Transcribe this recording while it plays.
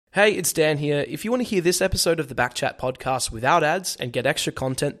Hey, it's Dan here. If you want to hear this episode of the Backchat podcast without ads and get extra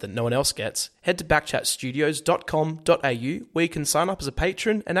content that no one else gets, head to backchatstudios.com.au where you can sign up as a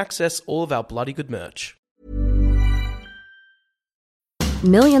patron and access all of our bloody good merch.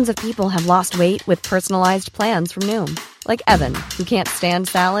 Millions of people have lost weight with personalized plans from Noom. Like Evan, who can't stand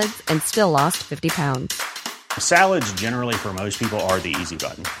salads and still lost 50 pounds. Salads generally for most people are the easy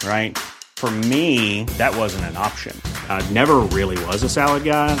button, right? For me, that wasn't an option. I never really was a salad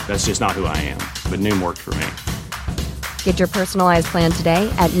guy. That's just not who I am. But Noom worked for me. Get your personalized plan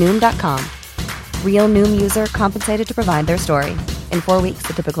today at Noom.com. Real Noom user compensated to provide their story. In 4 weeks,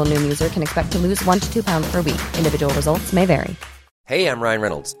 the typical Noom user can expect to lose 1 to 2 pounds per week. Individual results may vary. Hey, I'm Ryan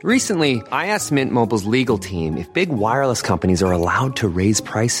Reynolds. Recently, I asked Mint Mobile's legal team if big wireless companies are allowed to raise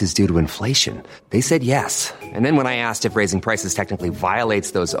prices due to inflation. They said yes. And then when I asked if raising prices technically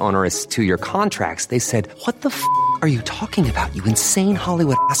violates those onerous 2-year contracts, they said, "What the f*** are you talking about, you insane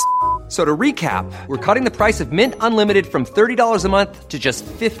Hollywood ass?" So to recap, we're cutting the price of Mint Unlimited from $30 a month to just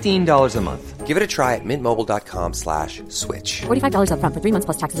 $15 a month. Give it a try at mintmobile.com/switch. $45 up front for 3 months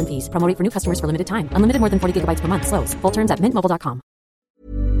plus taxes and fees. Promo rate for new customers for limited time. Unlimited more than 40 gigabytes per month. Slows full terms at mintmobile.com.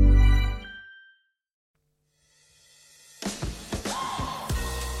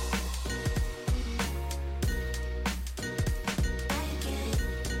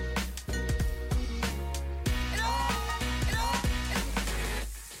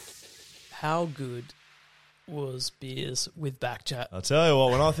 How good was beers with Backchat? I'll tell you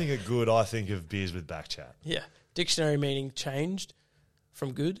what, when I think of good, I think of beers with Backchat. Yeah. Dictionary meaning changed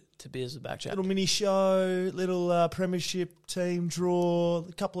from good to beers with Backchat. Little mini show, little premiership team draw,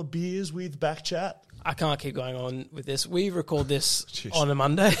 a couple of beers with Backchat. I can't keep going on with this. We record this Jeez. on a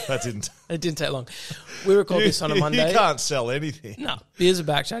Monday. That didn't. It didn't take long. We record this on a Monday. You can't sell anything. No. Beers with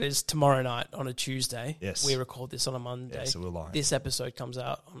Backchat is tomorrow night on a Tuesday. Yes. We record this on a Monday. Yeah, so we're lying. This episode comes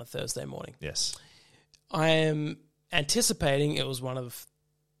out on a Thursday morning. Yes. I am anticipating it was one of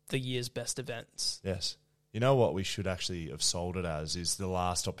the year's best events. Yes. You know what we should actually have sold it as is the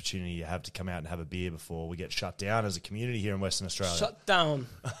last opportunity you have to come out and have a beer before we get shut down as a community here in Western Australia. Shut down.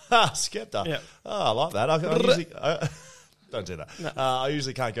 Skepta. Yeah. Oh, I like that. I usually, don't do that. No. I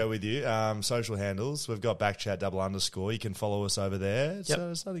usually can't go with you. Social handles, we've got Backchat _. You can follow us over there. It's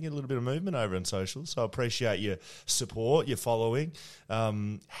starting to get a little bit of movement over on social, so I appreciate your support, your following.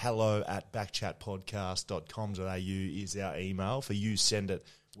 hello@backchatpodcast.com.au is our email. For you, send it.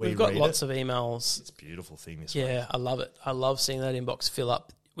 We've got lots of emails. It's a beautiful thing this week. week. Yeah, I love it. I love seeing that inbox fill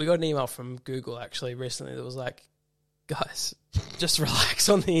up. We got an email from Google actually recently that was like, guys, just relax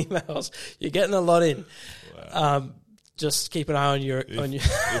on the emails. You're getting a lot in. Wow. Just keep an eye on your...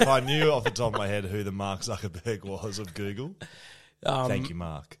 If I knew off the top of my head who the Mark Zuckerberg was of Google, thank you,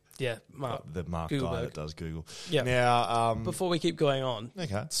 Mark. Yeah, Mark. The Mark Googleberg. guy that does Google. Yeah. Now, before we keep going on,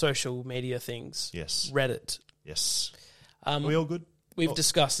 okay. Social media things. Yes. Reddit. Yes. Are we all good? We've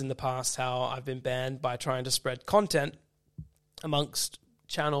discussed in the past how I've been banned by trying to spread content amongst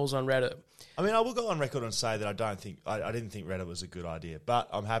channels on Reddit. I mean, I will go on record and say that I didn't think Reddit was a good idea, but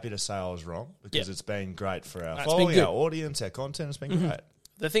I'm happy to say I was wrong because it's been great for our following, our audience, our content. It's been great.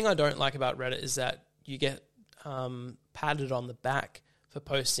 The thing I don't like about Reddit is that you get patted on the back for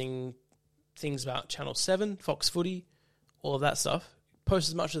posting things about Channel 7, Fox Footy, all of that stuff. Post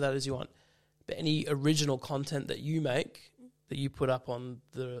as much of that as you want. But any original content that you make, that you put up on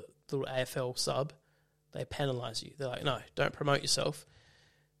the little AFL sub, they penalise you. They're like, no, don't promote yourself.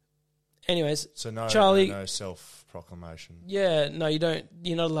 Anyways, so Charlie, no self-proclamation. Yeah, no, you don't.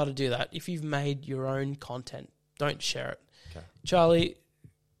 You're not allowed to do that. If you've made your own content, don't share it. Okay. Charlie,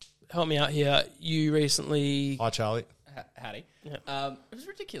 help me out here. You recently... Hi, Charlie. Howdy. Yeah. It was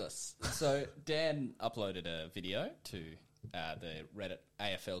ridiculous. So Dan uploaded a video to the Reddit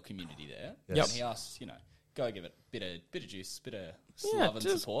AFL community there. Yes. And he asked, go give it a bit of juice, bit of love and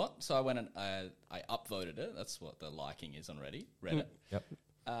support. So I went and I upvoted it. That's what the liking is on Reddit. Yep.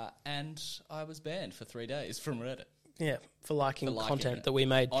 And I was banned for 3 days from Reddit. Yeah, for liking content that we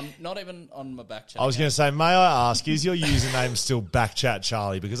made. Not even on my Backchat. I was going to say, may I ask, is your username still Backchat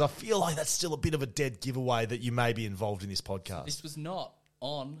Charlie? Because I feel like that's still a bit of a dead giveaway that you may be involved in this podcast. This was not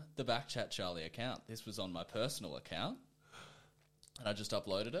on the Backchat Charlie account. This was on my personal account. And I just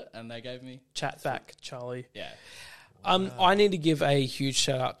uploaded it, and they gave me... Chat back, Charlie. Yeah. I need to give a huge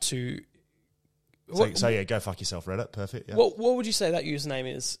shout-out to... So yeah, go fuck yourself, Reddit. Perfect. Yeah. What would you say that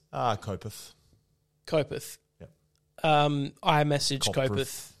username is? Kopeth. Kopeth. Yep. I messaged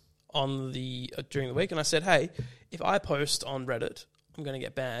Kopeth on during the week, and I said, hey, if I post on Reddit, I'm going to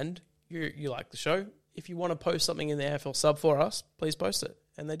get banned. You like the show. If you want to post something in the AFL sub for us, please post it.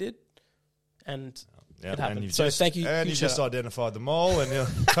 And they did. And Yeah, It happened. and you've So just, thank you. And Huge you just shout out. identified them all, and you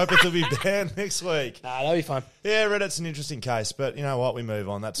hope it'll be banned next week. Nah, that'll be fine. Yeah, Reddit's an interesting case, but you know what? We move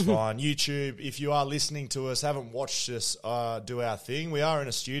on. That's fine. YouTube, if you are listening to us, haven't watched us do our thing, we are in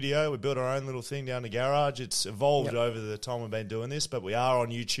a studio. We built our own little thing down the garage. It's evolved over the time we've been doing this, but we are on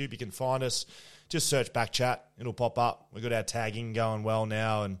YouTube. You can find us. Just search Backchat. It'll pop up. We've got our tagging going well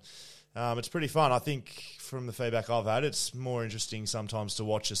now, and it's pretty fun. I think from the feedback I've had, it's more interesting sometimes to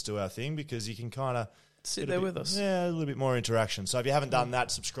watch us do our thing because you can kind of Sit there with us. Yeah, a little bit more interaction. So if you haven't done that,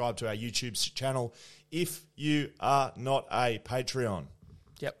 subscribe to our YouTube channel. If you are not a Patreon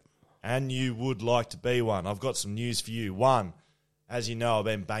Yep. and you would like to be one, I've got some news for you. One, as you know, I've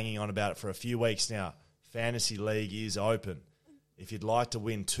been banging on about it for a few weeks now. Fantasy League is open. If you'd like to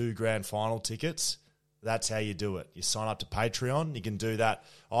win 2 grand final tickets, that's how you do it. You sign up to Patreon. You can do that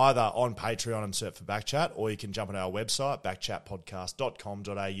either on Patreon and search for Backchat, or you can jump on our website,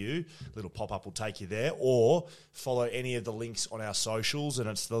 backchatpodcast.com.au. Little pop-up will take you there, or follow any of the links on our socials, and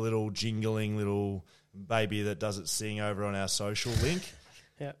it's the little jingling little baby that does its thing over on our social link.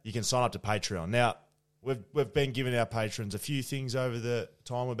 Yeah. You can sign up to Patreon. Now, we've been giving our patrons a few things over the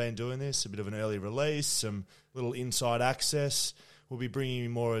time we've been doing this, a bit of an early release, some little inside access. We'll be bringing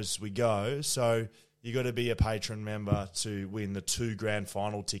you more as we go, so you got to be a patron member to win the 2 grand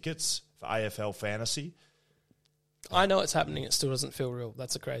final tickets for AFL Fantasy. I know it's happening. It still doesn't feel real.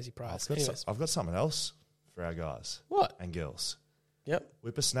 That's a crazy prize. I've got something else for our guys. What? And girls. Yep.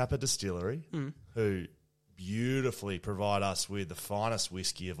 Whippersnapper Distillery, who beautifully provide us with the finest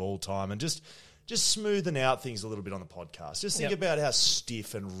whiskey of all time, and just smoothing out things a little bit on the podcast. Just think about how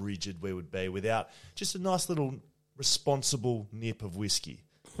stiff and rigid we would be without just a nice little responsible nip of whiskey,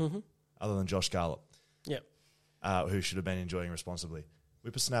 other than Josh Garlop. Yep. Who should have been enjoying responsibly.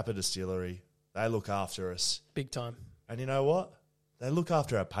 Whippersnapper Distillery, they look after us. Big time. And you know what? They look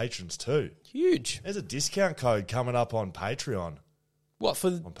after our patrons too. Huge. There's a discount code coming up on Patreon. What,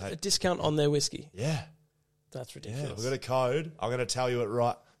 for a discount on their whiskey? Yeah. That's Yeah, ridiculous. we've got a code. I'm going to tell you it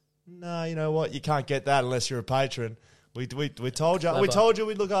right. No, you know what? You can't get that unless you're a patron. We told you. Clever. We told you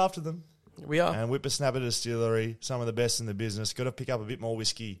we'd look after them. We are. And Whippersnapper Distillery, some of the best in the business. Got to pick up a bit more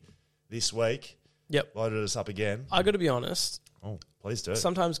whiskey this week. Yep. Loaded us up again. I got to be honest. Oh, please do.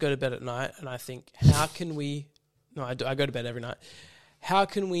 Sometimes go to bed at night and I think, how can we... No, I go to bed every night. How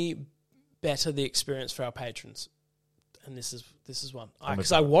can we better the experience for our patrons? And this is one.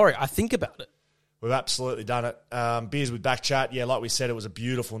 Because I worry. I think about it. We've absolutely done it. Beers with Backchat. Yeah, like we said, it was a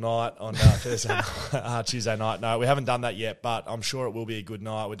beautiful night on Tuesday night. No, we haven't done that yet, but I'm sure it will be a good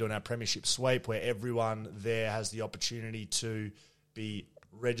night. We're doing our premiership sweep where everyone there has the opportunity to be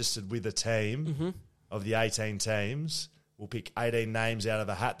registered with a team of the 18 teams. We'll pick 18 names out of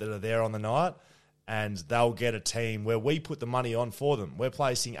the hat that are there on the night, and they'll get a team where we put the money on for them. We're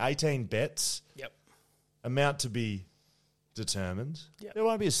placing 18 bets. Yep. Amount to be determined. Yep. It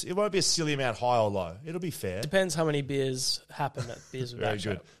won't be a silly amount high or low. It'll be fair. Depends how many beers happen at Beers with Very Backchat.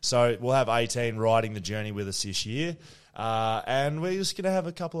 good. So we'll have 18 riding the journey with us this year. And we're just going to have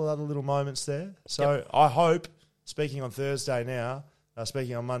a couple of other little moments there. So I hope, speaking on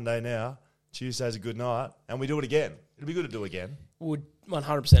Monday now, Tuesday's a good night, and we do it again. It'll be good to do again. Would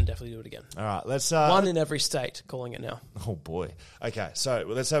 100% definitely do it again. All right, let's... One in every state, calling it now. Oh, boy. Okay, so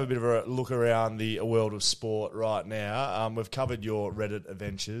let's have a bit of a look around the world of sport right now. We've covered your Reddit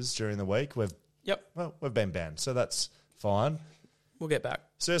adventures during the week. We've been banned, so that's fine. We'll get back.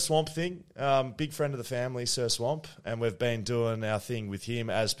 Sir Swamp thing, big friend of the family, Sir Swamp, and we've been doing our thing with him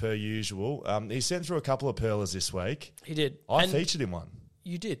as per usual. He sent through a couple of pearlers this week. He did. I featured him one.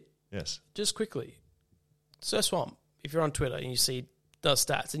 You did. Yes. Just quickly, Sir Swamp, if you're on Twitter and you see does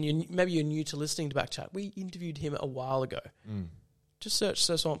stats, and maybe you're new to listening to Backchat, we interviewed him a while ago. Just search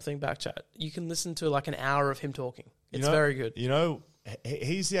Sir Swamp thing Backchat. You can listen to like an hour of him talking. It's very good. You know,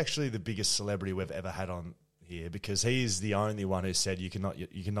 he's actually the biggest celebrity we've ever had on here because he's the only one who said you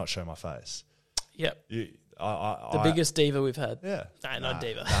cannot show my face. Yep. The biggest diva we've had. Yeah. Not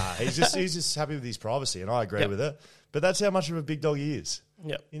diva. He's just happy with his privacy, and I agree with it. But that's how much of a big dog he is.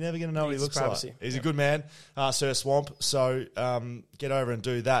 Yep. You're never going to know what he looks privacy. like. He's a good man, Sir Swamp. So get over and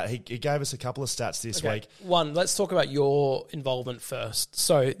do that. He gave us a couple of stats this week. One, let's talk about your involvement first.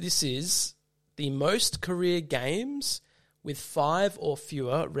 So this is the most career games with 5 or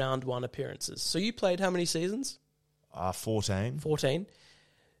fewer round 1 appearances. So you played how many seasons? 14. 14.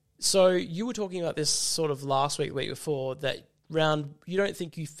 So you were talking about this sort of last week, the week before, that you don't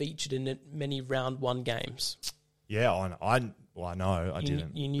think you featured in many round 1 games. Yeah, I know I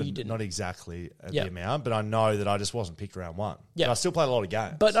didn't. You knew you didn't. Not exactly the amount, but I know that I just wasn't picked round 1. Yeah. But I still played a lot of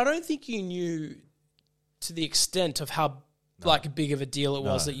games. But I don't think you knew to the extent of how big of a deal it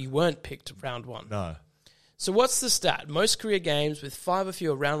was that you weren't picked round 1. No. So what's the stat? Most career games with 5 or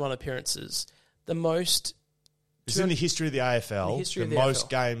fewer round 1 appearances. The most... It's in the history of the AFL. The most AFL.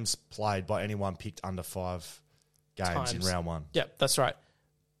 games played by anyone picked under 5 games in round 1. Yep, that's right.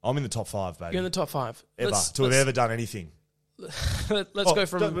 I'm in the top 5, baby. You're in the top 5. Ever. To have ever done anything. Let's go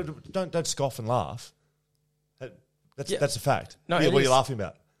from... Don't scoff and laugh. That's a fact. No, what are you laughing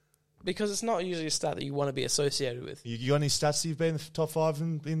about? Because it's not usually a stat that you want to be associated with. You got any stats that you've been in the top 5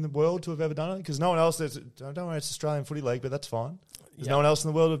 in the world to have ever done it? Because no one else... Don't worry, it's Australian Footy League, but that's fine. There's no one else in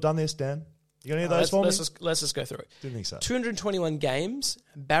the world who have done this, Dan. You got any of those for me? Let's just go through it. Didn't think so. 221 games.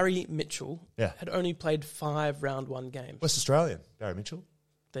 Barry Mitchell had only played 5 round 1 games. West Australian. Barry Mitchell.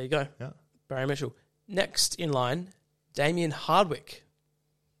 There you go. Yeah. Barry Mitchell. Next in line, Damien Hardwick.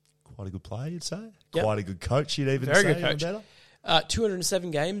 Quite a good player, you'd say. Yep. Quite a good coach, you'd even Very say. good coach. Better. 207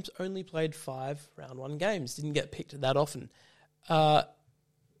 games, only played 5 round 1 games. Didn't get picked that often. Not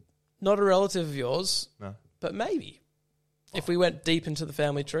a relative of yours, No. but maybe. If we went deep into the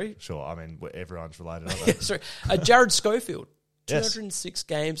family tree. Sure, I mean, everyone's related. Aren't they? Sorry. Jared Schofield. Yes. 206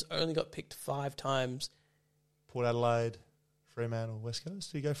 games, only got picked 5 times. Port Adelaide, Fremantle, West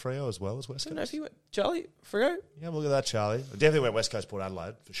Coast. Do you go Freo as well as West I don't know Coast? if you went, Charlie, Freo. Yeah, look at that, Charlie. I definitely went West Coast, Port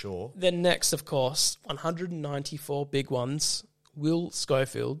Adelaide, for sure. Then next, of course, 194 big ones. Will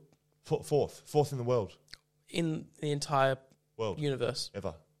Schofield Fourth in the world. in the entire World. universe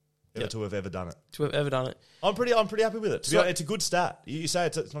Ever Yep. to have ever done it. to have ever done it. I'm pretty happy with it. To be So- honest, it's a good stat. You say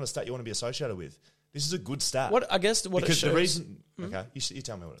it's not a stat you want to be associated with. This is a good stat. What I guess what because it shows, the reason... Okay, you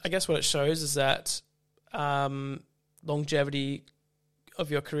tell me what it is. I guess what it shows is that longevity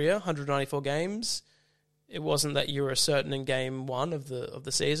of your career, 194 games. It wasn't that you were certain in game 1 of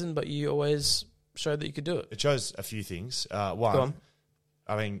the season, but you always showed that you could do it. It shows a few things. Go One, on.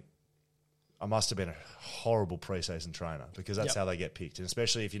 I mean, I must have been a horrible preseason trainer because that's how they get picked, and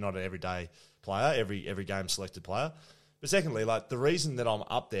especially if you're not an everyday player, every game selected player. But secondly, like the reason that I'm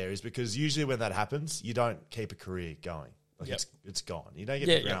up there is because usually when that happens, you don't keep a career going. Like it's gone. You don't get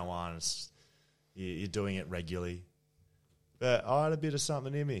picked round 1. You're doing it regularly. But I had a bit of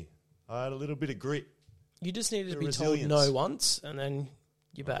something in me. I had a little bit of grit. You just needed to be resilience. told no once, and then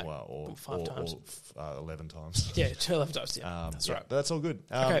you're back. Well, or 5 times. 11 times. Yeah, 11 times. Yeah, that's right. But that's all good.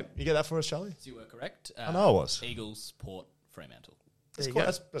 Okay. You get that for us, Charlie? So you were correct. I know I was. Eagles, Port, Fremantle. There you Quite-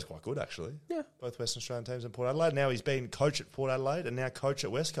 go. that's quite good, actually. Yeah. Both Western Australian teams and Port Adelaide. Now he's been coach at Port Adelaide and now coach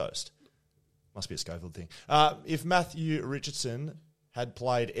at West Coast. Must be a Schofield thing. If Matthew Richardson had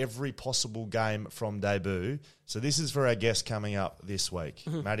played every possible game from debut, so this is for our guest coming up this week,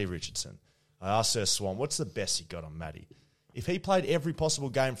 Matty Richardson. I asked Sir Swan, what's the best he got on Matty? If he played every possible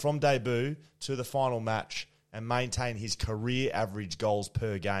game from debut to the final match and maintained his career average goals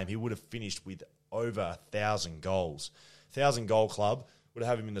per game, he would have finished with over 1,000 goals. 1,000 goal club would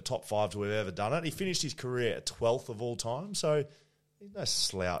have him in the top 5 to have ever done it. He finished his career at 12th of all time, so he's no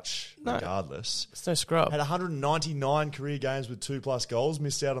slouch regardless. It's no scrub. Had 199 career games with 2+ goals,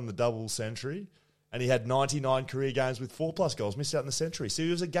 missed out on the double century. And he had 99 career games with 4+ goals, missed out in the century. So it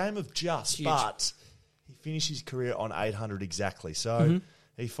was a game of just, Huge. but he finished his career on 800 exactly. So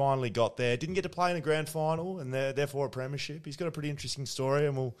he finally got there. Didn't get to play in a grand final and therefore a premiership. He's got a pretty interesting story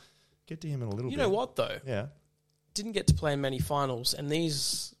and we'll get to him in a little bit. You know what, though? Yeah. Didn't get to play in many finals, and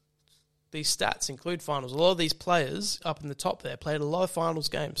these stats include finals. A lot of these players up in the top there played a lot of finals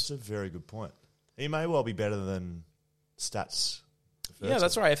games. That's a very good point. He may well be better than stats. Yeah,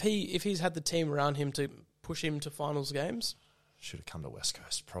 that's right. If he's had the team around him to push him to finals games, Should have come to West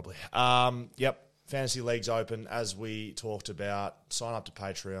Coast, probably. Yep. Fantasy League's open, as we talked about. Sign up to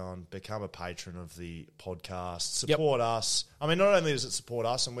Patreon, become a patron of the podcast, support us. I mean, not only does it support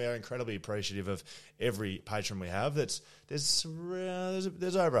us, and we are incredibly appreciative of every patron we have. There's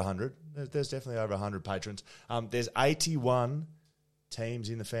over 100. There's definitely over 100 patrons. There's 81 teams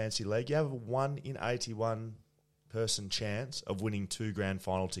in the Fantasy League. You have a 1 in 81 person chance of winning 2 grand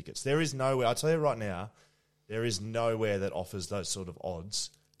final tickets. There is nowhere, I'll tell you right now, there is nowhere that offers those sort of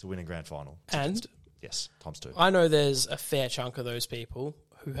odds to win a grand final. and Yes, times 2. I know there's a fair chunk of those people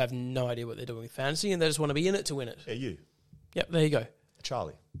who have no idea what they're doing with fantasy, and they just want to be in it to win it. Yeah, you. Yep, there you go.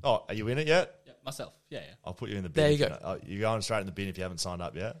 Charlie. Oh, are you in it yet? Yeah, myself. Yeah. I'll put you in the bin. There you if go. you're not- you're going straight in the bin if you haven't signed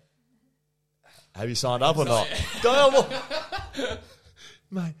up yet. Have you signed up or not? Go on.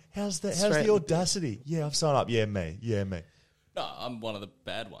 Mate, how's Straight- the audacity? Yeah, I've signed up. Yeah, me. No, I'm one of the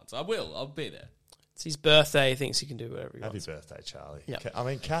bad ones. I will. I'll be there. It's his birthday. He thinks he can do whatever he Happy wants. birthday, Charlie. Yeah. I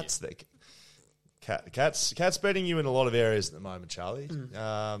mean, Cat's beating you in a lot of areas at the moment, Charlie.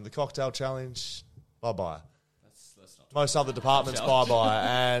 The cocktail challenge, bye-bye. That's not Most other departments, bye-bye.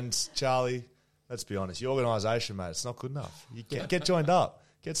 And, Charlie, let's be honest, your organisation, mate, it's not good enough. You get joined up.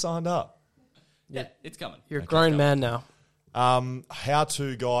 Get signed up. Yeah, it's coming. You're a grown man now.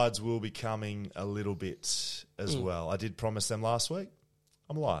 How-to guides will be coming a little bit as well. I did promise them last week.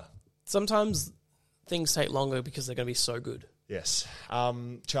 I'm a liar. Sometimes things take longer because they're going to be so good. Yes.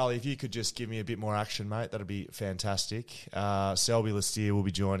 Charlie, if you could just give me a bit more action, mate, that'd be fantastic. Selby Lestier will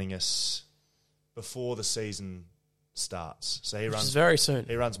be joining us before the season starts. So he Which runs is very soon.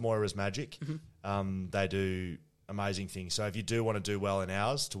 He runs Moira's Magic. They do amazing things. So if you do want to do well in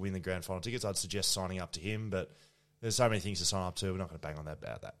ours to win the grand final tickets, I'd suggest signing up to him. But there's so many things to sign up to. We're not going to bang on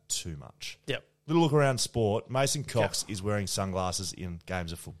about that too much. Yep. Little look around sport. Mason Cox is wearing sunglasses in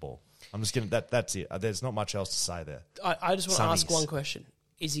games of football. I'm just going to... That's it. There's not much else to say there. I just want to ask Sunnies. one question.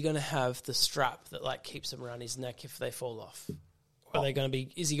 Is he going to have the strap that like keeps him around his neck if they fall off? Or are they going to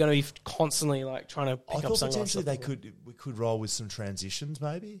be? Is he going to be constantly like trying to pick I up thought sunglasses? potentially we could roll with some transitions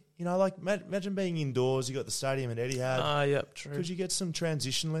maybe. You know, like imagine being indoors, you got the stadium at Etihad. Yep, true. Could you get some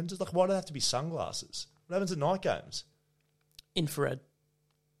transition lenses? Like why do they have to be sunglasses? What happens at night games? Infrared.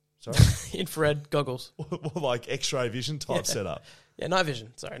 Sorry? Infrared goggles. Or like X-ray vision type setup. Yeah, night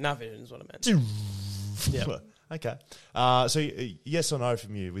vision. Sorry, night vision is what I meant. Yeah. Okay. So yes or no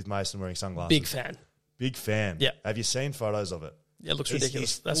from you with Mason wearing sunglasses? Big fan. Big fan. Yeah. Have you seen photos of it? Yeah, it looks His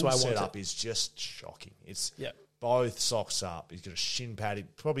ridiculous. That's full why I want setup it. is just shocking. It's Yeah. both socks up. He's got a shin pad,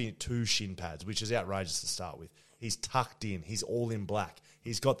 probably 2 shin pads, which is outrageous to start with. He's tucked in. He's all in black.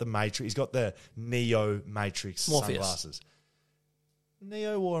 He's got the Matrix. He's got the Neo Matrix Morpheus. sunglasses.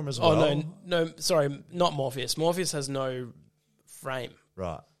 Neo wore them as well. Oh, no, sorry, not Morpheus. Morpheus has no frame.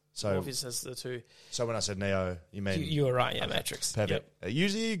 Right. So, Morpheus has the two. so when I said Neo, you mean You were right, yeah, Matrix. perfect. Yep.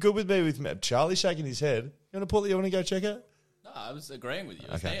 Usually you're good with me with Charlie shaking his head. You want to pull? You want to go check it? No, I was agreeing with you.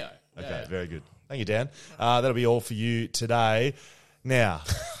 It was Okay. Neo. Okay, Yeah. very good. Thank you, Dan. That'll be all for you today. Now,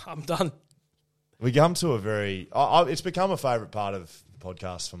 I'm done. we come to a very... it's become a favourite part of the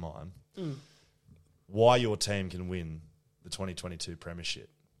podcast for mine. Why your team can win the 2022 Premiership.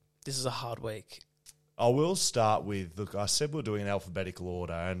 This is a hard week. I will start with... Look, I said we're doing an alphabetical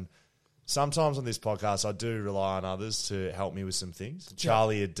order, and sometimes on this podcast I do rely on others to help me with some things.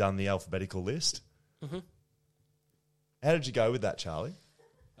 Charlie had done the alphabetical list. Mm-hmm. How did you go with that, Charlie?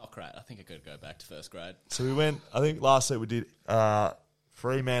 Oh, great. I think I could go back to first grade. So we went... I think last week we did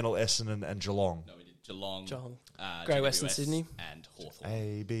Fremantle, Essendon and Geelong. No, we did Geelong, Grey GWS, Western Sydney. and Hawthorn.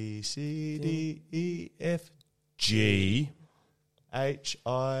 A, B, C, D, E, F, G, H,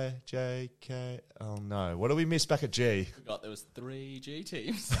 I, J, K. Oh, no. What did we miss back at G? Forgot there was 3 G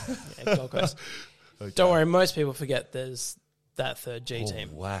teams. Yeah, Gold Coast. Okay. Don't worry, most people forget there's that third G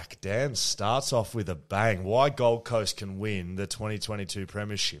team. Whack. Dan starts off with a bang. Why Gold Coast can win the 2022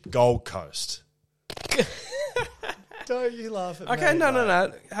 Premiership? Gold Coast. Don't you laugh at me. Okay, no.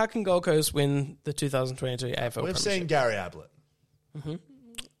 mate. How can Gold Coast win the 2022 AFL We've seen Premiership? Gary Ablett.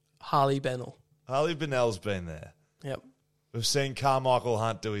 Harley Bennell. Harley Bennell's been there. Yep. We've seen Carmichael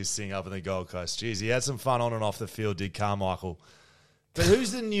Hunt do his thing up in the Gold Coast. Jeez, he had some fun on and off the field, did Carmichael. But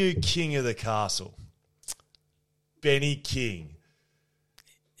who's the new king of the castle? Benny King.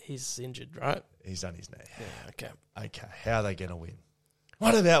 He's injured, right? He's done his knee. Yeah, okay. Okay, how are they going to win?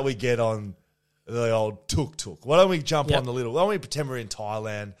 What about we get on the old tuk-tuk? Why don't we jump Yep. on the little... Why don't we pretend we're in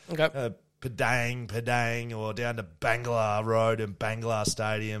Thailand? Okay. Padang, or down to Bangla Road and Bangla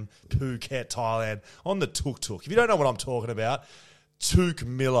Stadium, Phuket, Thailand, on the tuk-tuk. If you don't know what I'm talking about, Touk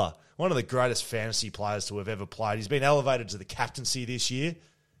Miller, one of the greatest fantasy players to have ever played. He's been elevated to the captaincy this year.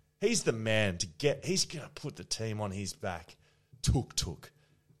 He's the man to get... He's going to put the team on his back. Tuk-tuk.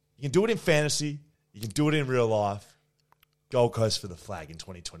 You can do it in fantasy. You can do it in real life. Gold Coast for the flag in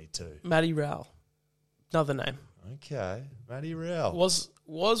 2022. Matty Rowell. Another name. Okay. Matty Rowell.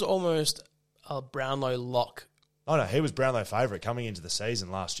 Was almost a Brownlow lock. Oh, no, he was Brownlow favourite coming into the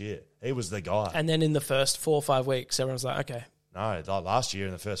season last year. He was the guy. And then in the first 4 or 5 weeks, everyone's like, okay. No, like last year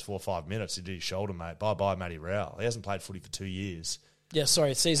in the first 4 or 5 minutes, he did his shoulder, mate. Bye-bye, Matty Rowell. He hasn't played footy for 2 years. Yeah,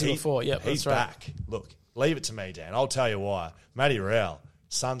 sorry, season before. Yep, he's that's right. back. Look, leave it to me, Dan. I'll tell you why. Matty Rowell,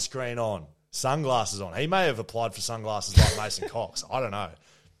 sunscreen on, sunglasses on. He may have applied for sunglasses like Mason Cox. I don't know.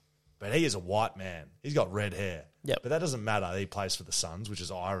 But he is a white man. He's got red hair. Yep. But that doesn't matter. He plays for the Suns, which is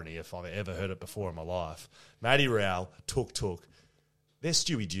irony if I've ever heard it before in my life. Matty Rowell, tuk-tuk. They're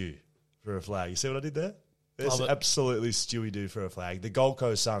Stewie due for a flag. You see what I did there? They're Love it. absolutely Stewie due for a flag. The Gold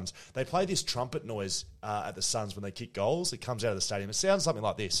Coast Suns, they play this trumpet noise at the Suns when they kick goals. It comes out of the stadium. It sounds something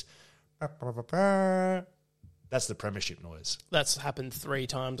like this. That's the premiership noise. That's happened 3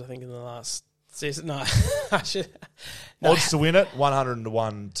 times, I think, in the last season. No, I should. No. Odds to win it,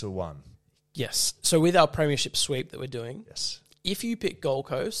 101 to 1. Yes. So with our premiership sweep that we're doing, Yes. if you pick Gold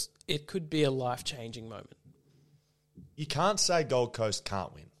Coast, it could be a life-changing moment. You can't say Gold Coast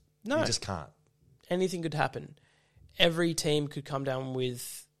can't win. No. You just can't. Anything could happen. Every team could come down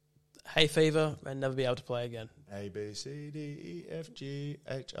with hay fever and never be able to play again. A, B, C, D, E, F, G,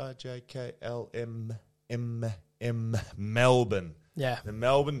 H, I, J, K, L, M, M, Melbourne. Yeah. The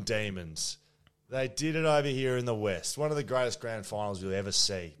Melbourne Demons. They did it over here in the West. One of the greatest grand finals you'll ever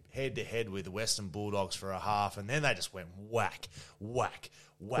see. Head-to-head with the Western Bulldogs for a half, and then they just went whack, whack,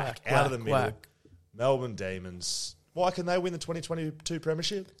 whack, out of the middle. Whack. Melbourne Demons. Why can they win the 2022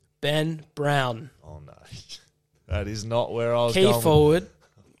 Premiership? Ben Brown. Oh, no. That is not where I was Key going. forward.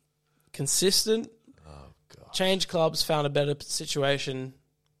 Consistent. Oh, God. Change clubs, found a better situation,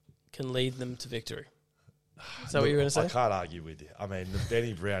 can lead them to victory. Is that what you were going to say? I can't argue with you. I mean,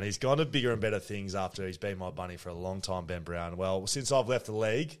 Benny Brown, he's gone to bigger and better things after he's been my bunny for a long time, Ben Brown. Well, since I've left the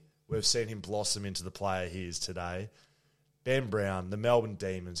league, we've seen him blossom into the player he is today. Ben Brown, the Melbourne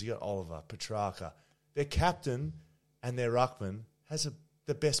Demons, you got Oliver, Petrarca. Their captain and their ruckman has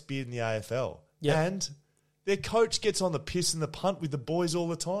the best beard in the AFL. Yep. And their coach gets on the piss and the punt with the boys all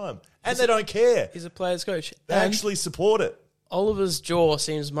the time. And they don't care. He's a player's coach. They And actually support it. Oliver's jaw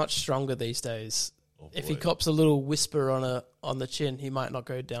seems much stronger these days. If he cops a little whisper on the chin, he might not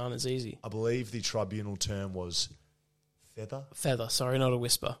go down as easy. I believe the tribunal term was Feather, sorry, not a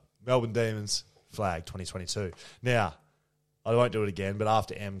whisper. Melbourne Demons, flag 2022. Now, I won't do it again, but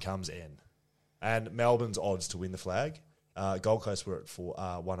after M comes N. And Melbourne's odds to win the flag, Gold Coast were at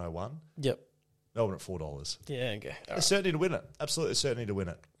 101. Yep. Melbourne at $4. Yeah, okay. All A right. certainty to win it. Absolutely a certainty to win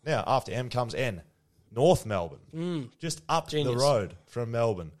it. Now, after M comes N. North Melbourne. Just up the Genius. road from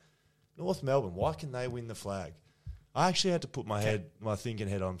Melbourne. North Melbourne, why can they win the flag? I actually had to put my thinking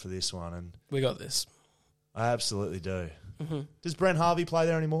head on for this one, and We got this. I absolutely do. Does Brent Harvey play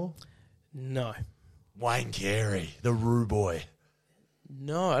there anymore? No. Wayne Carey, the Roo boy.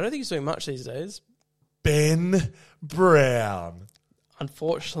 No, I don't think he's doing much these days. Ben Brown.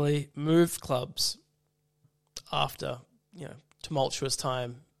 Unfortunately, moved clubs after, tumultuous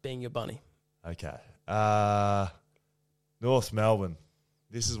time being your bunny. Okay. North Melbourne.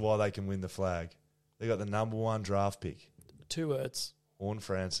 This is why they can win the flag. They got the number 1 draft pick, 2 words. Horn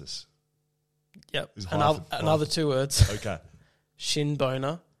Francis. Yep. Is Another hyphen. 2 words. Okay. Shin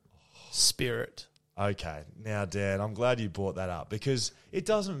boner. Spirit. Okay. Now, Dan, I'm glad you brought that up because it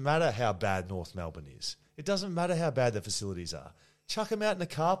doesn't matter how bad North Melbourne is. It doesn't matter how bad the facilities are. Chuck them out in the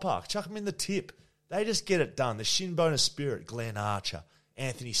car park. Chuck them in the tip. They just get it done. The Shin boner Spirit, Glenn Archer,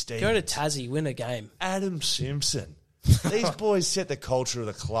 Anthony Stevens. Go to Tassie, win a game. Adam Simpson. These boys set the culture of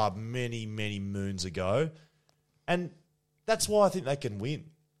the club many, many moons ago. And that's why I think they can win.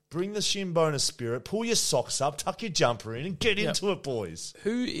 Bring the shin boner spirit, pull your socks up, tuck your jumper in, and get into it, boys.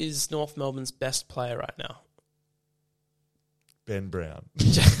 Who is North Melbourne's best player right now? Ben Brown.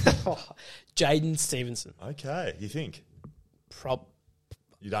 Jaden Stevenson. Okay, you think?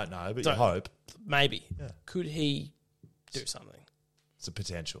 You don't know, but Don't. you hope. Maybe. Yeah. Could he do something? It's a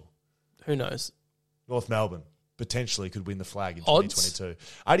potential. Who knows? North Melbourne potentially could win the flag in Odds?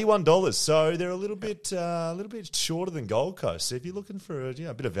 2022. $81. So they're a little bit shorter than Gold Coast. So if you're looking for a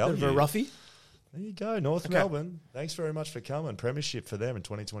bit of value, Bit of a roughie? there you go. North Melbourne. Thanks very much for coming. Premiership for them in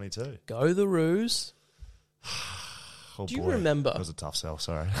 2022. Go the Roos. Oh, Do you remember- That was a tough sell,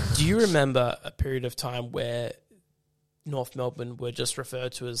 sorry. Do you remember a period of time where North Melbourne were just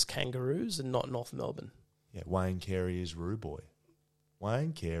referred to as Kangaroos and not North Melbourne? Yeah, Wayne Carey is Roo Boy.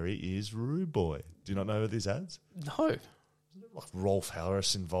 Wayne Carey is Roo Boy. Do you not know these ads? No. Like Rolf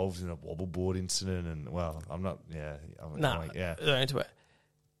Harris involved in a wobble board incident, and I'm not. Yeah, Don't into it.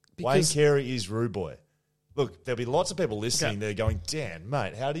 Wayne Because Carey is Roo Boy. Look, there'll be lots of people listening. They're going, Dan,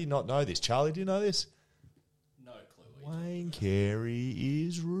 mate, how do you not know this? Charlie, do you know this? No clue. Wayne Carey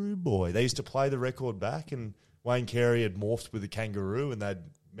is Roo Boy. They used to play the record back, and Wayne Carey had morphed with a kangaroo, and they'd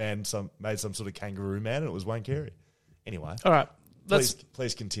made some sort of kangaroo man, and it was Wayne Carey. Anyway, all right.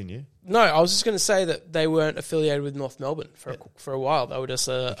 please continue. No, I was just going to say that they weren't affiliated with North Melbourne for a while. They were just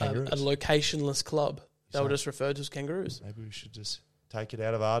a locationless club. They were just referred to as Kangaroos. Maybe we should just take it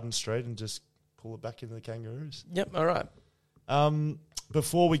out of Arden Street and just pull it back into the Kangaroos. Yep, all right.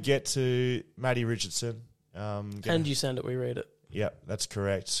 Before we get to Matty Richardson. And you send it, we read it. Yeah, that's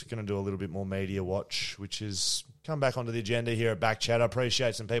correct. Going to do a little bit more media watch, which is come back onto the agenda here at Back Chat. I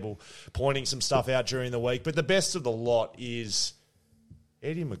appreciate some people pointing some stuff out during the week. But the best of the lot is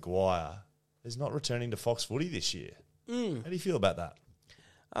Eddie Maguire is not returning to Fox Footy this year. How do you feel about that?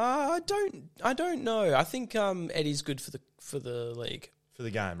 I don't know. I think Eddie's good for the league. For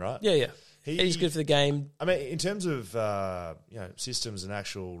the game, right? Yeah. Eddie's good for the game. I mean, in terms of systems and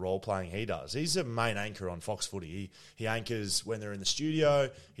actual role playing, he does. He's a main anchor on Fox Footy. He anchors when they're in the studio.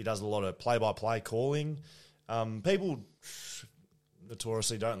 He does a lot of play by play calling. People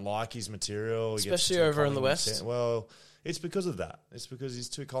notoriously don't like his material. He gets Especially too over in the Collingwood West. Well, it's because of that. It's because he's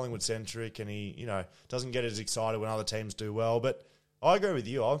too Collingwood-centric and he, doesn't get as excited when other teams do well. But I agree with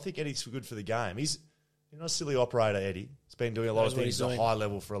you. I don't think Eddie's good for the game. He's not a silly operator, Eddie. He's been doing a lot of things at a high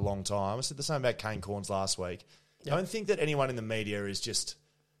level for a long time. I said the same about Kane Corns last week. Yep. I don't think that anyone in the media is just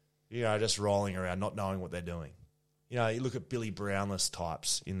rolling around not knowing what they're doing. You look at Billy Brownless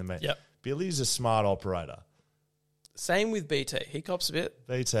types in the media. Yep. Billy's a smart operator. Same with BT. He cops a bit.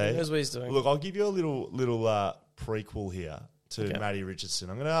 BT. He knows what he's doing. Look, I'll give you a little prequel here to Matty Richardson.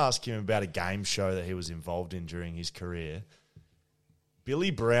 I'm going to ask him about a game show that he was involved in during his career.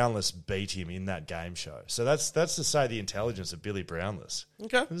 Billy Brownless beat him in that game show. So that's to say the intelligence of Billy Brownless.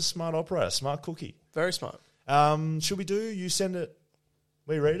 Okay. He's a smart operator, smart cookie. Very smart. Should we do you send it,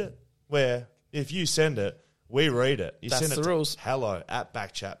 we read it? Where if you send it, we read it. You That's send it the rules.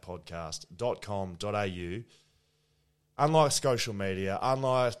 hello@backchatpodcast.com.au. Unlike social media,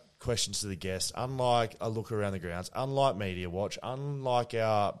 unlike questions to the guest, unlike a look around the grounds, unlike Media Watch, unlike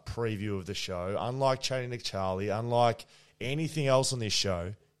our preview of the show, unlike Chatting to Charlie, unlike anything else on this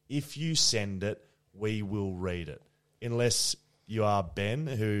show, if you send it, we will read it. Unless you are Ben,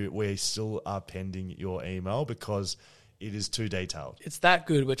 who we still are pending your email because it is too detailed. It's that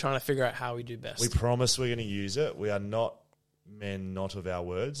good. We're trying to figure out how we do best. We promise we're going to use it. We are not men not of our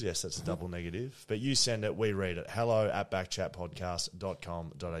words. Yes, that's a double negative. But you send it, we read it.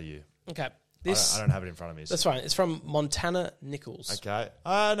 hello@backchatpodcast.com.au. Okay. I don't have it in front of me. That's fine. It's from Montana Nichols. Okay.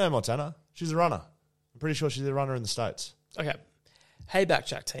 I know Montana. She's a runner. I'm pretty sure she's a runner in the States. Okay. Hey,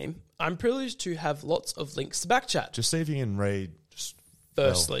 Backchat team. I'm privileged to have lots of links to Backchat. Just see if you can read.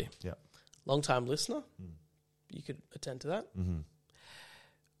 Firstly, yeah. long-time listener. You could attend to that. Mm-hmm.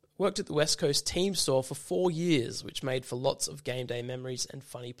 Worked at the West Coast team store for 4 years, which made for lots of game day memories and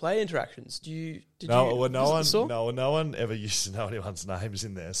funny play interactions. No one ever used to know anyone's names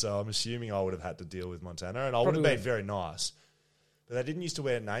in there, so I'm assuming I would have had to deal with Montana, and I would have been very nice. But they didn't used to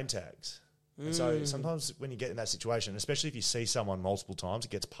wear name tags. And so sometimes when you get in that situation, especially if you see someone multiple times,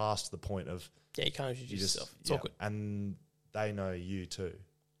 it gets past the point of... Yeah, you can't introduce yourself. It's awkward. And they know you too.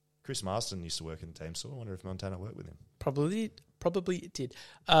 Chris Marston used to work in the team store. I wonder if Montana worked with him. Probably it did.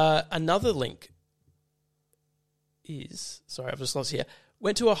 Another link is... Sorry, I've just lost here.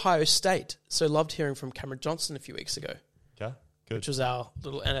 Went to Ohio State, so loved hearing from Cameron Johnson a few weeks ago. Okay, good. Which was our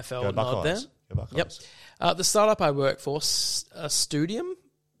little NFL Go nod there. Go Buckeyes. Yep. The startup I work for, Studium,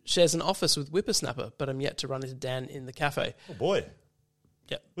 shares an office with Whippersnapper, but I'm yet to run into Dan in the cafe. Oh, boy.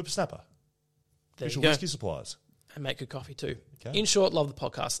 Yep. Whippersnapper. There Official you go. whiskey suppliers. And make good coffee too. Okay. In short, love the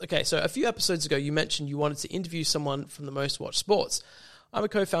podcast. Okay, so a few episodes ago, you mentioned you wanted to interview someone from the Most Watched Sports. I'm a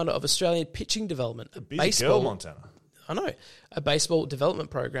co-founder of Australian Pitching Development, a Busy baseball, girl, Montana. I know, a baseball development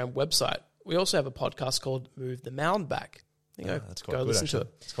program website. We also have a podcast called Move the Mound Back. That's quite go good, listen actually. to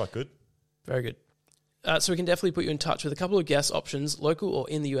it. It's quite good. Very good. So we can definitely put you in touch with a couple of guest options, local or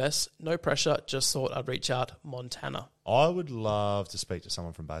in the US. No pressure, just thought I'd reach out. Montana. I would love to speak to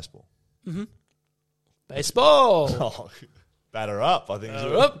someone from baseball. Mm-hmm. Baseball! Oh, batter up, I think.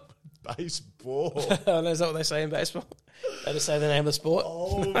 Batter up. Baseball. Is that what they say in baseball? They just say the name of the sport?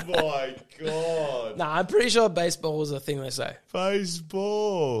 Oh, my God. Nah, I'm pretty sure baseball was a thing they say.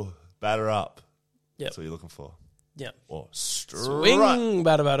 Baseball. Batter up. Yep. That's what you're looking for. Yep. Or Swing.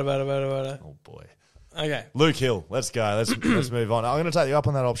 Batter. Oh, boy. Okay. Luke Hill. Let's go. Let's move on. I'm going to take you up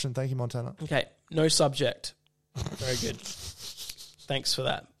on that option. Thank you, Montana. Okay. No subject. Very good. Thanks for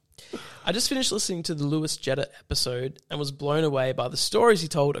that. I just finished listening to the Lewis Jetta episode and was blown away by the stories he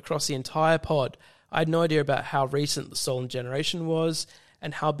told across the entire pod. I had no idea about how recent the Stolen Generation was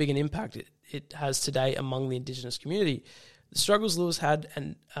and how big an impact it has today among the Indigenous community. The struggles Lewis had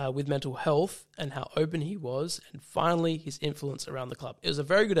with mental health and how open he was, and finally his influence around the club. It was a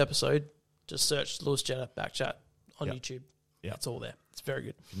very good episode. Just search Lewis Jetta Backchat on YouTube. Yep. It's all there. It's very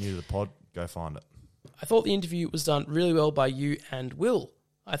good. If you're new to the pod, go find it. I thought the interview was done really well by you and Will.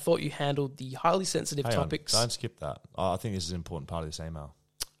 I thought you handled the highly sensitive topics. Don't skip that. I think this is an important part of this email.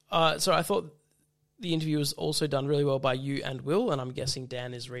 So I thought the interview was also done really well by you and Will, and I'm guessing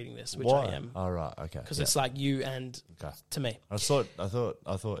Dan is reading this, which Why? I am. Oh, right, okay. Because it's like you and to me. I thought,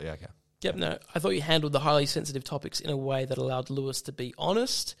 yeah, okay. Yep, no. I thought you handled the highly sensitive topics in a way that allowed Lewis to be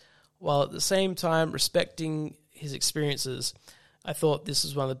honest, while at the same time respecting his experiences. I thought this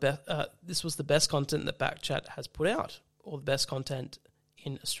was this was the best content that Backchat has put out, or the best content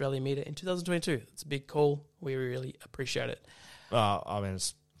in Australian media in 2022. It's a big call. We really appreciate it. I mean,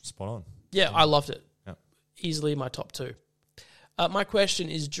 it's spot on. Yeah, I loved it. Yep. Easily my top two. My question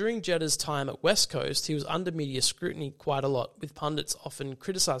is, during Jetta's time at West Coast, he was under media scrutiny quite a lot, with pundits often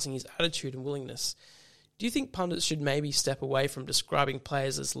criticising his attitude and willingness. Do you think pundits should maybe step away from describing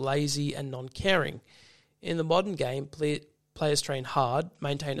players as lazy and non-caring? In the modern game, players train hard,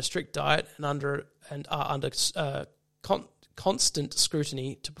 maintain a strict diet, and are under constant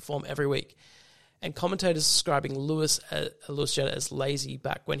scrutiny to perform every week. And commentators describing Lewis Jetta as lazy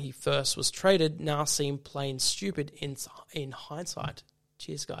back when he first was traded now seem plain stupid in hindsight.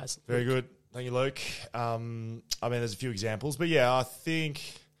 Cheers, guys. Very good. Thank you, Luke. There's a few examples, but yeah, I think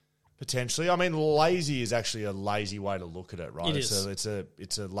potentially. I mean, lazy is actually a lazy way to look at it, right? It is.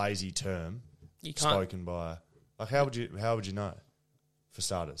 It's a lazy term You can't. spoken by. Like, how would you know? For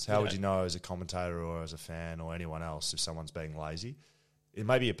starters, how would you know as a commentator or as a fan or anyone else if someone's being lazy? It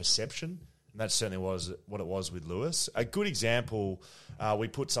may be a perception. And that certainly was what it was with Lewis. A good example, we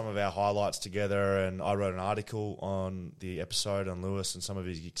put some of our highlights together and I wrote an article on the episode on Lewis and some of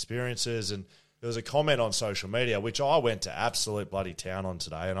his experiences. And there was a comment on social media, which I went to absolute bloody town on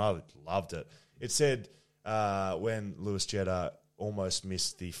today, and I loved it. It said when Lewis Jetta almost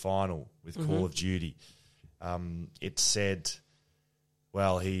missed the final with Call of Duty, it said,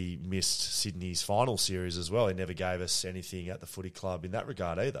 well, he missed Sydney's final series as well. He never gave us anything at the footy club in that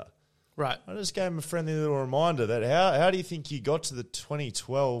regard either. Right. I just gave him a friendly little reminder that how do you think you got to the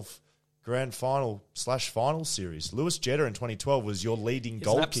 2012 grand final / final series? Lewis Jetta in 2012 was your leading He's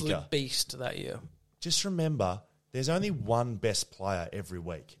goal an absolute kicker. beast that year. Just remember, there's only one best player every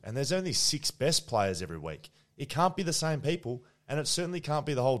week, and there's only 6 best players every week. It can't be the same people, and it certainly can't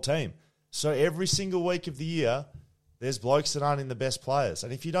be the whole team. So every single week of the year, there's blokes that aren't in the best players.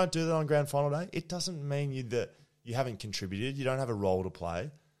 And if you don't do that on grand final day, it doesn't mean that you haven't contributed, you don't have a role to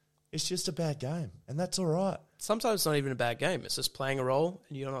play. It's just a bad game, and that's all right. Sometimes it's not even a bad game. It's just playing a role,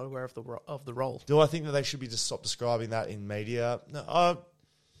 and you're not aware of the role. Do I think that they should be just stop describing that in media? No,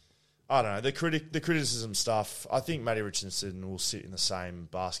 I don't know. The criticism stuff, I think Matty Richardson will sit in the same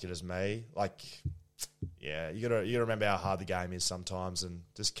basket as me. Like, yeah, you gotta remember how hard the game is sometimes, and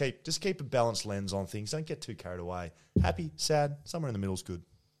just keep a balanced lens on things. Don't get too carried away. Happy, sad, somewhere in the middle is good.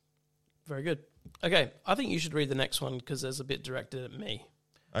 Very good. Okay, I think you should read the next one because there's a bit directed at me.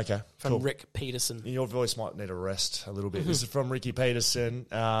 Okay, From cool. Rick Peterson. Your voice might need a rest a little bit. This is from Ricky Peterson.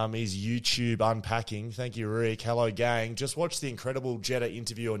 He's YouTube unpacking. Thank you, Rick. Hello, gang. Just watched the incredible Jetta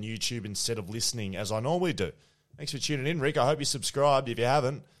interview on YouTube instead of listening, as I normally do. Thanks for tuning in, Rick. I hope you subscribed. If you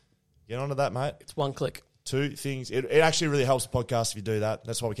haven't, get onto that, mate. It's one click. 2 things. It actually really helps the podcast if you do that.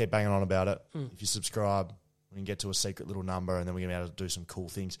 That's why we keep banging on about it. If you subscribe, we can get to a secret little number, and then we're going to be able to do some cool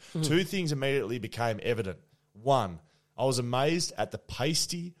things. 2 things immediately became evident. 1, I was amazed at the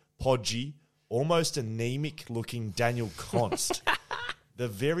pasty, podgy, almost anemic-looking Daniel Const. The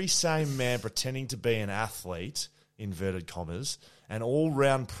very same man pretending to be an athlete, inverted commas, an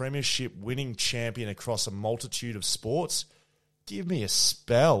all-round premiership winning champion across a multitude of sports. Give me a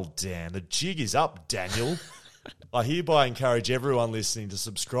spell, Dan. The jig is up, Daniel. I hereby encourage everyone listening to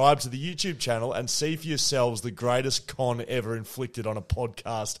subscribe to the YouTube channel and see for yourselves the greatest con ever inflicted on a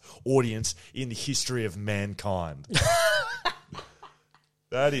podcast audience in the history of mankind.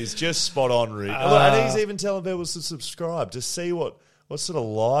 That is just spot on, Rick. And he's even telling people to subscribe to see what sort of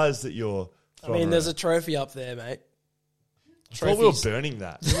lies that you're... I mean, there's a trophy up there, mate. I thought we were burning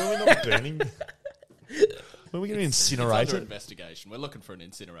that. Were we not burning? Were we going to It's incinerate under it? investigation. We're looking for an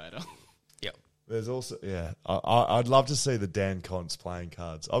incinerator. Yep. There's also, yeah, I'd love to see the Dan Const playing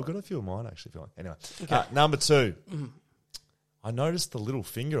cards. I've got a few of mine, actually. Anyway, number 2. I noticed the little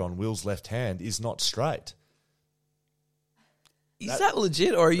finger on Will's left hand is not straight. Is that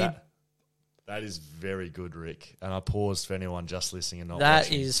legit, or are you... That is very good, Rick. And I paused for anyone just listening and not That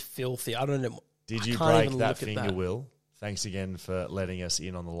watching. is filthy. I don't know. Did I you can't break even that look at finger, that. Will? Thanks again for letting us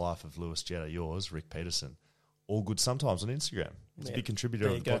in on the life of Lewis Jetta. Yours, Rick Peterson. All good sometimes on Instagram. He's a big contributor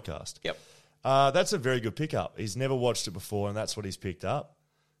There of the you go. podcast. Yep. That's a very good pickup. He's never watched it before, and that's what he's picked up.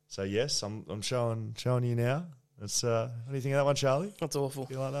 So yes, I'm showing you now. That's what do you think of that one, Charlie? That's awful.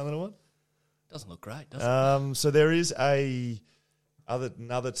 You like that little one? Doesn't look great, does it? So there is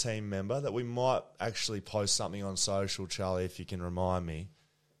another team member that we might actually post something on social, Charlie, if you can remind me.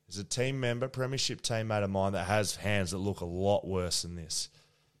 There's a team member, premiership teammate of mine, that has hands that look a lot worse than this.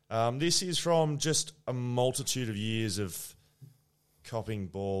 This is from just a multitude of years of copping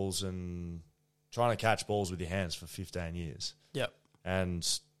balls and trying to catch balls with your hands for 15 years. Yep. And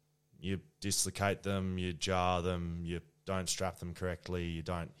you dislocate them, you jar them, you don't strap them correctly, you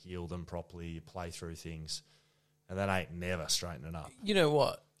don't heal them properly, you play through things, and that ain't never straightening up. You know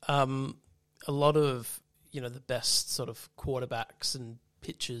what? A lot of the best sort of quarterbacks and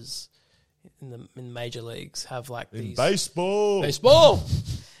pitchers in major leagues have like In these baseball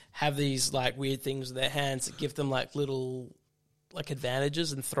have these like weird things with their hands that give them like little like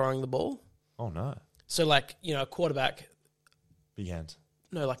advantages in throwing the ball. Oh no! So, like, a quarterback, Big hands.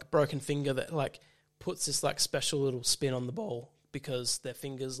 no, like a broken finger that, like, puts this, like, special little spin on the ball because their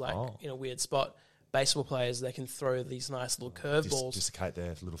finger's, like, in a weird spot. Baseball players, they can throw these nice little curveballs. Dislocate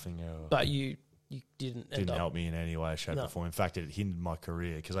their little finger. But you didn't help me in any way, shape, or form. In fact, it hindered my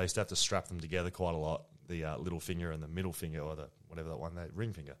career because I used to have to strap them together quite a lot. The little finger and the middle finger, or the whatever that one, that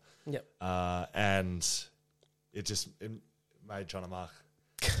ring finger. Yep. And it made trying to mark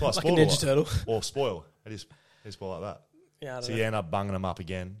like a Ninja Turtle. Or spoil. How do you spoil like that? Yeah, so you end up bunging them up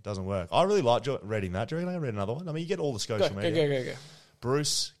again. Doesn't work. I really like reading that. Do you reckon I read another one? I mean, you get all the social media. Go.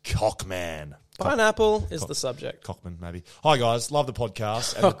 Bruce Cockman. Pineapple is the subject. Cockman, maybe. Hi, guys. Love the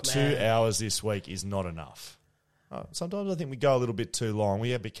podcast. And the 2 hours this week is not enough. Sometimes I think we go a little bit too long. We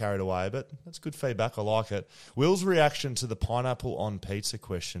get a bit carried away, but that's good feedback. I like it. Will's reaction to the pineapple on pizza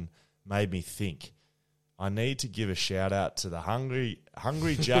question made me think. I need to give a shout out to the Hungry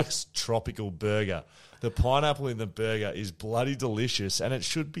Jack's Tropical Burger. The pineapple in the burger is bloody delicious, and it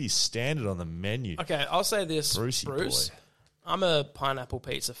should be standard on the menu. Okay, I'll say this, Bruce. I'm a pineapple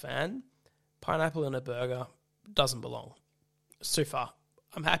pizza fan. Pineapple in a burger doesn't belong. It's too far.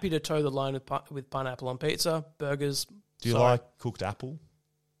 I'm happy to toe the line with pineapple on pizza, burgers. Do you like cooked apple?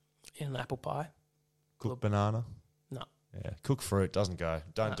 In an apple pie. Cooked banana? No. Yeah, cooked fruit doesn't go.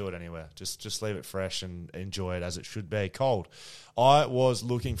 Don't do it anywhere. Just leave it fresh and enjoy it as it should be, cold. I was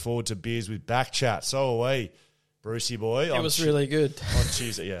looking forward to beers with back chat. So are we, Brucey boy. It was really good. On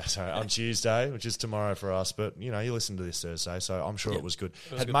Tuesday, on Tuesday, which is tomorrow for us. But, you listen to this Thursday, so I'm sure it was good.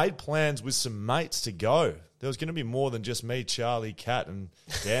 Made plans with some mates to go. There was going to be more than just me, Charlie, Kat, and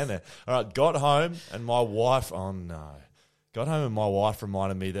Dan there. All right, got home and my wife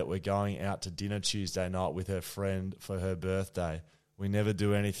reminded me that we're going out to dinner Tuesday night with her friend for her birthday. We never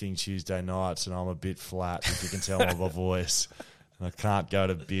do anything Tuesday nights, and I'm a bit flat, if you can tell by my voice. And I can't go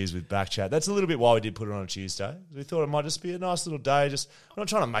to beers with back chat. That's a little bit why we did put it on a Tuesday. We thought it might just be a nice little day. I'm not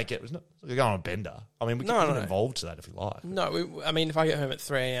trying to make it. We're going on a bender. I mean, we can get involved to that if you like. No, if I get home at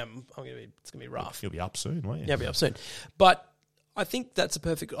 3 a.m., it's going to be rough. You'll be up soon, won't you? Yeah, I'll be up soon. But I think that's a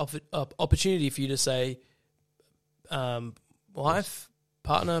perfect opportunity for you to say, wife,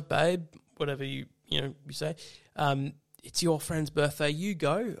 partner, babe, whatever you say. It's your friend's birthday. You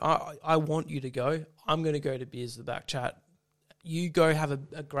go. I want you to go. I'm going to go to beers with the back chat. You go have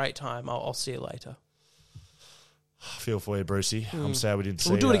a great time. I'll see you later. I feel for you, Brucey. I'm sad we didn't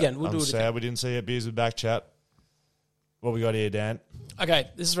see We'll do it again. I'm sad we didn't see you beers with back chat. What we got here, Dan? Okay,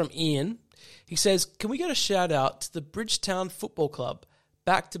 this is from Ian. He says, can we get a shout out to the Bridgetown Football Club?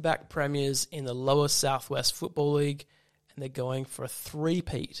 Back-to-back premiers in the Lower Southwest Football League, and they're going for a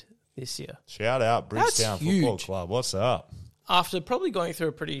 3-peat this year. Shout out, Bridgetown Football Club. What's up? After probably going through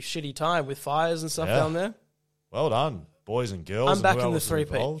a pretty shitty time with fires and stuff down there. Well done, boys and girls. I'm back in the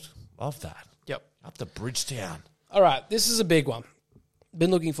 3-peat. Love that. Yep. Up to Bridgetown. All right, this is a big one.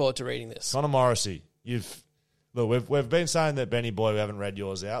 Been looking forward to reading this. Connor Morrissey, we've been saying that Benny Boy, we haven't read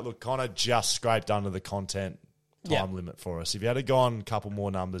yours out. Look, Connor just scraped under the content time limit for us. If you had gone a couple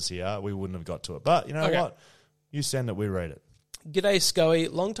more numbers here, we wouldn't have got to it. But you know what? You send it, we read it. G'day, Scully.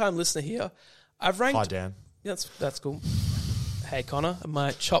 Long-time listener here. I've ranked... Hi, Dan. That's cool. Hey, Connor.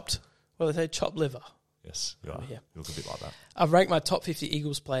 My chopped liver. Yes, you are. Yeah. You look a bit like that. I've ranked my top 50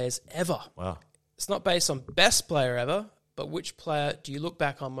 Eagles players ever. Wow. It's not based on best player ever, but which player do you look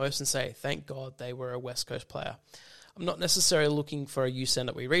back on most and say, thank God they were a West Coast player? I'm not necessarily looking for a you send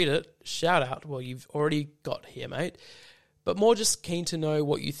it, we read it. Shout out. Well, you've already got here, mate. But more just keen to know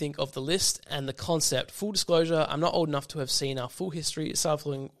what you think of the list and the concept. Full disclosure, I'm not old enough to have seen our full history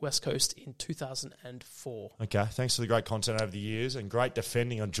following West Coast in 2004. Okay, thanks for the great content over the years and great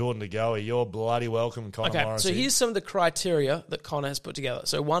defending on Jordan DeGoey. You're bloody welcome, Connor Morrissey. So here's some of the criteria that Connor has put together.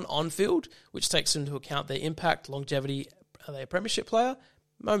 So one, on-field, which takes into account their impact, longevity, are they a premiership player?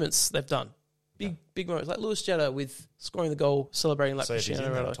 Moments they've done. Big moments, like Lewis Jetta with scoring the goal, celebrating like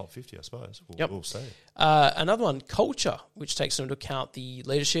Cristiano Ronaldo. Top 50, I suppose. We'll see. Another one, culture, which takes into account the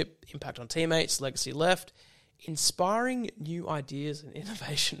leadership, impact on teammates, legacy left, inspiring new ideas and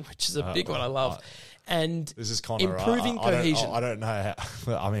innovation, which is a big one I love, and this is Connor, improving cohesion. I don't know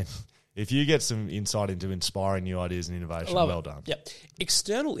how. I mean, if you get some insight into inspiring new ideas and innovation, well done. Yep.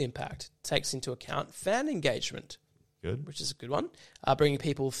 External impact takes into account fan engagement. Good. Which is a good one. Bringing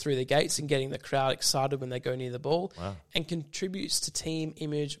people through the gates and getting the crowd excited when they go near the ball. Wow. And contributes to team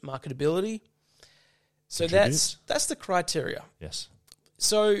image marketability. So that's the criteria. Yes.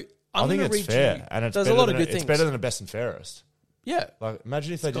 So I think it's fair. And there's a lot of good things. It's better than a best and fairest. Yeah. Like,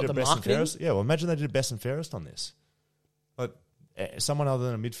 imagine if they did a best and fairest. Yeah, well, imagine they did a best and fairest on this. Like, someone other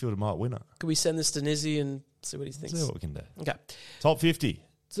than a midfielder might win it. Could we send this to Nizzy and see what he thinks? See what we can do. Okay. Top 50.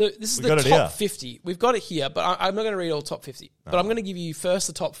 So this is We the got it top here. 50. We've got it here, but I'm not going to read all top 50. But I'm going to give you first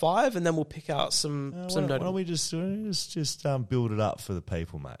the top 5, and then we'll pick out some Why notable. don't we just build it up for the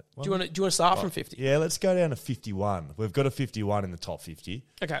people, mate? Do you want to start from 50? Yeah, let's go down to 51. We've got a 51 in the top 50.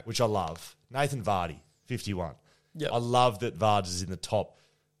 Okay. Which I love. Nathan Vardy, 51. Yep. I love that Vardy is in the top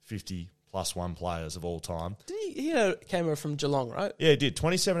 50 plus one players of all time. Did he came over from Geelong, right? Yeah, he did.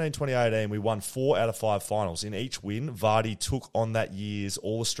 2017, 2018, we won 4 out of 5 finals. In each win, Vardy took on that year's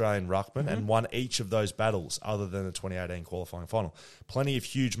All-Australian Ruckman and won each of those battles other than the 2018 qualifying final. Plenty of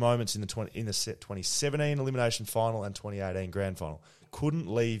huge moments in the 2017 elimination final and 2018 grand final. Couldn't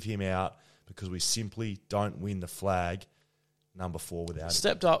leave him out because we simply don't win the flag number 4 without him.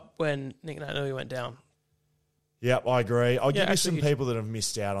 Stepped up when Nick Naitanui went down. Yep, I agree. I'll give you actually some huge. people that have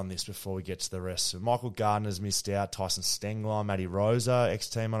missed out on this before we get to the rest. So Michael Gardner's missed out. Tyson Stengler, Matty Rosa,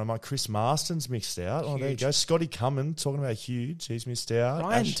 ex-team under mine. Chris Marston's missed out. Oh, there you go. Scotty Cummins, talking about huge. He's missed out.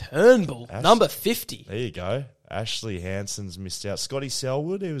 Ryan Turnbull, number 50. There you go. Ashley Hansen's missed out. Scotty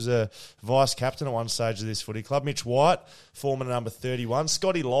Selwood, he was a vice-captain at one stage of this footy club. Mitch White, former number 31.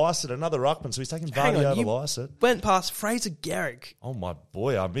 Scotty Lycett, another ruckman, so he's taking Hang Vardy on, over you Lycett. went past Fraser Garrick. Oh, my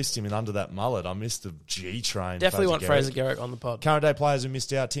boy, I missed him in under that mullet. I missed the G-train. Definitely want Garrick. Fraser Garrick on the pod. Current day players who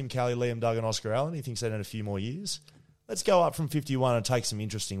missed out, Tim Kelly, Liam Duggan, Oscar Allen. He thinks they need a few more years. Let's go up from 51 and take some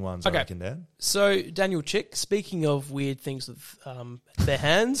interesting ones, Okay. I reckon, Dan. So Daniel Chick, speaking of weird things with their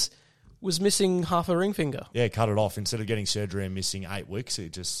hands, was missing half a ring finger. Yeah, cut it off. Instead of getting surgery and missing 8 weeks, he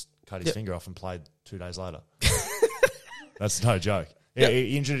just cut his finger off and played 2 days later. That's no joke. Yeah,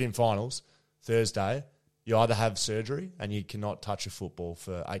 he injured it in finals. Thursday, you either have surgery and you cannot touch a football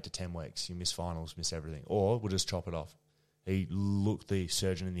for 8 to 10 weeks. You miss finals, miss everything. Or we'll just chop it off. He looked the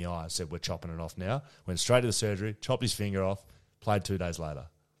surgeon in the eye, said, we're chopping it off now. Went straight to the surgery, chopped his finger off, played 2 days later.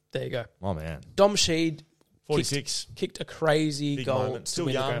 There you go. Oh, man. Dom Sheed 46. kicked a crazy Big goal. moment. to Still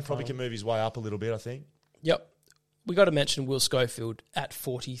win the young, grand probably final. can move his way up a little bit, I think. Yep. We got to mention Will Schofield at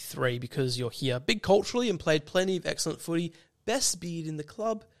 43 because you're here. Big culturally and played plenty of excellent footy. Best beard in the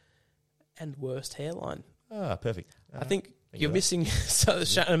club and worst hairline. Ah, perfect. I think you're that. missing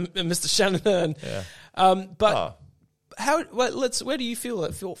Mr. Shanahan. Yeah. But Oh, where do you feel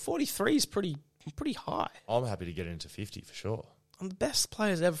that? 43 is pretty high. I'm happy to get into 50 for sure. I'm the best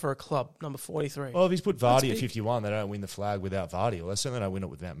players ever for a club, number 43. Well, if he's put That's Vardy at big. 51, they don't win the flag without Vardy. Well, they certainly don't win it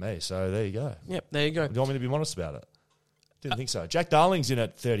without me. So there you go. Yep, there you go. Do you want me to be honest about it? Didn't think so. Jack Darling's in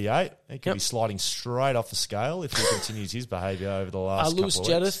at 38. He could Yep. be sliding straight off the scale if he continues his behaviour over the last Lewis couple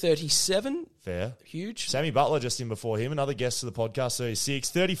of Jetta, weeks. 37. Fair. Huge. Sammy Butler just in before him. Another guest to the podcast,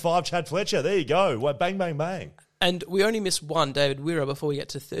 36. 35, Chad Fletcher. There you go. Well, bang, bang, bang. And we only missed one, David Weir, before we get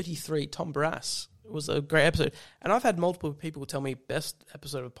to 33, Tom Barras. It was a great episode. And I've had multiple people tell me best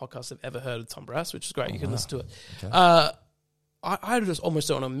episode of a podcast I've ever heard of Tom Barras, which is great. You can listen to it. Okay. I just almost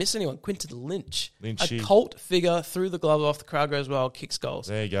don't want to miss anyone. Quinton Lynch. Lynchy. A cult figure, threw the glove off, the crowd goes wild, kicks goals.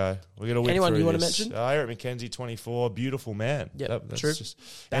 There you go. We're going to whip Anyone through you wanna this. mention? Eric McKenzie, 24. Beautiful man. Yep, That's true. just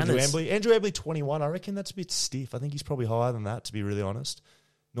Andrew Banners. Embley. Andrew Embley, 21. I reckon that's a bit stiff. I think he's probably higher than that, to be really honest.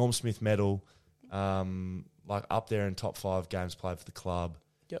 Norm Smith medal, like up there in top 5 games played for the club.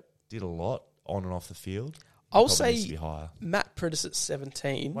 Yep. Did a lot on and off the field. I'll Probably needs to say be higher. Matt Prittis at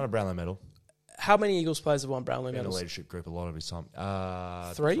 17. Won a Brownlow medal. How many Eagles players have won Brownlow In the medals? leadership group a lot of his time.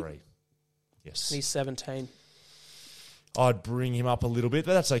 3? Yes. He's 17. I'd bring him up a little bit,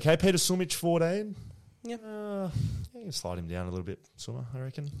 but that's okay. Peter Sumich, 14. Yeah. You can slide him down a little bit, Summer, I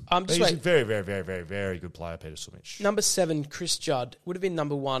reckon. Just He's wait. a very, very, very, very, very good player, Peter Sumich. Number 7, Chris Judd. Would have been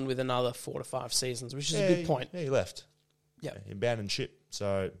number 1 with another 4 to 5 seasons, which is a good point. Yeah, he left. Yeah. He abandoned ship,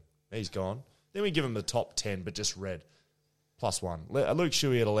 so he's gone. Then we give him the top 10, but just red. +1. Luke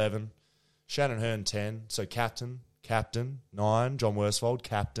Shuey at 11. Shannon Hearn, 10. So captain, 9. John Worsfold,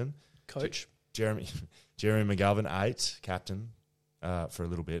 captain. Coach. Jeremy McGovern, 8. Captain for a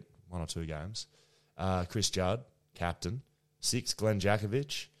little bit, 1 or 2 games. Chris Judd, captain. 6. Glenn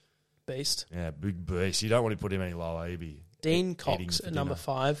Jakovic. Beast. Yeah, big beast. You don't want to put him any lower. He'd be Dean eating Cox for at number dinner.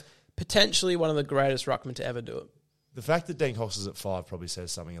 5. Potentially one of the greatest ruckmen to ever do it. The fact that Dean Cox is at 5 probably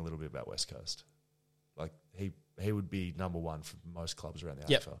says something a little bit about West Coast. Like, he would be number 1 for most clubs around the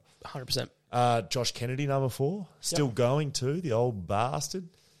Yep. AFL. 100%. Josh Kennedy, number 4. Still going too, the old bastard.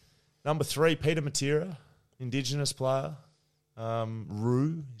 Number 3, Peter Matera, Indigenous player.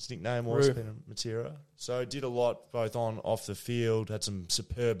 Roo, his nickname was Roo. Peter Matera. So did a lot both on off the field, had some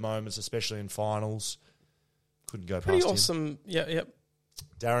superb moments, especially in finals. Couldn't go Pretty past him. awesome. Yep.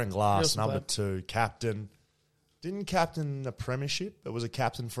 Darren Glass, Awesome number player. 2, captain. Didn't captain a premiership, but was a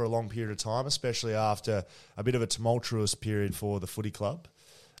captain for a long period of time, especially after a bit of a tumultuous period for the footy club.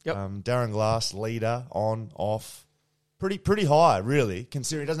 Yep. Darren Glass, leader, on, off, Pretty high, really,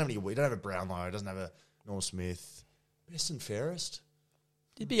 considering he doesn't have he don't have a Brownlow, he doesn't have a Norm Smith. Best and fairest?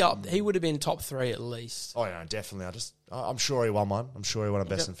 He'd be up. He would have been top 3 at least. Oh, yeah, definitely. I'm sure he won one. I'm sure he won a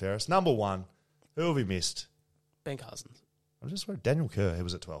best and fairest. Number 1, who have we missed? Ben Cousins. I'm just worried. Daniel Kerr, he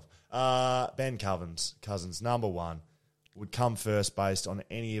was at 12. Ben Cousins, number 1, would come first based on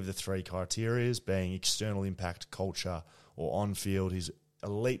any of the 3 criteria, being external impact, culture, or on-field. His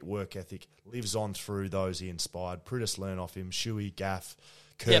elite work ethic lives on through those he inspired. Pritis learn off him. Shuey, Gaff,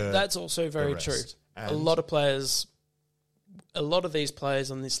 Kerr. Yep, that's also very true. And a lot of these players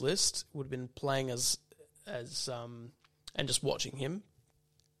on this list would have been playing as and just watching him,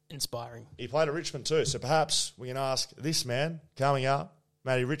 inspiring. He played at Richmond too, so perhaps we can ask this man coming up,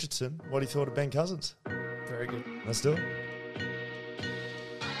 Matty Richardson, what he thought of Ben Cousins. Very good. Let's do it.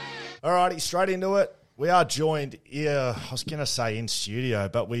 Alrighty, straight into it. We are joined here, I was going to say in studio,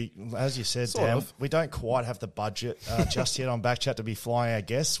 but we, as you said, Dan, we don't quite have the budget just yet on Backchat to be flying our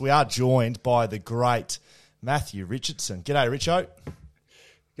guests. We are joined by the great Matthew Richardson. G'day, Richo.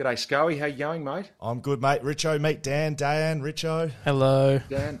 G'day, Scully. How you going, mate? I'm good, mate. Richo, meet Dan. Richo. Hello.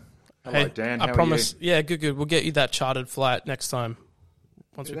 Dan. Hello, Dan. How I promise. Are you? Yeah, good. We'll get you that chartered flight next time.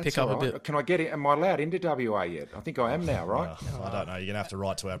 Once we pick up a bit. Can I get it? Am I allowed into WA yet? I think I am now, right? I don't know. You're going to have to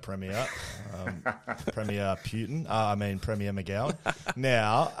write to our Premier, Premier Putin. Premier McGowan.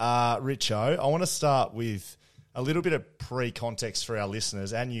 Now, Richo, I want to start with a little bit of pre-context for our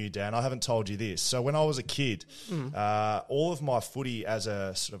listeners and you, Dan. I haven't told you this. So when I was a kid, all of my footy as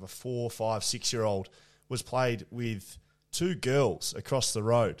a sort of a 4, 5, 6-year-old was played with 2 girls across the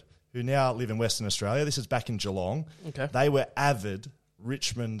road who now live in Western Australia. This is back in Geelong. Okay. They were avid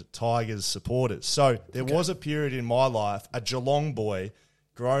Richmond Tigers supporters. So there was a period in my life, a Geelong boy,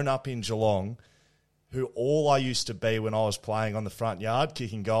 grown up in Geelong, who all I used to be when I was playing on the front yard,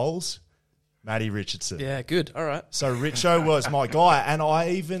 kicking goals, Matty Richardson. Yeah, good. All right. So Richo was my guy, and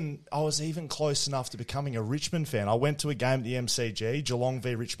I was even close enough to becoming a Richmond fan. I went to a game at the MCG, Geelong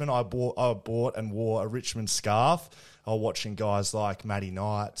v Richmond. I bought and wore a Richmond scarf. I was watching guys like Matty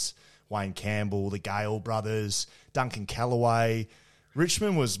Knights, Wayne Campbell, the Gale brothers, Duncan Callaway.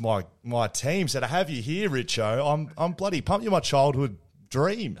 Richmond was my team. So to have you here, Richo, I'm bloody pumped. You're my childhood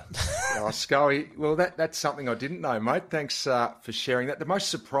dream. Oh, Scully. Well, that's something I didn't know, mate. Thanks for sharing that. The most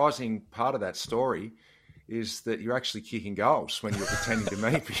surprising part of that story is that you're actually kicking goals when you're pretending to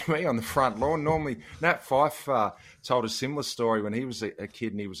be me on the front lawn. Normally, Nat Fyfe told a similar story when he was a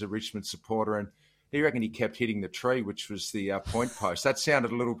kid and he was a Richmond supporter, and he reckoned he kept hitting the tree, which was the point post. That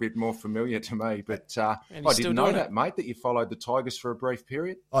sounded a little bit more familiar to me, but I didn't know that, mate, that you followed the Tigers for a brief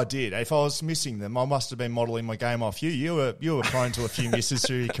period. I did. If I was missing them, I must have been modelling my game off you. You were prone to a few misses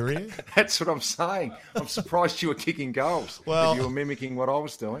through your career. That's what I'm saying. I'm surprised you were kicking goals. Well, you were mimicking what I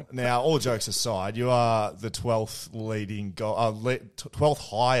was doing. Now, all jokes aside, you are the 12th leading 12th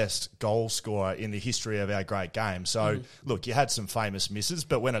highest goal scorer in the history of our great game. So, look, you had some famous misses,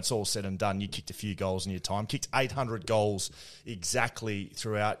 but when it's all said and done, you kicked a few goals in your time, kicked 800 goals exactly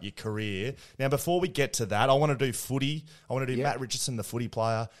throughout your career. Now, before we get to that, I want to do footy. I want to do Matt Richardson, the footy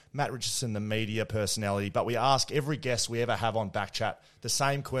player, Matt Richardson, the media personality, but we ask every guest we ever have on Backchat the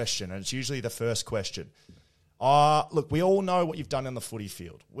same question, and it's usually the first question. Look, we all know what you've done in the footy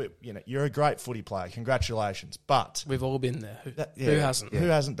field. You're a great footy player. Congratulations. But we've all been there. Who hasn't? Who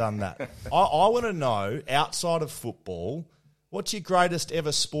hasn't done that? I want to know, outside of football, what's your greatest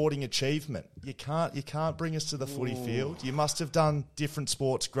ever sporting achievement? You can't bring us to the footy field. You must have done different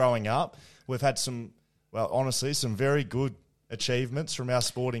sports growing up. We've had some very good achievements from our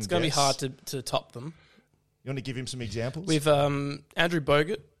sporting guests. It's going to be hard to top them. You want to give him some examples? We've Andrew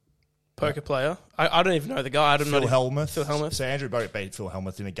Bogut, poker player. I don't even know the guy. Phil Hellmuth. Phil Hellmuth. So Andrew Bogut beat Phil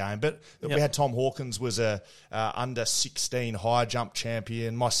Hellmuth in a game. But we had Tom Hawkins was a under-16 high jump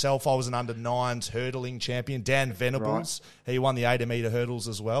champion. Myself, I was an under-9s hurdling champion. Dan Venables, he won the 80-metre hurdles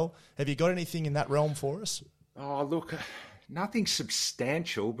as well. Have you got anything in that realm for us? Oh, look, nothing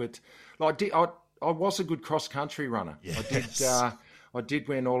substantial, but I was a good cross-country runner. Yes. I did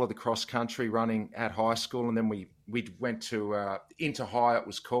win all of the cross-country running at high school, and then we went to Inter High, it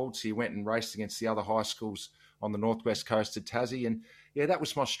was called, so you went and raced against the other high schools on the northwest coast of Tassie, and that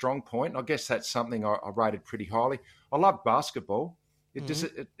was my strong point. I guess that's something I rated pretty highly. I love basketball.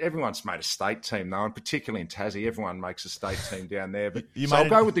 Everyone's made a state team, though, and particularly in Tassie, everyone makes a state team down there. But I'll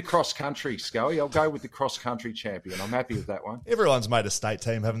go with the cross-country, Scully. I'll go with the cross-country champion. I'm happy with that one. Everyone's made a state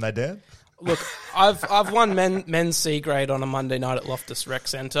team, haven't they, Dan? Look, I've won men's C grade on a Monday night at Loftus Rec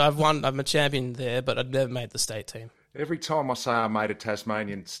Centre. I'm a champion there, but I've never made the state team. Every time I say I made a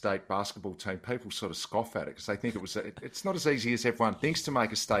Tasmanian state basketball team, people sort of scoff at it because they think it's not as easy as everyone thinks to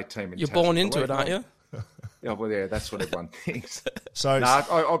make a state team. You're born into it, aren't you? Yeah, well, yeah, that's what everyone thinks. So no,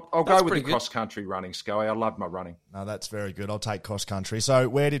 I'll go with the good. cross-country running, Scully. I love my running. No, that's very good. I'll take cross-country. So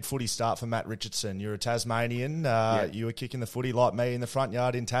where did footy start for Matt Richardson? You're a Tasmanian. You were kicking the footy like me in the front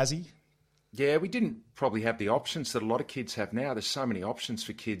yard in Tassie? Yeah, we didn't probably have the options that a lot of kids have now. There's so many options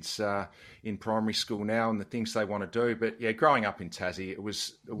for kids in primary school now and the things they want to do. But yeah, growing up in Tassie, it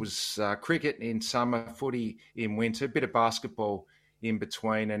was cricket in summer, footy in winter, a bit of basketball in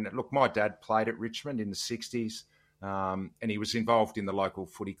between. And look, my dad played at Richmond in the 60s, and he was involved in the local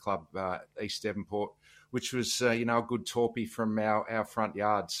footy club, East Devonport, which was, a good torpy from our front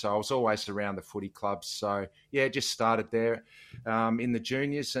yard. So I was always around the footy clubs. So, yeah, just started there in the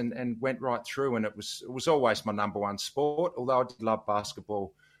juniors and went right through. And it was always my number one sport, although I did love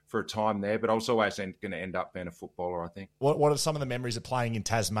basketball for a time there, but I was always going to end up being a footballer, I think. What are some of the memories of playing in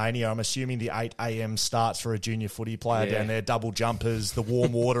Tasmania? I'm assuming the 8 a.m. starts for a junior footy player down there, double jumpers, the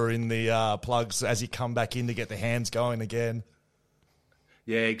warm water in the plugs as you come back in to get the hands going again.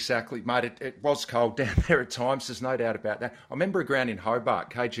 Yeah, exactly, mate. It was cold down there at times. There's no doubt about that. I remember a ground in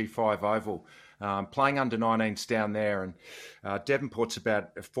Hobart, KG5 Oval, playing under 19s down there. And Devonport's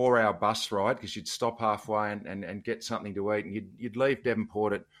about a 4-hour bus ride because you'd stop halfway and get something to eat. And you'd leave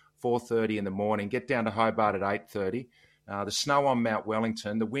Devonport at 4:30 in the morning, get down to Hobart at 8:30. The snow on Mount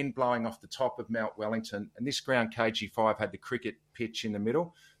Wellington, the wind blowing off the top of Mount Wellington, and this ground KG5 had the cricket pitch in the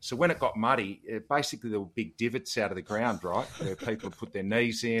middle. So when it got muddy, basically there were big divots out of the ground, right, where people would put their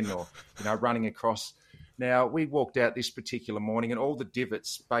knees in or, running across. Now, we walked out this particular morning and all the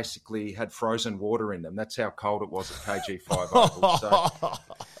divots basically had frozen water in them. That's how cold it was at KG5 Oval. So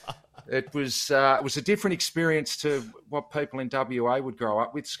it was a different experience to what people in WA would grow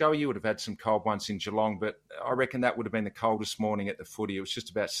up with. Scully, you would have had some cold ones in Geelong, but I reckon that would have been the coldest morning at the footy. It was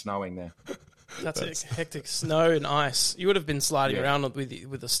just about snowing there. That's hectic. Snow and ice. You would have been sliding around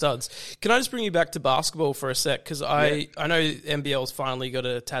with the studs. Can I just bring you back to basketball for a sec? Because I know NBL's finally got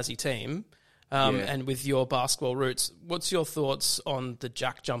a Tassie team. And with your basketball roots, what's your thoughts on the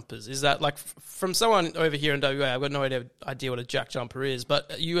jack jumpers? Is that like from someone over here in WA? I've got no idea what a jack jumper is,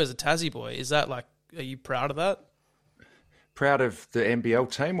 but you as a Tassie boy, is that like, are you proud of that? Proud of the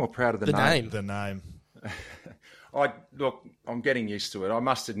NBL team or proud of the name? The name. Look, I'm getting used to it. I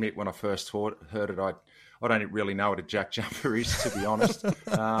must admit, when I first heard it, I don't really know what a jack jumper is, to be honest.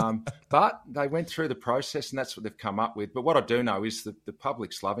 But they went through the process, and that's what they've come up with. But what I do know is that the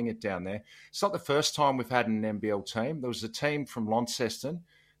public's loving it down there. It's not the first time we've had an NBL team. There was a team from Launceston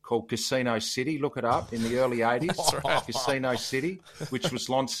called Casino City. Look it up, in the early 80s. Right. Casino City, which was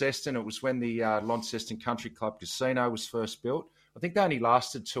Launceston. It was when the Launceston Country Club Casino was first built. I think they only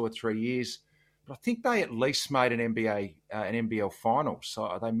lasted 2 or 3 years. But I think they at least made an NBL final.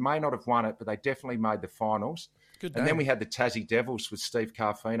 So they may not have won it, but they definitely made the finals. Good and then we had the Tassie Devils with Steve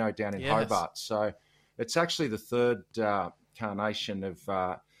Carfino down in Hobart. So it's actually the third carnation of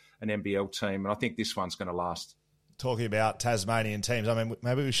an NBL team, and I think this one's going to last. Talking about Tasmanian teams, I mean,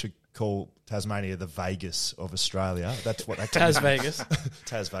 maybe we should call Tasmania the Vegas of Australia. That's what they Tas Vegas.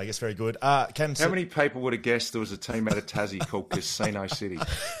 Tas Vegas, very good. How many people would have guessed there was a team out of Tassie called Casino City?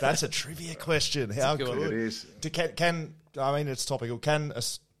 That's a trivia question. How good it is. I mean, it's topical. Can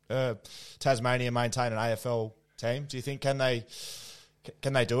Tasmania maintain an AFL team? Do you think can they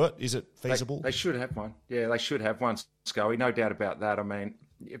do it? Is it feasible? They should have one. Yeah, they should have one, Scully. No doubt about that. I mean,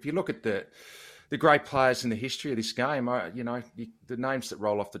 if you look at the great players in the history of this game, the names that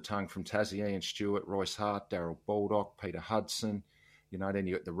roll off the tongue from Tassie: Ian Stewart, Royce Hart, Darryl Baldock, Peter Hudson. Then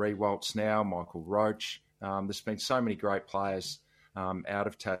you got the Rewalts now, Michael Roach. There's been so many great players out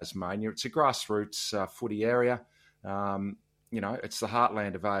of Tasmania. It's a grassroots footy area. It's the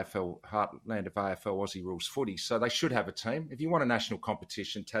heartland of AFL Aussie rules footy. So they should have a team. If you want a national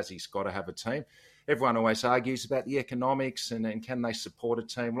competition, Tassie's got to have a team. Everyone always argues about the economics and can they support a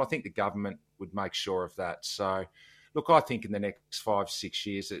team? Well, I think the government would make sure of that. So, look, I think in the next 5-6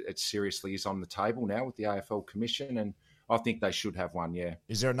 years, it seriously is on the table now with the AFL Commission, and I think they should have one, yeah.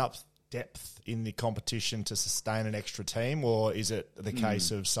 Is there enough depth in the competition to sustain an extra team, or is it the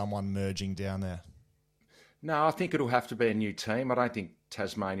case of someone merging down there? No, I think it'll have to be a new team. I don't think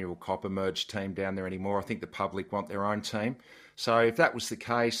Tasmania will cop a merged team down there anymore. I think the public want their own team. So if that was the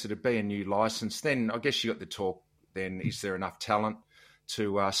case, it'd be a new licence. Then I guess you got the talk then, is there enough talent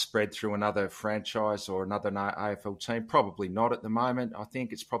to spread through another franchise or another AFL team? Probably not at the moment. I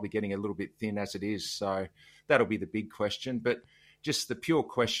think it's probably getting a little bit thin as it is. So that'll be the big question. But just the pure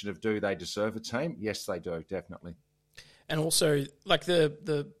question of do they deserve a team? Yes, they do, definitely. And also, like they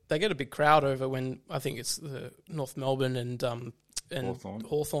get a big crowd over when I think it's the North Melbourne and and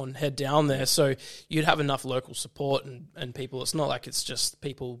Hawthorn head down there. So you'd have enough local support and people. It's not like it's just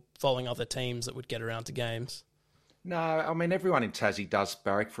people following other teams that would get around to games. No, I mean, everyone in Tassie does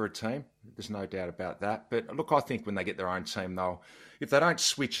barrack for a team. There's no doubt about that. But look, I think when they get their own team, if they don't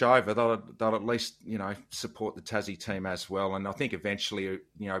switch over, they'll at least, support the Tassie team as well. And I think eventually,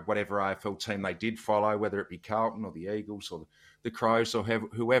 whatever AFL team they did follow, whether it be Carlton or the Eagles or the Crows or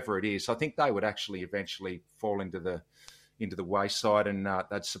whoever it is, I think they would actually eventually fall into the wayside and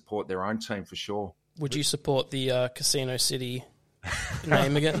they'd support their own team for sure. Would you support the Casino City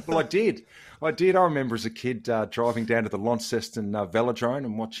name again? Well, I did. I remember as a kid driving down to the Launceston Velodrome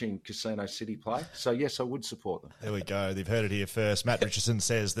and watching Casino City play. So, yes, I would support them. There we go. They've heard it here first. Matt Richardson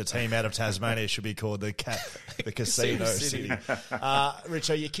says the team out of Tasmania should be called the Casino City.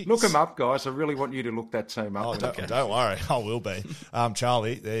 Richo, you kicked... Look them up, guys. I really want you to look that team up. Oh, don't worry. I will be.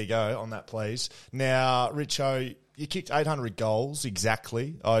 Charlie, there you go on that, please. Now, Richo, you kicked 800 goals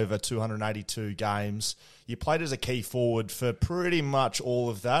exactly over 282 games. You played as a key forward for pretty much all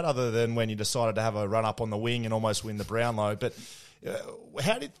of that, other than when you decided to have a run up on the wing and almost win the Brownlow. But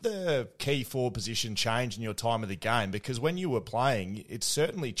how did the key forward position change in your time of the game? Because when you were playing, it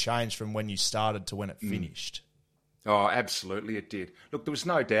certainly changed from when you started to when it finished. Oh, absolutely, it did. Look, there was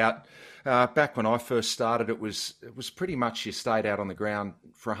no doubt. Back when I first started, it was pretty much you stayed out on the ground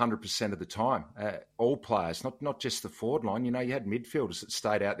for 100% of the time. All players, not just the forward line. You had midfielders that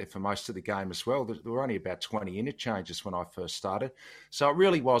stayed out there for most of the game as well. There were only about 20 interchanges when I first started. So it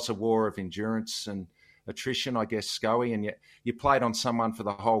really was a war of endurance and attrition, I guess, Scully. And you played on someone for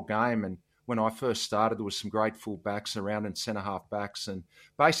the whole game. And when I first started, there was some great full backs around and centre-half backs. And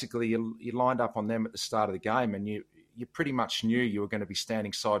basically, you lined up on them at the start of the game and you pretty much knew you were going to be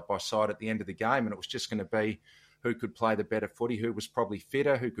standing side by side at the end of the game, and it was just going to be who could play the better footy, who was probably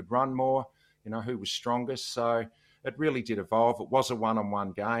fitter, who could run more, who was strongest. So it really did evolve. It was a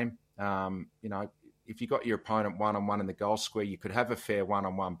one-on-one game. If you got your opponent one-on-one in the goal square, you could have a fair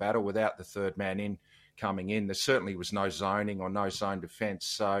one-on-one battle without the third man coming in. There certainly was no zoning or no zone defence.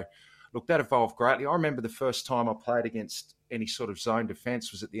 So, look, that evolved greatly. I remember the first time I played against any sort of zone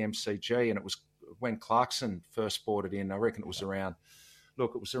defence was at the MCG, and it was when Clarkson first brought it in. I reckon it was around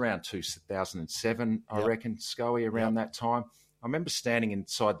 2007, I reckon, Scully, around that time. I remember standing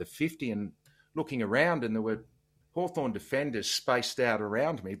inside the 50 and looking around, and there were Hawthorn defenders spaced out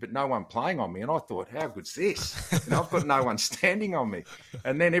around me, but no one playing on me. And I thought, how good's this? I've got no one standing on me.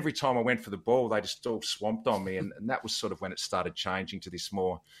 And then every time I went for the ball, they just all swamped on me. And that was sort of when it started changing to this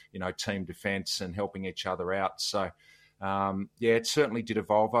more, team defence and helping each other out. So, it certainly did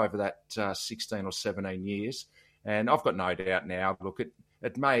evolve over that 16 or 17 years. And I've got no doubt now, look,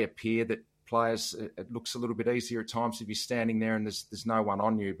 it may appear that players, it looks a little bit easier at times if you're standing there and there's no one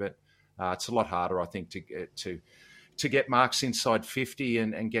on you, but it's a lot harder, I think, to get marks inside 50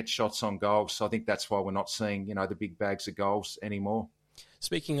 and get shots on goal. So I think that's why we're not seeing, the big bags of goals anymore.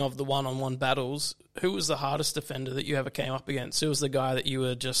 Speaking of the one-on-one battles, who was the hardest defender that you ever came up against? Who was the guy that you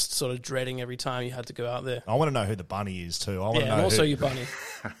were just sort of dreading every time you had to go out there? I want to know who the bunny is too. Also your bunny.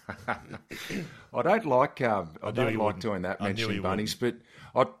 I don't like doing that, mentioning bunnies, but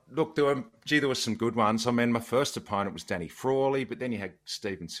there were some good ones. I mean, my first opponent was Danny Frawley, but then you had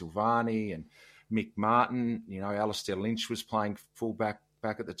Stephen Silvani and Mick Martin. Alistair Lynch was playing fullback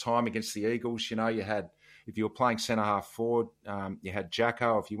back at the time against the Eagles. You had, if you were playing centre-half forward, you had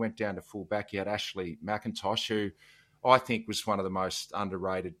Jacko. If you went down to full-back, you had Ashley McIntosh, who I think was one of the most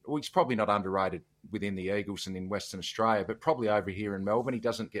underrated. Well, he's probably not underrated within the Eagles and in Western Australia, but probably over here in Melbourne. He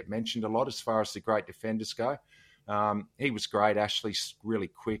doesn't get mentioned a lot as far as the great defenders go. He was great. Ashley's really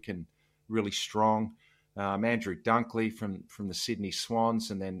quick and really strong. Andrew Dunkley from the Sydney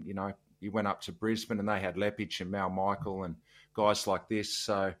Swans, and then, you went up to Brisbane and they had Lepich and Mal Michael and guys like this.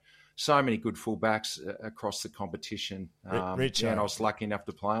 So many good fullbacks across the competition. Richo. And I was lucky enough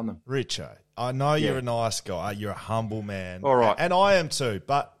to play on them. Richo, I know you're a nice guy. You're a humble man. All right. And I am too.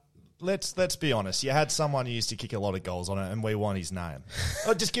 But let's be honest. You had someone who used to kick a lot of goals on it, and we want his name.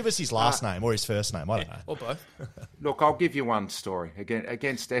 Just give us his last name or his first name. I don't know. Or both. Look, I'll give you one story.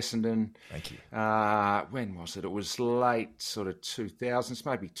 Against Essendon. Thank you. When was it? It was late sort of 2000s,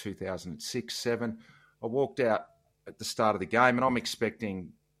 maybe 2006, 7. I walked out at the start of the game, and I'm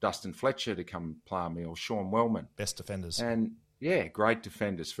expecting Dustin Fletcher to come play me, or Sean Wellman. Best defenders. And, great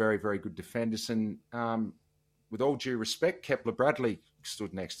defenders, very, very good defenders. And with all due respect, Kepler Bradley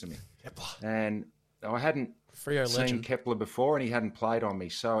stood next to me. Kepler. And I hadn't seen Kepler before, and he hadn't played on me.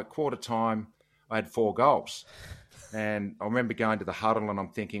 So at quarter time, I had 4 goals. And I remember going to the huddle, and I'm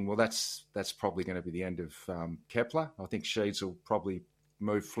thinking, well, that's probably going to be the end of Kepler. I think Sheeds will probably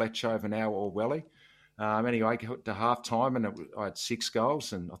move Fletcher over now, or Welly. Anyway, got to half-time, and I had 6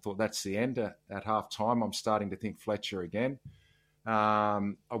 goals, and I thought that's the end. At half-time, I'm starting to think Fletcher again.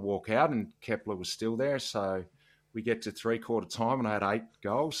 I walk out, and Kepler was still there, so we get to three-quarter time, and I had 8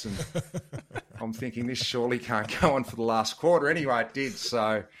 goals, and I'm thinking this surely can't go on for the last quarter. Anyway, it did,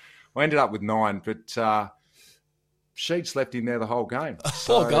 so I ended up with 9, but Sheets left him there the whole game.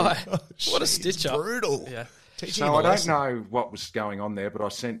 So, Poor guy. What a stitch-up. Brutal. Yeah. So I don't know what was going on there, but I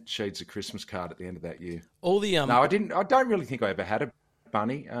sent Sheeds a Christmas card at the end of that year. All the No, I didn't. I don't really think I ever had a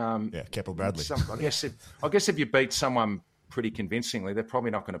bunny. Keppel Bradley. I guess if you beat someone pretty convincingly, they're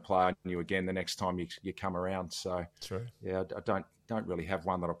probably not going to play on you again the next time you come around. So True. Yeah, I don't really have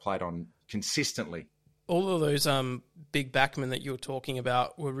one that I played on consistently. all of those big backmen that you were talking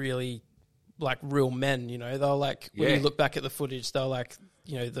about were really like real men, you know. They were like, when you look back at the footage, they were like,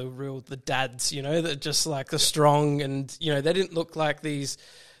 you know, the dads, you know, that just like the strong, and, you know, they didn't look like these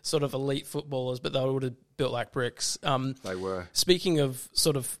sort of elite footballers, but they would have built like bricks. They were. Speaking of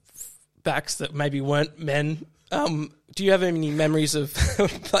sort of backs that maybe weren't men, do you have any memories of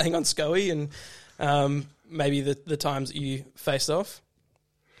playing on Scoey and maybe the times that you faced off?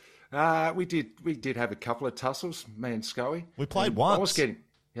 We did have a couple of tussles, me and Scoey. We played once. I was getting...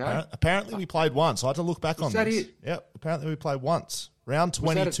 Yeah. Apparently we played once. I had to look back on that this. it? Yep, apparently we played once. Round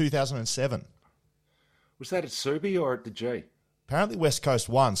 20, 2007. Was that at Subi or at the G? Apparently West Coast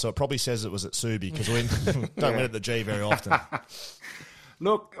won, so it probably says it was at Subi because we don't win at the G very often.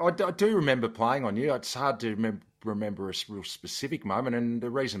 Look, I do remember playing on you. It's hard to remember a real specific moment, and the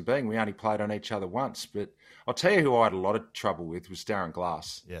reason being we only played on each other once. But I'll tell you who I had a lot of trouble with was Darren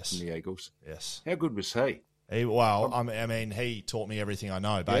Glass from the Eagles. Yes. How good was he? He taught me everything I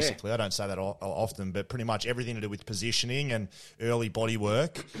know, basically. Yeah. I don't say that often, but pretty much everything to do with positioning and early body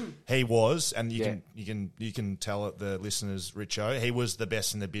work, he was, and you can tell the listeners, Richo, he was the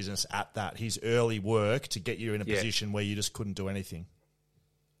best in the business at that. His early work to get you in a position where you just couldn't do anything.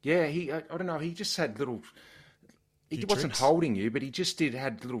 Yeah, I don't know, he just had little... He wasn't holding you, but he just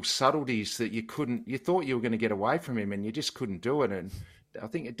had little subtleties that you thought you were going to get away from him, and you just couldn't do it. And I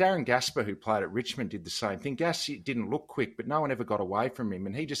think Darren Gasper, who played at Richmond, did the same thing. Gas didn't look quick, but no one ever got away from him.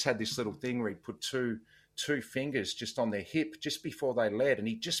 And he just had this little thing where he'd put two fingers just on their hip just before they led, and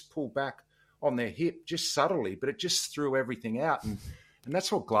he'd just pull back on their hip just subtly, but it just threw everything out. And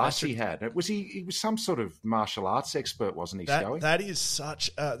that's what Glassy had. He was some sort of martial arts expert, wasn't he, Scully? That is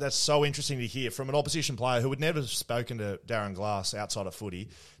that's so interesting to hear from an opposition player who had never spoken to Darren Glass outside of footy.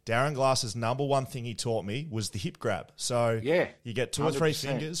 Darren Glass's number one thing he taught me was the hip grab. So you get 2 or 3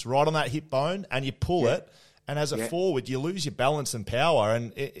 fingers right on that hip bone and you pull it. And as a forward, you lose your balance and power.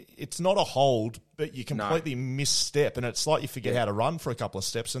 And it's not a hold, but you completely misstep. And it's like you forget how to run for a couple of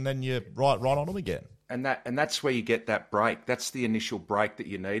steps and then you're right on them again. And that's where you get that break. That's the initial break that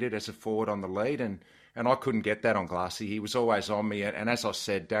you needed as a forward on the lead. And I couldn't get that on Glassy. He was always on me. And as I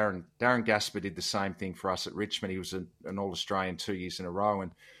said, Darren Gasper did the same thing for us at Richmond. He was an All-Australian 2 years in a row.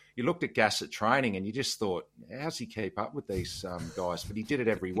 And you looked at Gas at training and you just thought, how's he keep up with these guys? But he did it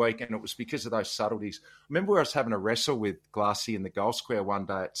every week, and it was because of those subtleties. I remember I was having a wrestle with Glassy in the goal square one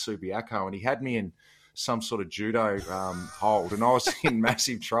day at Subiaco, and he had me in some sort of judo hold, and I was in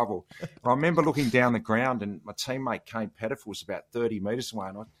massive trouble. I remember looking down the ground, and my teammate Kane Pettifer was about 30 metres away,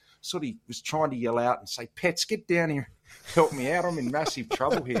 and I sort of was trying to yell out and say, Pets, get down here, help me out, I'm in massive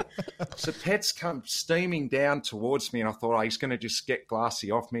trouble here. So Pets come steaming down towards me, and I thought, he's going to just get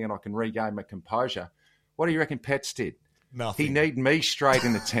Glassy off me and I can regain my composure. What do you reckon Pets did? Nothing. He kneed me straight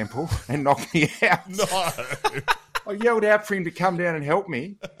in the temple and knocked me out. No. I yelled out for him to come down and help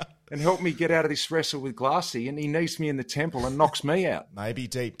me get out of this wrestle with Glassy, and he knees me in the temple and knocks me out. Maybe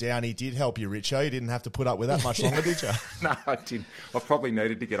deep down he did help you, Richo. You didn't have to put up with that much longer, did you? No, I didn't. I probably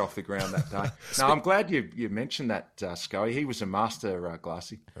needed to get off the ground that day. No, I'm glad you mentioned that, Scully. He was a master,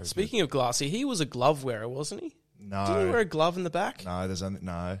 Glassy. Speaking of Glassy, he was a glove wearer, wasn't he? No. Didn't he wear a glove in the back? No,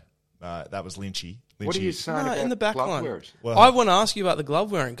 that was Lynchy. What are you saying about in the back glove line? wearers? Well, I want to ask you about the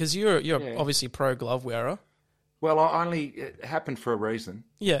glove wearing, because you're obviously pro glove wearer. Well, it happened for a reason.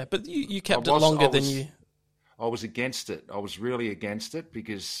 Yeah, but you kept it longer than you... I was against it. I was really against it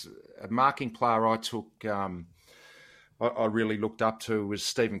because a marking player I took, I really looked up to was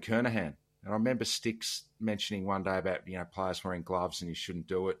Stephen Kernahan. And I remember Sticks mentioning one day about, players wearing gloves and you shouldn't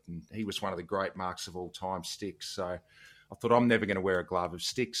do it. And he was one of the great marks of all time, Sticks. So I thought, I'm never going to wear a glove. If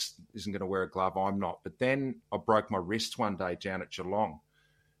Sticks isn't going to wear a glove, I'm not. But then I broke my wrist one day down at Geelong.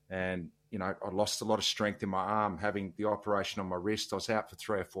 And I lost a lot of strength in my arm having the operation on my wrist. I was out for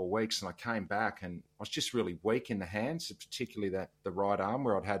 3 or 4 weeks, and I came back and I was just really weak in the hands, particularly the right arm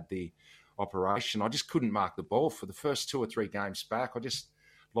where I'd had the operation. I just couldn't mark the ball for the first 2 or 3 games back. I just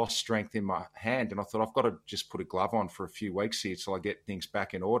lost strength in my hand. And I thought, I've got to just put a glove on for a few weeks here till I get things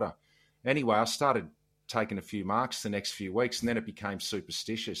back in order. Anyway, I started taking a few marks the next few weeks, and then it became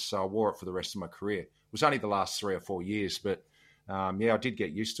superstitious. So I wore it for the rest of my career. It was only the last 3 or 4 years, but I did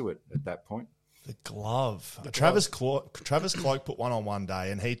get used to it at that point. The glove. Travis Cloak put one on one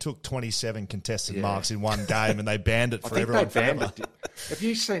day, and he took 27 contested marks in one game, and they banned it for everyone. They banned it.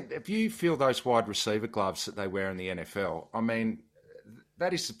 If you feel those wide receiver gloves that they wear in the NFL, I mean,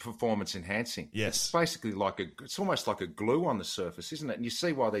 that is performance enhancing. Yes, it's basically it's almost like a glue on the surface, isn't it? And you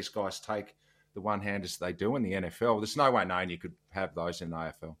see why these guys take the one-handers they do in the NFL. There's no way known you could have those in the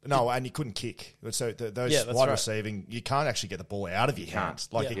AFL. No, and you couldn't kick. So those wide receiving, you can't actually get the ball out of your hands.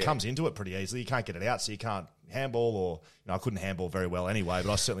 It comes into it pretty easily. You can't get it out, so you can't handball or... I couldn't handball very well anyway,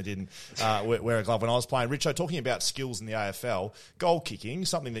 but I certainly didn't wear a glove when I was playing. Richo, talking about skills in the AFL, goal kicking,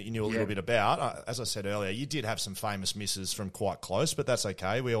 something that you knew a little bit about. As I said earlier, you did have some famous misses from quite close, but that's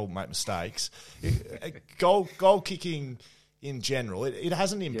okay. We all make mistakes. Goal kicking... in general, it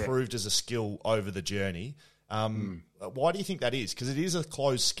hasn't improved as a skill over the journey. Why do you think that is? Because it is a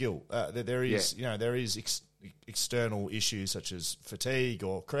closed skill. There is external issues such as fatigue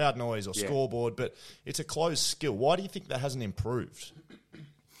or crowd noise or scoreboard, but it's a closed skill. Why do you think that hasn't improved?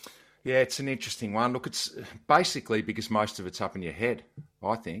 Yeah, it's an interesting one. Look, it's basically because most of it's up in your head,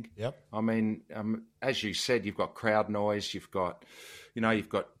 I think. Yep. I mean, as you said, you've got crowd noise, you've got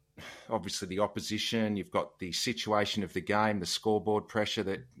obviously the opposition, you've got the situation of the game, the scoreboard pressure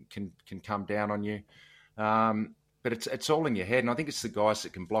that can come down on you. But it's all in your head, and I think it's the guys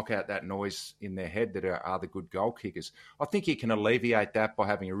that can block out that noise in their head that are the good goal kickers. I think you can alleviate that by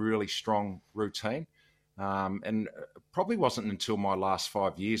having a really strong routine. And it probably wasn't until my last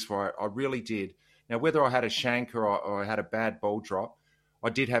 5 years where I really did. Now, whether I had a shank or I had a bad ball drop, I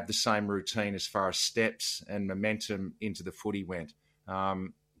did have the same routine as far as steps and momentum into the footy went.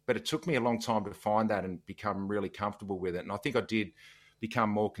 But it took me a long time to find that and become really comfortable with it. And I think I did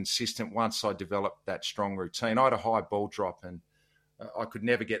become more consistent once I developed that strong routine. I had a high ball drop, and I could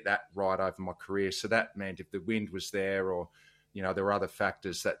never get that right over my career. So that meant if the wind was there or, there were other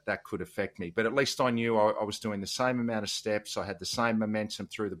factors that could affect me. But at least I knew I was doing the same amount of steps. I had the same momentum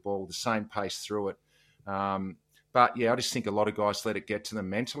through the ball, the same pace through it. But I just think a lot of guys let it get to them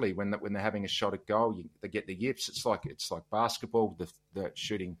mentally when they're having a shot at goal. They get the yips. It's like basketball, the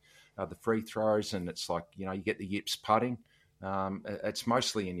shooting, the free throws, and it's like you get the yips putting. It's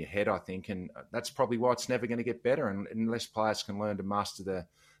mostly in your head, I think, and that's probably why it's never going to get better, and unless players can learn to master the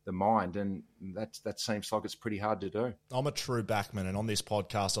mind, and that seems like it's pretty hard to do. I'm a true backman, and on this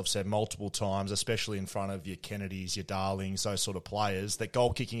podcast I've said multiple times, especially in front of your Kennedys, your Darlings, those sort of players, that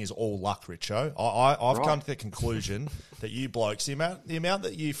goal kicking is all luck, Richo. I've come to the conclusion that you blokes, the amount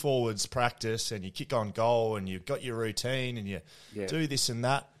that you forwards practice and you kick on goal and you've got your routine and you do this and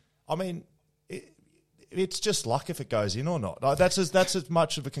that, I mean, it's just luck if it goes in or not. That's as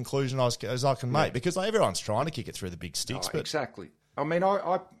much of a conclusion as I can make, because everyone's trying to kick it through the big sticks. But exactly. I mean,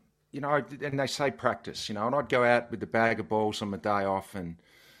 I and they say practice, and I'd go out with the bag of balls on my day off and,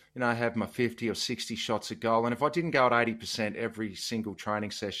 have my 50 or 60 shots at goal. And if I didn't go at 80% every single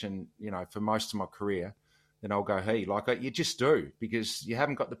training session, for most of my career, then I'll go, hey, you just do, because you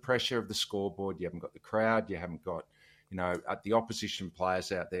haven't got the pressure of the scoreboard, you haven't got the crowd, you haven't got, the opposition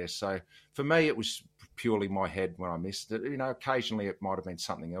players out there. So for me, it was purely my head when I missed it. Occasionally it might have been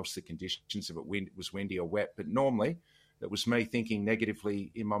something else, the conditions, if it was windy or wet, but normally it was me thinking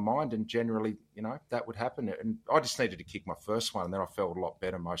negatively in my mind, and generally, that would happen. And I just needed to kick my first one, and then I felt a lot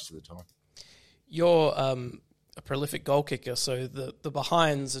better most of the time. You're a prolific goal kicker, so the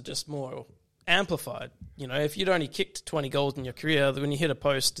behinds are just more amplified. If you'd only kicked 20 goals in your career, when you hit a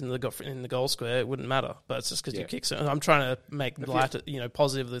post in the goal square, it wouldn't matter. But it's just because you kick. So I'm trying to make light,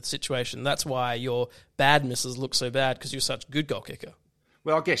 positive of the situation. That's why your bad misses look so bad, because you're such a good goal kicker.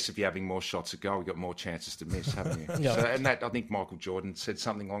 Well, I guess if you're having more shots at goal, you've got more chances to miss, haven't you? Yeah. So, and that, I think Michael Jordan said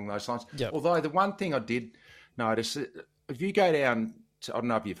something along those lines. Yep. Although the one thing I did notice, if you go down to, I don't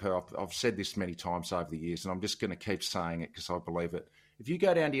know if you've heard, I've said this many times over the years, and I'm just going to keep saying it because I believe it. If you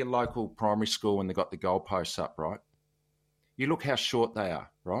go down to your local primary school and they've got the goalposts up, right, you look how short they are,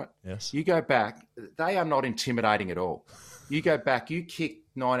 right? Yes. You go back, they are not intimidating at all. You go back, you kick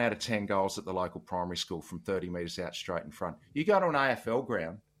 9 out of 10 goals at the local primary school from 30 metres out straight in front. You go to an AFL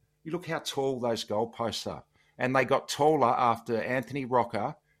ground, you look how tall those goalposts are. And they got taller after Anthony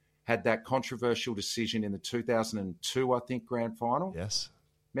Rocker had that controversial decision in the 2002, I think, grand final. Yes.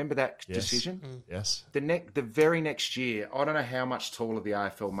 Remember that decision? Yes. The very next year, I don't know how much taller the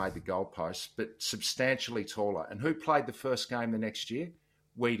AFL made the goalposts, but substantially taller. And who played the first game the next year?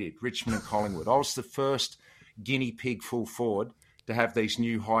 We did, Richmond and Collingwood. I was the first guinea pig full forward to have these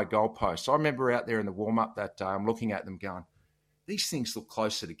new high goalposts. I remember out there in the warm-up that day, I'm looking at them going, these things look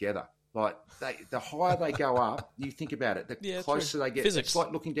closer together. Like, the higher they go up, you think about it, the closer they get. Physics. It's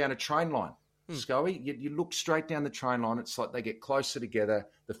like looking down a train line. Scully, you look straight down the train line. It's like they get closer together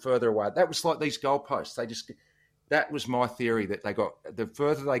the further away. That was like these goalposts. That was my theory, that the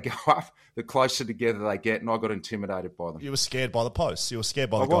further they go up, the closer together they get, and I got intimidated by them. You were scared by the posts. You were scared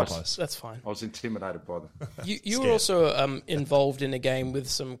by the goalposts. That's fine. I was intimidated by them. You were also involved in a game with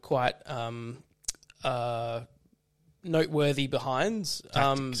some quite noteworthy behinds.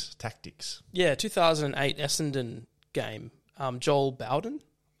 Tactics. Yeah, 2008 Essendon game. Joel Bowden.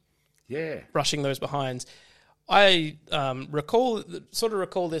 Yeah. Rushing those behinds. I recall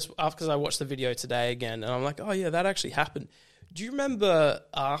this after, because I watched the video today again, and I'm like, oh yeah, that actually happened. Do you remember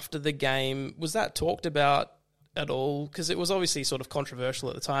after the game, was that talked about at all? Because it was obviously sort of controversial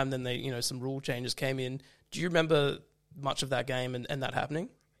at the time. Then some rule changes came in. Do you remember much of that game and that happening?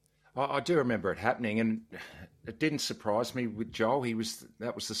 I do remember it happening, and it didn't surprise me with Joel.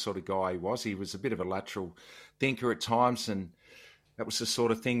 That was the sort of guy he was. He was a bit of a lateral thinker at times, and that was the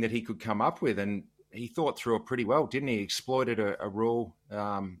sort of thing that he could come up with. And he thought through it pretty well, didn't he? He exploited a rule.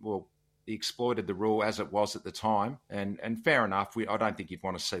 He exploited the rule as it was at the time, and fair enough. I don't think you'd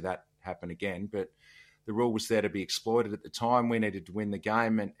want to see that happen again, but the rule was there to be exploited at the time. We needed to win the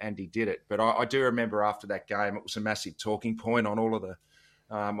game, and he did it. But I do remember after that game, it was a massive talking point on all of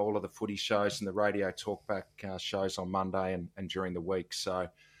the footy shows and the radio talkback shows on Monday and during the week. So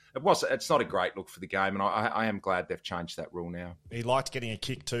it's not a great look for the game, and I am glad they've changed that rule now. He liked getting a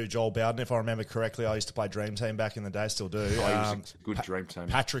kick too, Joel Bowden, if I remember correctly. I used to play Dream Team back in the day, still do. He was a good Dream Team.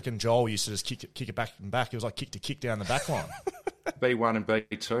 Patrick and Joel used to just kick it back and back. It was like kick to kick down the back line. B1 and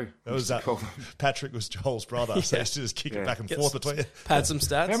B2. It was Patrick was Joel's brother, so he used to just kick it back and forth between. Pad some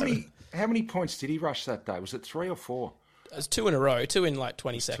stats. How many points did he rush that day? Was it 3 or 4? It was 2 in a row, 2 in like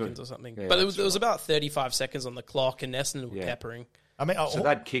 20 seconds or something. Yeah, but there was about 35 seconds on the clock, and Essendon were peppering. I mean, so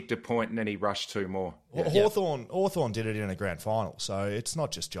they'd kicked a point and then he rushed 2 more. Hawthorn did it in a grand final, so it's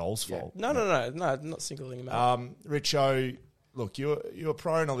not just Joel's fault. No, not singling him out. Richo, look, you're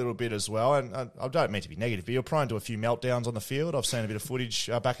prone a little bit as well, and I don't mean to be negative, but you're prone to a few meltdowns on the field. I've seen a bit of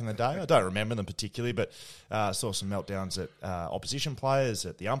footage back in the day. I don't remember them particularly, but saw some meltdowns at opposition players,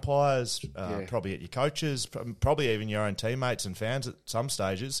 at the umpires, probably at your coaches, probably even your own teammates and fans at some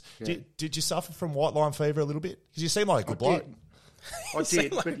stages. Yeah. Did you suffer from white line fever a little bit? Because you seem like a good bloke. I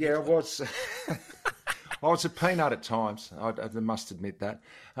did, but I was. I was a peanut at times. I must admit that.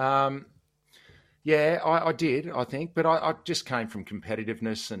 I did, I think, but I just came from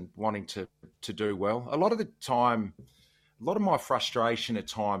competitiveness and wanting to do well. A lot of the time, a lot of my frustration at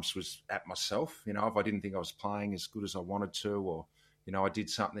times was at myself. If I didn't think I was playing as good as I wanted to, or I did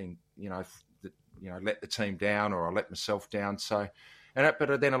something, that let the team down, or I let myself down. So.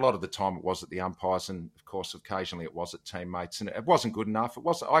 But then a lot of the time it was at the umpires, and of course occasionally it was at teammates, and it wasn't good enough. It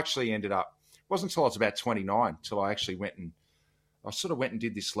wasn't until I was about 29 till I actually went and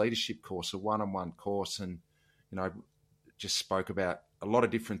did this leadership course, a one-on-one course, and just spoke about a lot of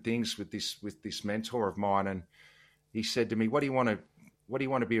different things with this mentor of mine. And he said to me, "What do you want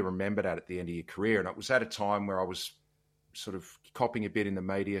to be remembered at the end of your career?" And it was at a time where I was sort of copping a bit in the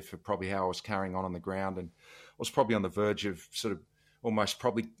media for probably how I was carrying on the ground, and I was probably on the verge of sort of almost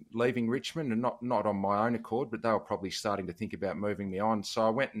probably leaving Richmond, and not on my own accord, but they were probably starting to think about moving me on. So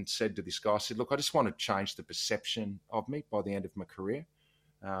I went and said to this guy, I said, "Look, I just want to change the perception of me by the end of my career."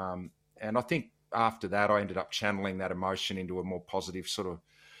 And I think after that, I ended up channeling that emotion into a more positive sort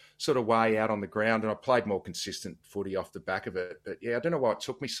of way out on the ground, and I played more consistent footy off the back of it. But I don't know why it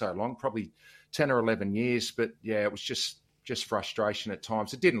took me so long, probably 10 or 11 years, but it was just frustration at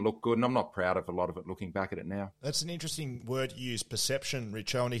times. It didn't look good, and I'm not proud of a lot of it looking back at it now. That's an interesting word you use, perception,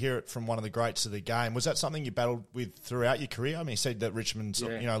 Richo, and to hear it from one of the greats of the game. Was that something you battled with throughout your career? I mean, you said that Richmond's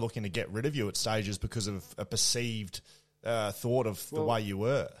looking to get rid of you at stages because of a perceived thought of the way you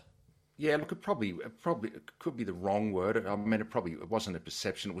were. Yeah, look, it probably could be the wrong word. I mean, it wasn't a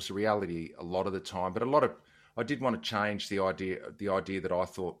perception; it was a reality a lot of the time. But I did want to change the idea that I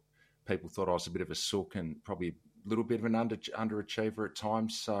thought people thought I was a bit of a sook and probably a little bit of an underachiever at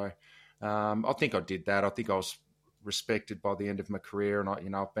times. So I think I did that. I think I was respected by the end of my career,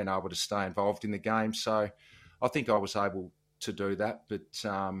 and I've been able to stay involved in the game. So I think I was able to do that. But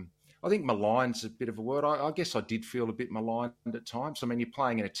I think maligned's a bit of a word. I guess I did feel a bit maligned at times. I mean, you're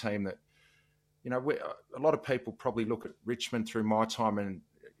playing in a team that, a lot of people probably look at Richmond through my time, and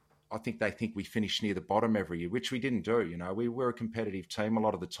I think they think we finished near the bottom every year, which we didn't do. We were a competitive team a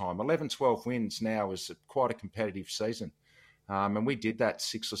lot of the time. 11, 12 wins now is quite a competitive season. And we did that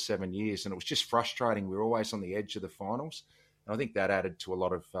 6 or 7 years, and it was just frustrating. We were always on the edge of the finals. And I think that added to a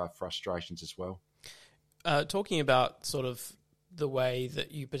lot of frustrations as well. Talking about sort of the way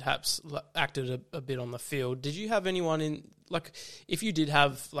that you perhaps acted a bit on the field, did you have anyone in, like, if you did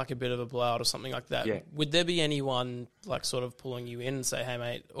have like a bit of a blowout or something like that, would there be anyone like sort of pulling you in and say, hey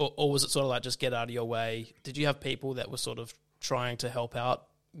mate, or was it sort of like just get out of your way? Did you have people that were sort of trying to help out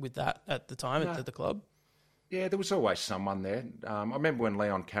with that at the time at the club? Yeah, there was always someone there. I remember when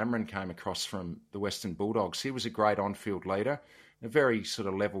Leon Cameron came across from the Western Bulldogs. He was a great on-field leader, a very sort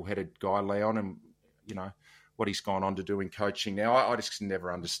of level-headed guy, Leon, and, you know, what he's gone on to do in coaching now. I just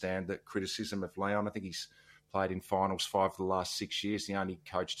never understand the criticism of Leon. I think he's played in finals 5 of the last 6 years, the only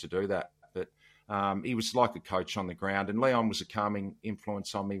coach to do that. But he was like a coach on the ground, and Leon was a calming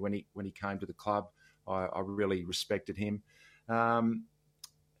influence on me when he came to the club. I really respected him. I'll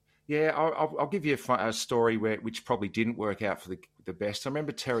give you a story which probably didn't work out for the best. I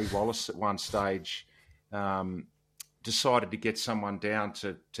remember Terry Wallace at one stage decided to get someone down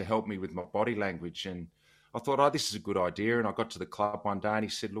to help me with my body language, and I thought, this is a good idea. And I got to the club one day and he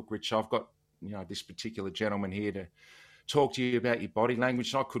said, look, Rich, I've got this particular gentleman here to talk to you about your body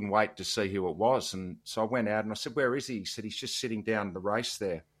language. And I couldn't wait to see who it was. And so I went out and I said, where is he? He said, he's just sitting down the race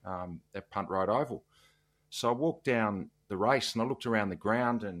there at Punt Road Oval. So I walked down the race and I looked around the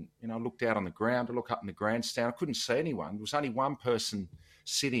ground and, I looked out on the ground. I looked up in the grandstand. I couldn't see anyone. There was only one person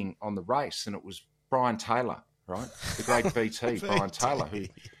sitting on the race, and it was Brian Taylor, right? The great BT, Brian Taylor, who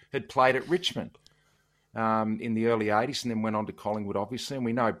had played at Richmond in the early 80s and then went on to Collingwood, obviously. And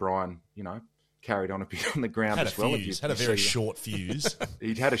we know Brian, carried on a bit on the ground as well. Had a very short fuse.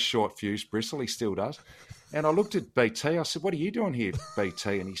 He'd had a short fuse, Bristol. He still does. And I looked at BT. I said, what are you doing here,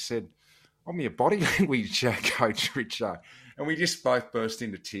 BT? And he said, I'm your body language coach, Richo. And we just both burst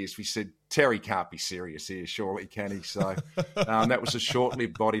into tears. We said, Terry can't be serious here, surely, can he? So that was a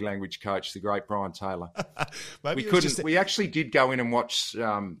short-lived body language coach, the great Brian Taylor. We actually did go in and watch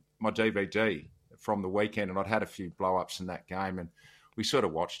my DVD from the weekend, and I'd had a few blow-ups in that game, and we sort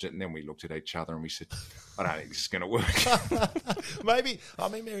of watched it, and then we looked at each other and we said, I don't think this is going to work.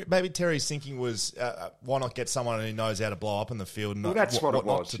 maybe Terry's thinking was, why not get someone who knows how to blow up in the field? And that's what it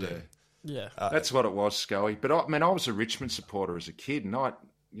was to do. Yeah, that's what it was, Scully. But I was a Richmond supporter as a kid, and I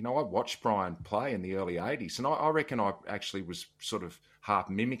watched Brian play in the early 80s, and I reckon I actually was sort of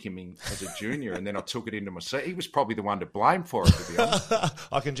half mimicking him as a junior, and then I took it into my seat. He was probably the one to blame for it, to be honest.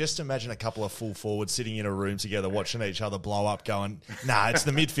 I can just imagine a couple of full forwards sitting in a room together watching each other blow up going, nah, it's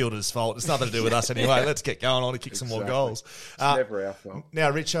the midfielder's fault. It's nothing to do with us anyway. Let's get going on and kick some more goals. It's never our fault.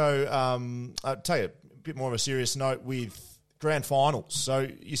 Now, Richo, I'll tell you a bit more of a serious note with grand finals. So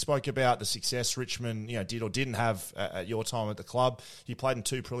you spoke about the success Richmond, did or didn't have at your time at the club. You played in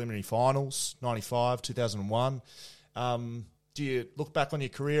 2 preliminary finals, 95, 2001. Do you look back on your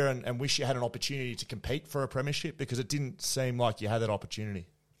career and wish you had an opportunity to compete for a premiership? Because it didn't seem like you had that opportunity.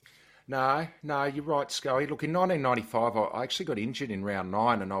 No, you're right, Scully. Look, in 1995, I actually got injured in round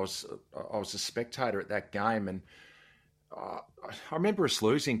 9, and I was a spectator at that game, and I remember us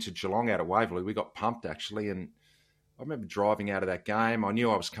losing to Geelong out of Waverley. We got pumped, actually, and I remember driving out of that game. I knew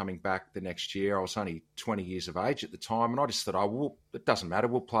I was coming back the next year. I was only 20 years of age at the time, and I just thought, it doesn't matter.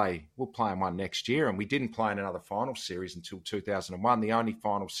 We'll play in one next year. And we didn't play in another final series until 2001, the only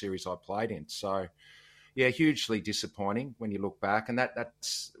final series I played in. So, yeah, hugely disappointing when you look back. And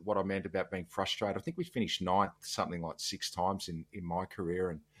that's what I meant about being frustrated. I think we finished 9th something like 6 times in my career.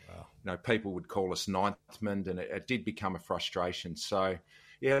 And, people would call us ninthman, and it did become a frustration. So,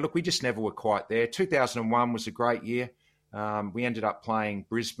 yeah, look, we just never were quite there. 2001 was a great year. We ended up playing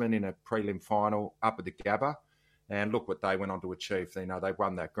Brisbane in a prelim final up at the Gabba, and look what they went on to achieve. They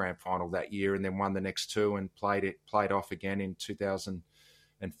won that grand final that year and then won the next 2 and played off again in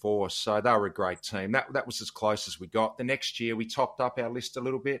 2004. So they were a great team. That was as close as we got. The next year we topped up our list a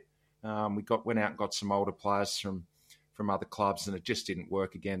little bit. We went out and got some older players from other clubs, and it just didn't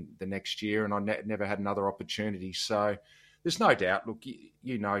work again the next year, and I never had another opportunity. So there's no doubt. Look,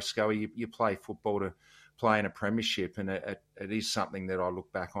 Scully, you play football to play in a premiership, and it is something that I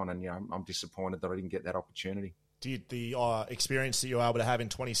look back on, and I'm disappointed that I didn't get that opportunity. Did the experience that you were able to have in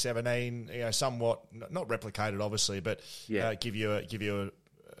 2017, somewhat not replicated, obviously, but give you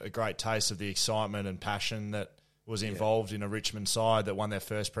a great taste of the excitement and passion that was involved in a Richmond side that won their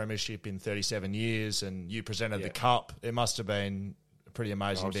first premiership in 37 years, and you presented the cup? It must have been pretty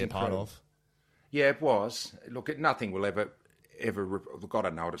amazing to be a part of. Yeah, it was. Look, nothing will ever. Look, I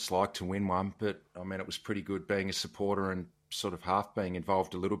don't know what it's like to win one, but I mean, it was pretty good being a supporter and sort of half being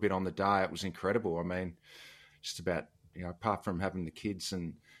involved a little bit on the day. It was incredible. I mean, just about, apart from having the kids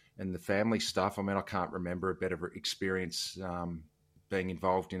and the family stuff, I mean, I can't remember a better experience being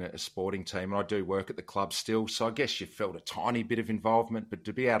involved in a sporting team. And I do work at the club still, so I guess you felt a tiny bit of involvement. But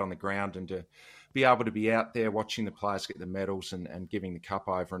to be out on the ground and to be able to be out there watching the players get the medals and giving the cup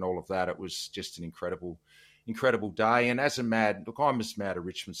over and all of that, it was just an incredible day. And I'm as mad a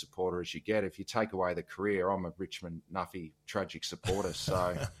Richmond supporter as you get. If you take away the career, I'm a Richmond Nuffy tragic supporter.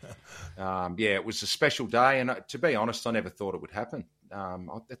 So, it was a special day. And to be honest, I never thought it would happen.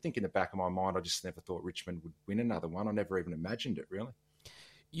 I think in the back of my mind, I just never thought Richmond would win another one. I never even imagined it, really.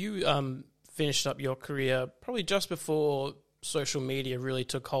 You finished up your career probably just before social media really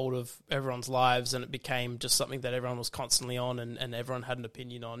took hold of everyone's lives, and it became just something that everyone was constantly on and everyone had an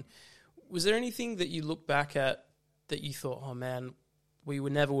opinion on. Was there anything that you look back at that you thought, oh man, we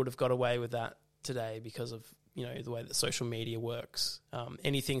never would have got away with that today because of, the way that social media works?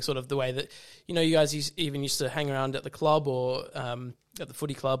 Anything sort of the way that, you guys even used to hang around at the club or at the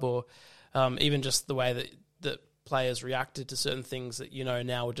footy club, or even just the way that players reacted to certain things that,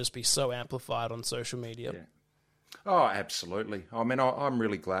 now would just be so amplified on social media? Yeah. Oh, absolutely. I mean, I'm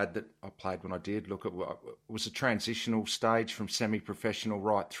really glad that I played when I did. Look, it was a transitional stage from semi-professional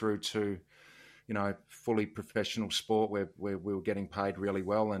right through to, fully professional sport where we were getting paid really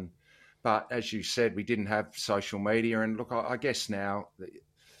well. But as you said, we didn't have social media. And look, I guess now,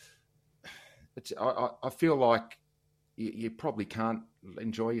 I feel like you probably can't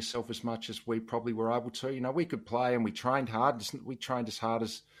enjoy yourself as much as we probably were able to. We could play and we trained hard. We trained as hard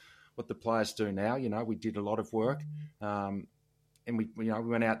as what the players do now. We did a lot of work, and we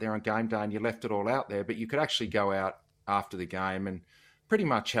went out there on game day and you left it all out there, but you could actually go out after the game and pretty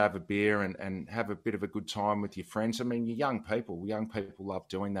much have a beer and have a bit of a good time with your friends. I mean, young people love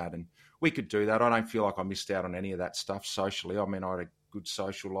doing that, and we could do that. I don't feel like I missed out on any of that stuff socially. I mean, I had a good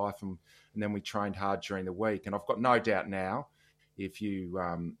social life, and then we trained hard during the week. And I've got no doubt now, if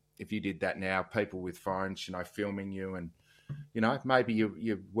you did that now, people with phones, filming you, and maybe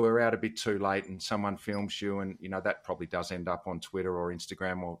you were out a bit too late and someone films you, and, that probably does end up on Twitter or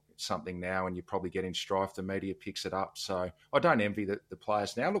Instagram or something now, and you probably get in strife. The media picks it up. So I don't envy the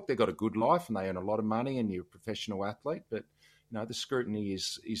players now. Look, they've got a good life and they earn a lot of money and you're a professional athlete, but, the scrutiny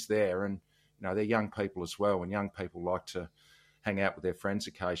is there, and, they're young people as well, and young people like to hang out with their friends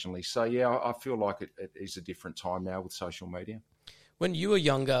occasionally. So, yeah, I feel like it is a different time now with social media. When you were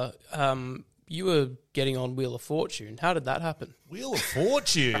younger, you were getting on Wheel of Fortune. How did that happen? Wheel of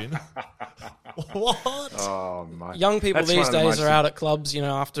Fortune? What? Oh, mate. Young people these days are out at clubs,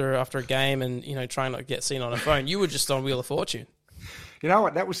 after a game and, trying not to get seen on a phone. You were just on Wheel of Fortune. You know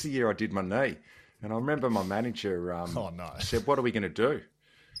what? That was the year I did my knee. And I remember my manager said, what are we going to do?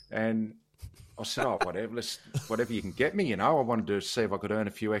 And I said, whatever you can get me, I wanted to see if I could earn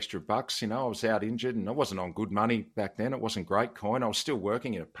a few extra bucks. I was out injured and I wasn't on good money back then. It wasn't great coin. I was still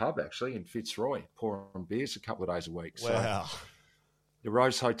working in a pub, actually, in Fitzroy, pouring beers a couple of days a week. Wow. So the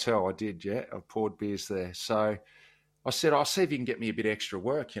Rose Hotel, I did, yeah. I poured beers there. So I said, I'll see if you can get me a bit extra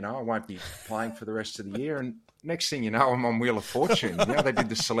work, I won't be playing for the rest of the year. And next thing you know, I'm on Wheel of Fortune. They did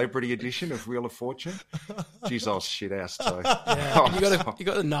the celebrity edition of Wheel of Fortune. Jeez, I was shit house too. Yeah. You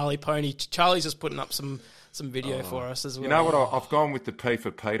got the gnarly pony. Charlie's just putting up some video for us as well. You know what? I've gone with the P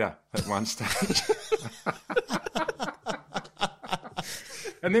for Peter at one stage.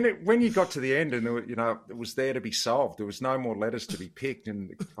 And then when you got to the end, and it was there to be solved. There was no more letters to be picked.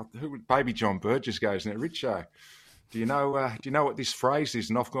 And Baby John Burgess goes, "Now, Richo, do you know what this phrase is?"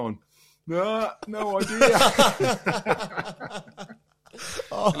 And I've gone, no idea.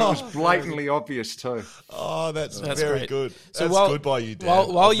 It was blatantly obvious too. Oh, that's very great. good. So that's good by you,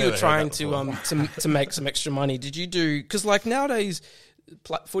 Dan. While you were trying to make some extra money, did you do? Because nowadays,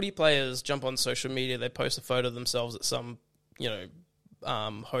 footy players jump on social media, they post a photo of themselves at some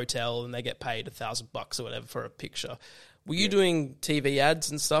hotel, and they get paid $1,000 or whatever for a picture. Were you doing TV ads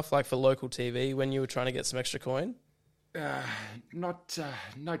and stuff like for local TV when you were trying to get some extra coin? No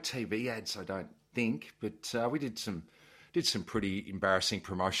TV ads, I don't think, but we did some pretty embarrassing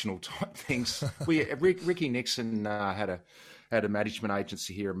promotional type things. Ricky Nixon had a management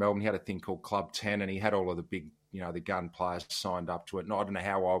agency here in Melbourne. He had a thing called Club 10, and he had all of the big, the gun players signed up to it. And I don't know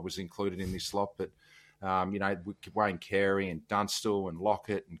how I was included in this lot, but Wayne Carey and Dunstall and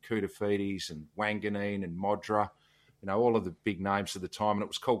Lockett and Koutoufides and Wanganeen and Modra, all of the big names of the time. And it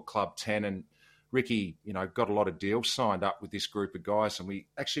was called Club 10, and Ricky, got a lot of deals signed up with this group of guys, and we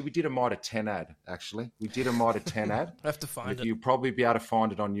did a Mitre 10 ad. We did a Mitre 10 ad. I have to find it. You'll probably be able to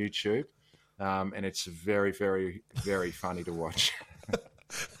find it on YouTube, and it's very, very, very funny to watch.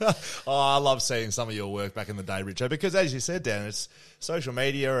 I love seeing some of your work back in the day, Richo, because as you said, Dan, it's social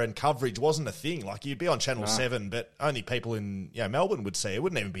media and coverage wasn't a thing. Like you'd be on Channel 7, but only people in Melbourne would see it. It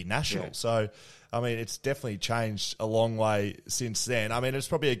wouldn't even be national. Yeah. So, I mean, it's definitely changed a long way since then. I mean, it's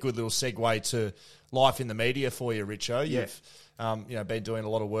probably a good little segue to life in the media for you, Richo. You've been doing a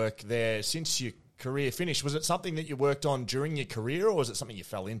lot of work there since your career finished. Was it something that you worked on during your career, or was it something you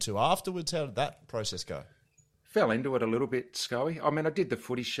fell into afterwards? How did that process go? Fell into it a little bit, Scully. I mean, I did the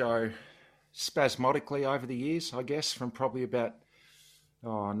footy show spasmodically over the years, I guess, from probably about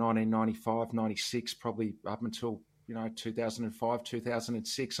 1995, 96, probably up until 2005,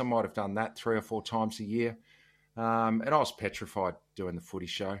 2006. I might have done that 3 or 4 times a year. And I was petrified doing the footy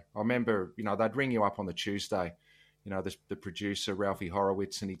show. I remember, they'd ring you up on the Tuesday, the producer, Ralphie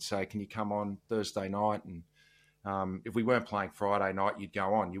Horowitz, and he'd say, can you come on Thursday night? And if we weren't playing Friday night, you'd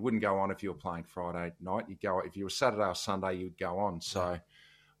go on. You wouldn't go on if you were playing Friday night. You'd go if you were Saturday or Sunday, you'd go on. So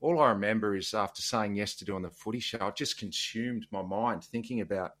all I remember is after saying yes to doing the footy show, it just consumed my mind thinking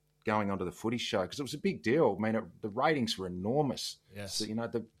about going onto the footy show because it was a big deal. I mean, the ratings were enormous. Yes. So,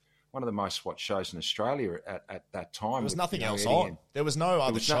 one of the most watched shows in Australia at that time. There was nothing else on. There was no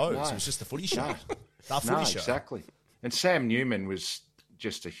other shows. It was just the footy show. Exactly. And Sam Newman was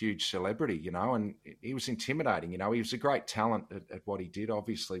just a huge celebrity, and he was intimidating. He was a great talent at what he did.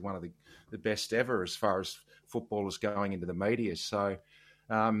 Obviously, one of the best ever as far as footballers going into the media. So,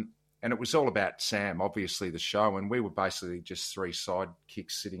 and it was all about Sam, obviously, the show. And we were basically just 3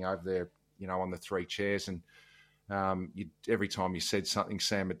 sidekicks sitting over there, on the 3 chairs. And every time you said something,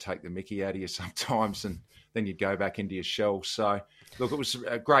 Sam would take the mickey out of you sometimes, and then you'd go back into your shell. So, look, it was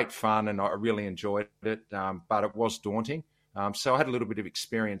great fun, and I really enjoyed it, but it was daunting. So I had a little bit of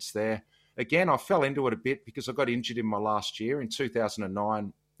experience there. Again, I fell into it a bit because I got injured in my last year. In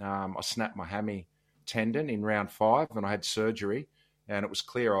 2009, I snapped my hammy tendon in round 5, and I had surgery, and it was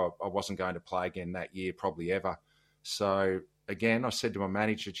clear I wasn't going to play again that year, probably ever. So, again, I said to my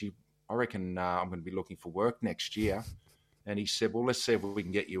manager, I reckon I'm going to be looking for work next year. And he said, well, let's see if we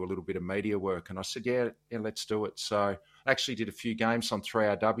can get you a little bit of media work. And I said, yeah, let's do it. So I actually did a few games on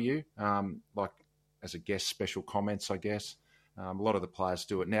 3RW, like as a guest special comments, I guess. A lot of the players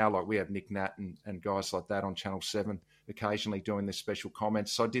do it now. Like we have Nick Nat and guys like that on Channel 7 occasionally doing their special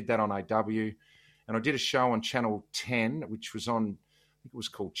comments. So I did that on AW. And I did a show on Channel 10, which was on, I think it was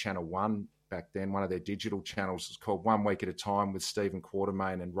called Channel 1 back then, one of their digital channels. It was called 1 Week at a Time with Stephen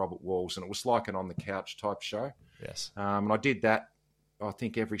Quartermain and Robert Walls. And it was like an on-the-couch type show. Yes. And I did that, I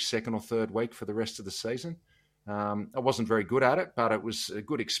think, every second or third week for the rest of the season. I wasn't very good at it, but it was a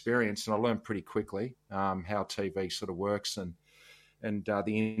good experience, and I learned pretty quickly how TV sort of works and the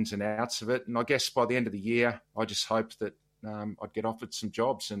ins and outs of it. And I guess by the end of the year, I just hoped that I'd get offered some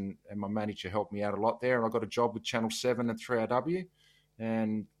jobs, and my manager helped me out a lot there. And I got a job with Channel 7 and 3RW,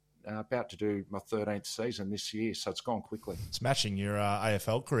 and about to do my 13th season this year, so it's gone quickly. It's matching your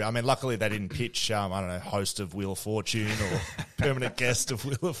AFL career. I mean, luckily they didn't pitch, host of Wheel of Fortune or permanent guest of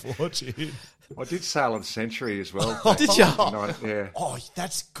Wheel of Fortune. I did sail of the century as well. Did you? Yeah. Oh,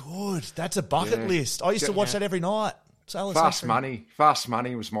 that's good. That's a bucket list. I used to watch that every night. Fast money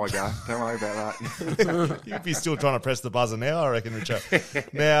was my go. Don't worry about that. You'd be still trying to press the buzzer now, I reckon, Richard.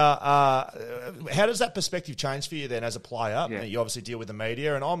 Now, how does that perspective change for you then as a player? Yeah. You obviously deal with the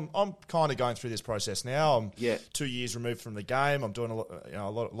media, and I'm kind of going through this process now. I'm 2 years removed from the game. I'm doing a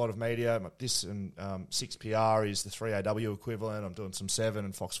lot of media. This and 6PR is the 3AW equivalent. I'm doing some 7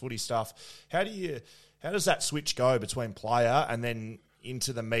 and Fox Footy stuff. How does that switch go between player and then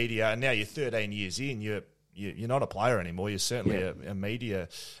into the media? And now you're 13 years in. You're not a player anymore. You're certainly a media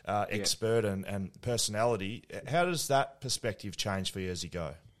expert and personality. How does that perspective change for you as you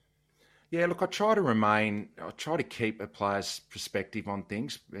go? Yeah, look, I try to keep a player's perspective on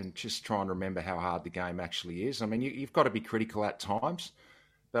things and just try and remember how hard the game actually is. I mean, you've got to be critical at times,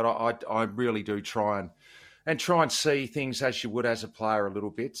 but I really do try and see things as you would as a player a little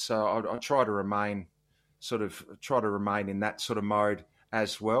bit. So I try to remain in that sort of mode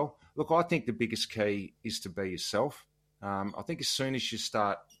as well. Look, I think the biggest key is to be yourself. I think as soon as you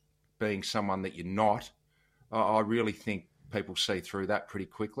start being someone that you're not, I really think people see through that pretty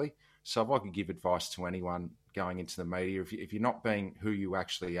quickly. So if I could give advice to anyone going into the media, if you're not being who you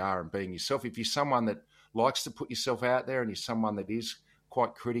actually are and being yourself, if you're someone that likes to put yourself out there and you're someone that is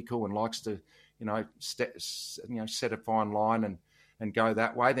quite critical and likes to, set a fine line and go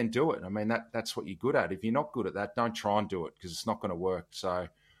that way, then do it. I mean, that's what you're good at. If you're not good at that, don't try and do it because it's not going to work. So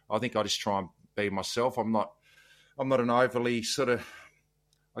I think I just try and be myself. I'm not an overly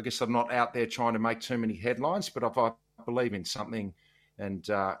I guess I'm not out there trying to make too many headlines, but if I believe in something and,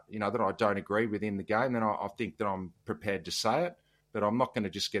 that I don't agree with in the game, then I think that I'm prepared to say it. But I'm not going to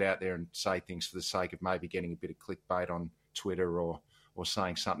just get out there and say things for the sake of maybe getting a bit of clickbait on Twitter or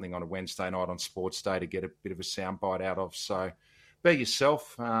saying something on a Wednesday night on Sports Day to get a bit of a soundbite out of. So be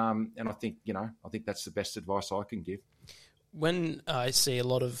yourself, and I think that's the best advice I can give. When I see a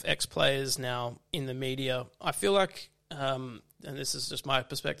lot of ex-players now in the media, I feel like, and this is just my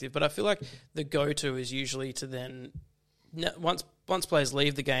perspective, but I feel like the go-to is usually to then, once players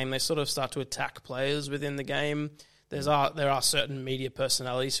leave the game, they sort of start to attack players within the game. There are certain media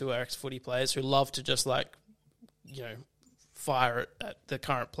personalities who are ex-footy players who love to just fire at the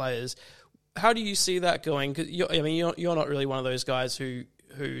current players. How do you see that going? Because you're not really one of those guys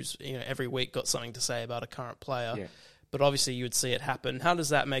who's every week got something to say about a current player. Yeah. But obviously you would see it happen. How does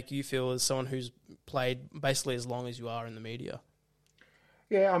that make you feel as someone who's played basically as long as you are in the media?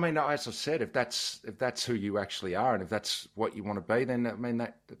 Yeah, I mean, as I said, if that's who you actually are, and if that's what you want to be, then I mean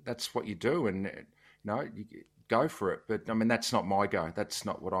that's what you do, and you go for it. But I mean, that's not my go. That's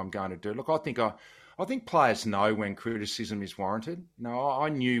not what I'm going to do. Look, I think players know when criticism is warranted. I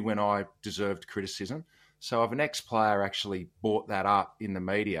knew when I deserved criticism. So if an ex-player actually brought that up in the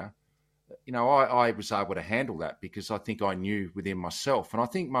media, I was able to handle that because I think I knew within myself. And I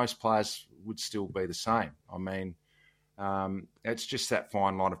think most players would still be the same. I mean, it's just that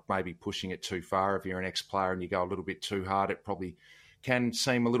fine line of maybe pushing it too far. If you're an ex-player and you go a little bit too hard, it probably can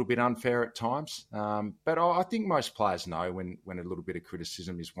seem a little bit unfair at times. But I think most players know when a little bit of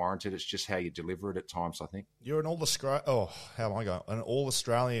criticism is warranted. It's just how you deliver it at times, I think. You're an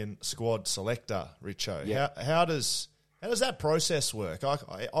All-Australian squad selector, Richo. Yeah. How does that process work?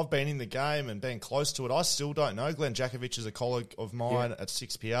 I've been in the game and been close to it. I still don't know. Glenn Jakovic is a colleague of mine at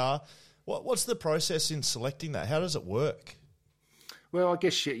 6PR. What's the process in selecting that? How does it work? Well, I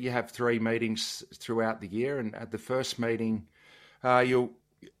guess you have 3 meetings throughout the year, and at the first meeting, you'll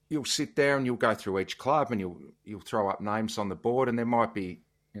sit there and you'll go through each club and you'll throw up names on the board, and there might be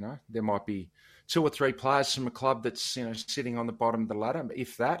 2 or 3 players from a club that's sitting on the bottom of the ladder,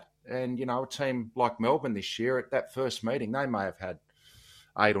 if that. And a team like Melbourne this year, at that first meeting, they may have had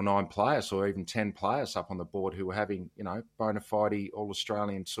 8 or 9 players or even 10 players up on the board who were having bona fide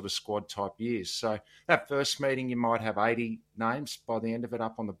All-Australian sort of squad type years. So that first meeting, you might have 80 names by the end of it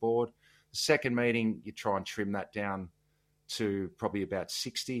up on the board. The second meeting, you try and trim that down to probably about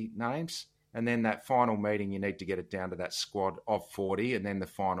 60 names. And then that final meeting, you need to get it down to that squad of 40 and then the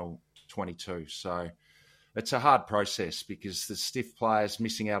final 22. So it's a hard process because there's stiff players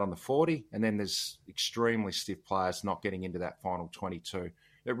missing out on the 40 and then there's extremely stiff players not getting into that final 22.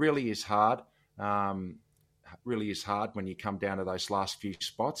 It really is hard. When you come down to those last few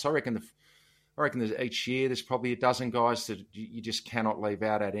spots. I reckon each year there's probably a dozen guys that you just cannot leave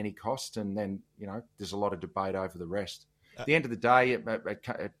out at any cost, and then there's a lot of debate over the rest. At the end of the day,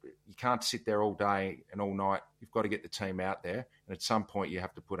 you can't sit there all day and all night. You've got to get the team out there. And at some point, you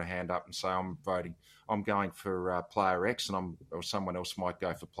have to put a hand up and say, I'm voting. I'm going for player X, or someone else might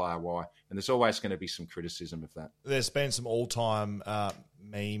go for player Y. And there's always going to be some criticism of that. There's been some all-time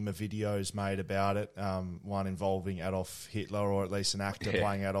meme videos made about it, one involving Adolf Hitler, or at least an actor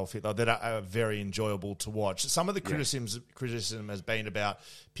playing Adolf Hitler, that are very enjoyable to watch. Some of the criticism has been about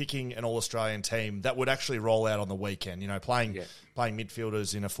picking an All-Australian team that would actually roll out on the weekend, playing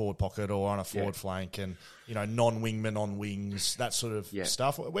midfielders in a forward pocket or on a forward flank, and non-wingmen on wings, that sort of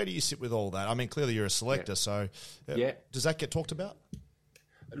stuff. Where do you sit with all that? I mean, clearly you're a selector, so does that get talked about?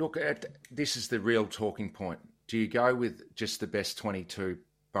 Look, this is the real talking point. Do you go with just the best 22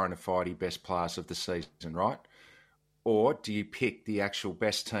 bona fide best players of the season, right? Or do you pick the actual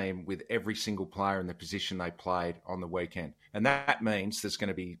best team with every single player in the position they played on the weekend? And that means there's going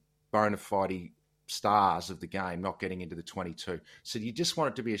to be bona fide stars of the game not getting into the 22. So do you just want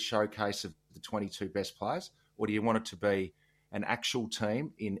it to be a showcase of the 22 best players, or do you want it to be an actual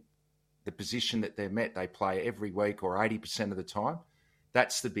team in the position that they play every week or 80% of the time?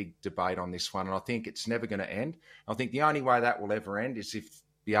 That's the big debate on this one, and I think it's never going to end. I think the only way that will ever end is if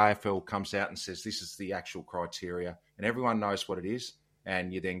the AFL comes out and says this is the actual criteria and everyone knows what it is,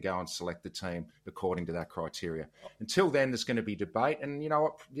 and you then go and select the team according to that criteria. Until then, there's going to be debate, and you know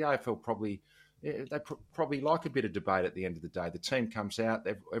what? The AFL probably like a bit of debate at the end of the day. The team comes out,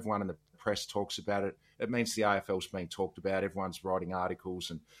 everyone in the press talks about it. It means the AFL's being talked about. Everyone's writing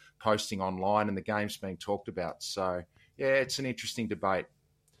articles and posting online, and the game's being talked about. So, yeah, it's an interesting debate.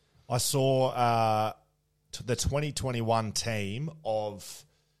 I saw the 2021 team of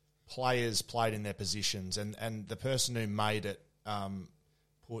players played in their positions, and the person who made it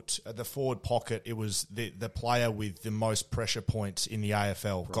put the forward pocket. It was the player with the most pressure points in the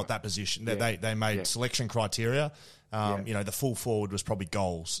AFL got that position. Yeah. They made selection criteria. The full forward was probably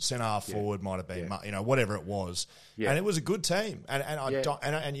goals. Centre half forward might have been, whatever it was. Yeah. And it was a good team.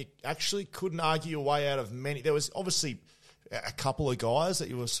 And you actually couldn't argue your way out of many. There was obviously a couple of guys that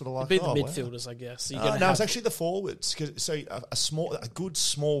you were sort of like, the midfielders, I guess. So no, it's actually the forwards. So a good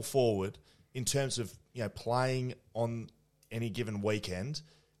small forward in terms of playing on any given weekend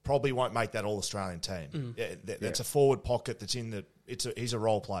probably won't make that All-Australian team. That's a forward pocket that's he's a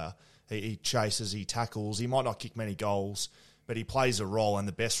role player. He chases, he tackles. He might not kick many goals, but he plays a role, and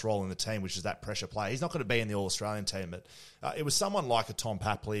the best role in the team, which is that pressure play. He's not going to be in the All-Australian team, but it was someone like a Tom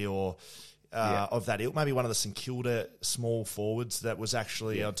Papley or of that ilk, maybe one of the St Kilda small forwards that was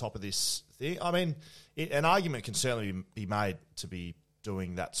actually on top of this thing. I mean, an argument can certainly be made to be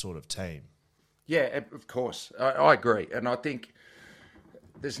doing that sort of team. Yeah, of course. I agree. And I think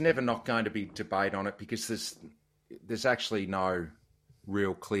there's never not going to be debate on it because there's actually no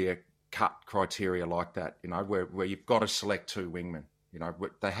real clear-cut criteria like that, where you've got to select two wingmen.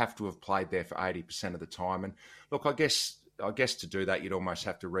 They have to have played there for 80% of the time. And look, I guess to do that, you'd almost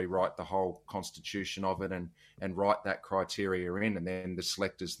have to rewrite the whole constitution of it and write that criteria in, and then the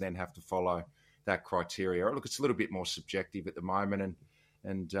selectors then have to follow that criteria. Look, it's a little bit more subjective at the moment,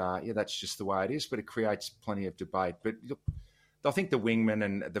 and that's just the way it is, but it creates plenty of debate. But look, I think the wingmen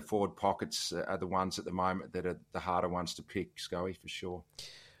and the forward pockets are the ones at the moment that are the harder ones to pick, Scully, for sure.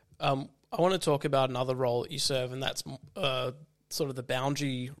 I want to talk about another role that you serve, and that's sort of the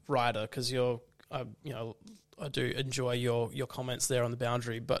boundary rider, because I do enjoy your comments there on the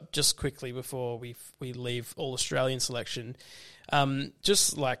boundary. But just quickly before we leave All-Australian selection, I'm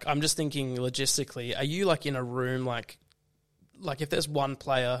just thinking logistically, are you like in a room like if there's one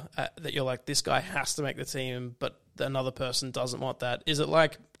player that you're like, this guy has to make the team, but another person doesn't want that,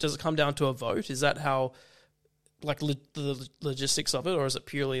 does it come down to a vote? Is that how, the logistics of it, or is it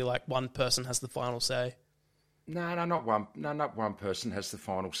purely like one person has the final say? No, not one. No, not one person has the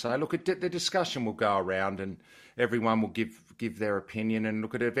final say. Look, the discussion will go around, and everyone will give their opinion. And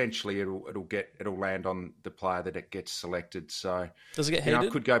look, eventually it'll land on the player that it gets selected. So does it get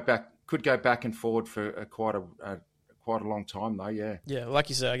heated? Could go back and forward for quite a long time, though. Yeah. Yeah, like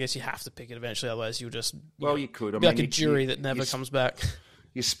you said, I guess you have to pick it eventually. Otherwise, you'll just you could. Be like a jury that never comes back.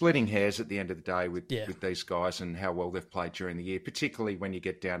 You're splitting hairs at the end of the day with these guys and how well they've played during the year, particularly when you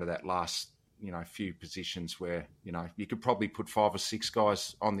get down to that last few positions where, you could probably put 5 or 6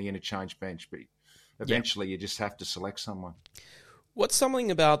 guys on the interchange bench, but eventually you just have to select someone. What's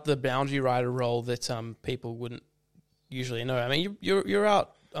something about the boundary rider role that people wouldn't usually know? I mean, you're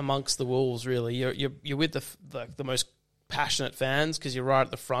out amongst the wolves, really. You're with the most passionate fans because you're right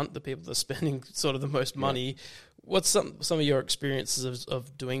at the front, the people that are spending sort of the most money. What's some of your experiences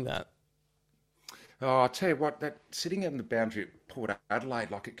of doing that? Oh, I'll tell you what, that sitting in the boundary at Port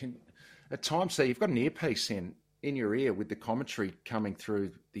Adelaide, like it can... At times, you've got an earpiece in your ear with the commentary coming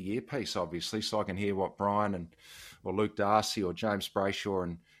through the earpiece, obviously, so I can hear what Brian or Luke Darcy or James Brayshaw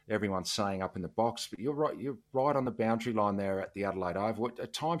and everyone's saying up in the box. But you're right on the boundary line there at the Adelaide Oval.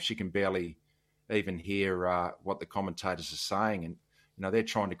 At times, you can barely even hear what the commentators are saying, and they're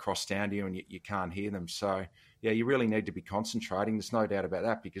trying to cross down to you, and you can't hear them. So you really need to be concentrating. There's no doubt about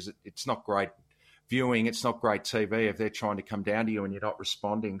that, because it's not great viewing, it's not great TV if they're trying to come down to you and you're not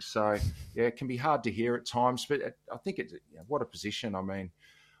responding. So, it can be hard to hear at times, but I think what a position. I mean,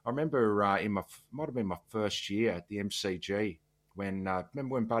 I remember might have been my first year at the MCG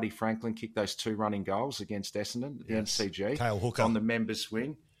when Buddy Franklin kicked those 2 running goals against Essendon at the MCG. Cale Hooker. On the members'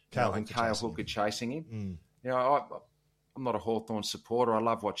 wing. Cale Hooker chasing him. I'm not a Hawthorn supporter. I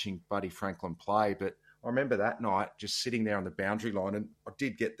love watching Buddy Franklin play, but I remember that night just sitting there on the boundary line, and I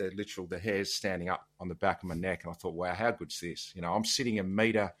did get the hairs standing up on the back of my neck, and I thought, wow, how good's this? I'm sitting a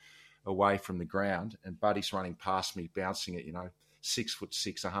metre away from the ground, and Buddy's running past me, bouncing it,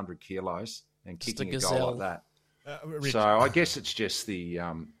 6'6", 100 kilos, and kicking a goal like that. So I guess it's just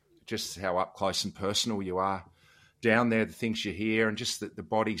just how up close and personal you are down there, the things you hear, and just the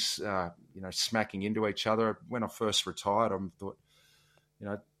bodies, smacking into each other. When I first retired, I thought,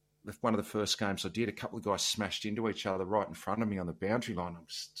 one of the first games I did, a couple of guys smashed into each other right in front of me on the boundary line. I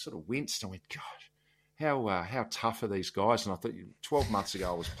was sort of winced. I went, God, how tough are these guys? And I thought 12 months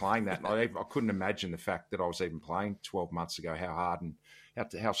ago I was playing that. And I couldn't imagine the fact that I was even playing 12 months ago, how hard and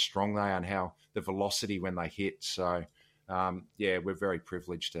how strong they are and how the velocity when they hit. So, we're very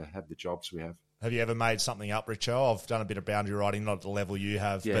privileged to have the jobs we have. Have you ever made something up, Richo? I've done a bit of boundary riding, not at the level you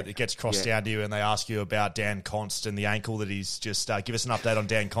have, but it gets crossed down to you and they ask you about Dan Const and the ankle that he's just... give us an update on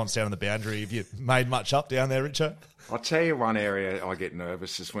Dan Const down on the boundary. Have you made much up down there, Richo? I'll tell you one area I get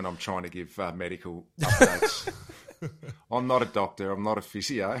nervous is when I'm trying to give medical updates. I'm not a doctor. I'm not a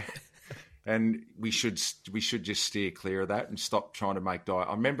physio. And we should just steer clear of that and stop trying to make diet.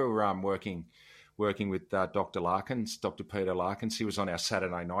 I remember working with Dr. Larkins, Dr. Peter Larkins. He was on our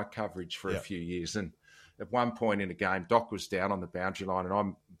Saturday night coverage for a few years. And at one point in the game, Doc was down on the boundary line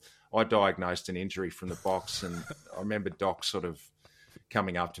and I diagnosed an injury from the box. And I remember Doc sort of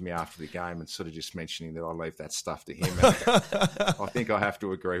coming up to me after the game and sort of just mentioning that I leave that stuff to him. I think I have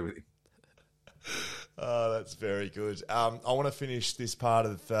to agree with him. Oh, that's very good. I want to finish this part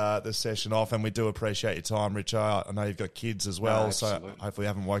of the session off, and we do appreciate your time, Richo. I know you've got kids as well, so hopefully you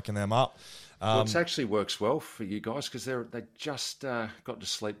haven't woken them up. Well, it actually works well for you guys because they just got to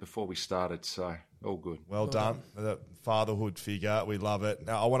sleep before we started, so all good. Well done. The fatherhood figure, we love it.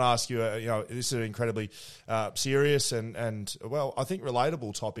 Now, I want to ask you, this is an incredibly serious and, well, I think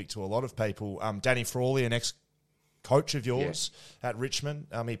relatable topic to a lot of people. Danny Frawley, an ex-coach of yours at Richmond,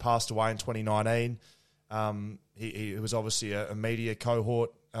 he passed away in 2019. He was obviously a media cohort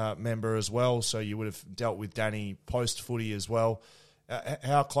member as well, so you would have dealt with Danny post-footy as well.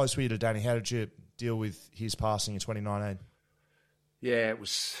 How close were you to Danny? How did you deal with his passing in 2019? Yeah, it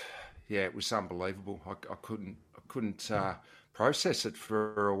was unbelievable. I couldn't process it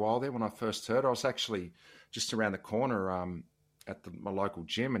for a while there when I first heard. I was actually just around the corner at my local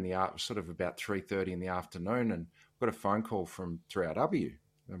gym, and it was sort of about 3:30 in the afternoon, and I got a phone call from 3RW,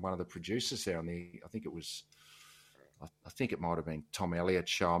 and one of the producers there on I think it might have been Tom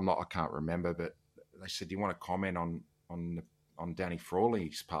Elliott's show. I can't remember, but they said, "Do you want to comment on Danny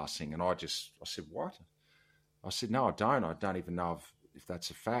Frawley's passing?" And I said, "What?" I said, "No, I don't. I don't even know if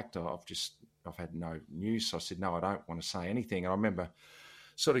that's a fact. I've had no news." So I said, "No, I don't want to say anything." And I remember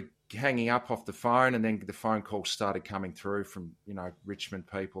sort of hanging up off the phone, and then the phone calls started coming through from Richmond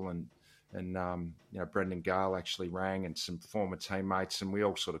people, and Brendan Gale actually rang, and some former teammates, and we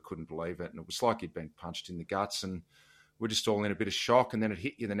all sort of couldn't believe it. And it was like he'd been punched in the guts, and we're just all in a bit of shock. And then it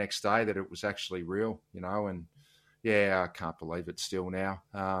hit you the next day that it was actually real, and yeah, I can't believe it still now.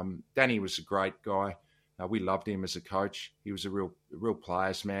 Danny was a great guy. We loved him as a coach. He was a real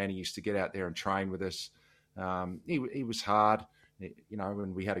players man. He used to get out there and train with us. He was hard,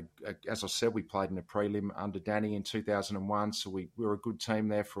 and we had as I said, we played in a prelim under Danny in 2001. So we were a good team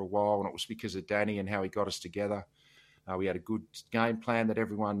there for a while, and it was because of Danny and how he got us together. We had a good game plan that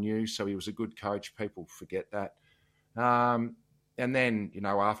everyone knew. So he was a good coach. People forget that. And then,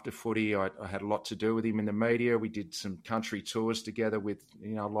 after footy, I had a lot to do with him in the media. We did some country tours together with,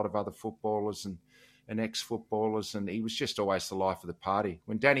 a lot of other footballers and ex-footballers, and he was just always the life of the party.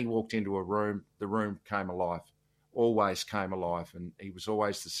 When Danny walked into a room, the room came alive, always came alive, and he was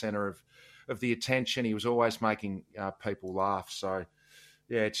always the centre of the attention. He was always making people laugh. So,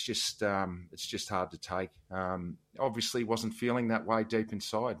 yeah, it's just hard to take. Obviously, wasn't feeling that way deep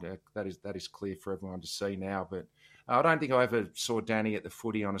inside. That is clear for everyone to see now, but I don't think I ever saw Danny at the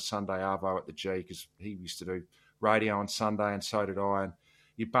footy on a Sunday arvo at the G, because he used to do radio on Sunday and so did I. And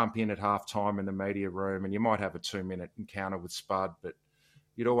you bump in at halftime in the media room and you might have a 2-minute encounter with Spud, but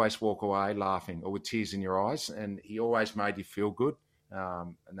you'd always walk away laughing or with tears in your eyes. And he always made you feel good.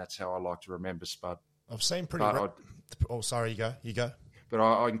 And that's how I like to remember Spud. I've seen pretty... sorry, you go. But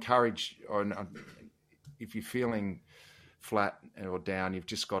I encourage, if you're feeling flat or down, you've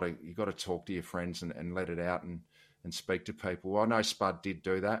got to talk to your friends and let it out and speak to people. Well, I know Spud did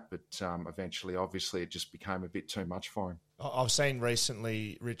do that, but eventually, obviously, it just became a bit too much for him. I've seen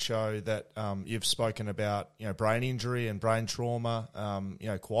recently, Richo, that you've spoken about brain injury and brain trauma,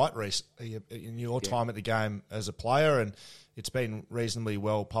 quite recently in your time at the game as a player, and it's been reasonably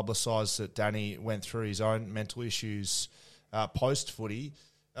well publicised that Danny went through his own mental issues post-footy.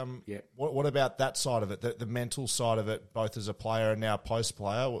 What about that side of it, the mental side of it, both as a player and now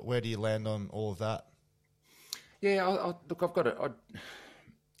post-player? Where do you land on all of that? Yeah,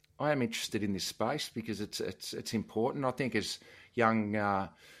 I am interested in this space because it's important. I think as young,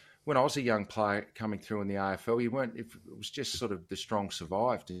 when I was a young player coming through in the AFL, it was just sort of the strong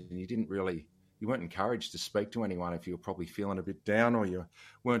survived, and you weren't encouraged to speak to anyone if you were probably feeling a bit down or you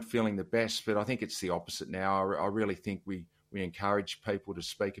weren't feeling the best. But I think it's the opposite now. I really think we encourage people to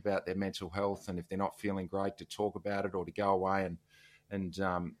speak about their mental health, and if they're not feeling great, to talk about it or to go away and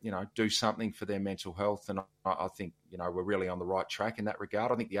do something for their mental health. And I think, we're really on the right track in that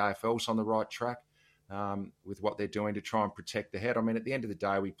regard. I think the AFL's on the right track with what they're doing to try and protect the head. I mean, at the end of the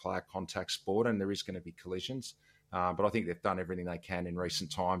day, we play a contact sport and there is going to be collisions. But I think they've done everything they can in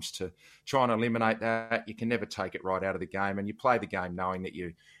recent times to try and eliminate that. You can never take it right out of the game, and you play the game knowing that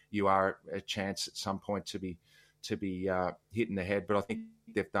you are a chance at some point to be hit in the head. But I think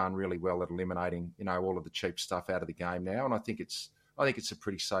they've done really well at eliminating all of the cheap stuff out of the game now, and I think it's a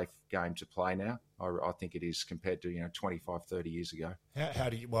pretty safe game to play now. I think it is compared to 25, 30 years ago. How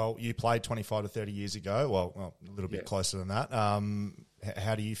do you? Well, you played 25 to 30 years ago. Well a little bit closer than that.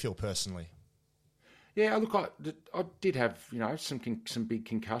 How do you feel personally? Yeah, look, I did have some big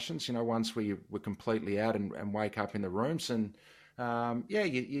concussions. Ones where you were completely out and wake up in the rooms, and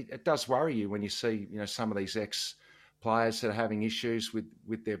it does worry you when you see some of these ex-players that are having issues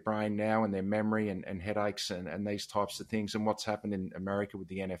with their brain now and their memory and headaches and these types of things, and what's happened in America with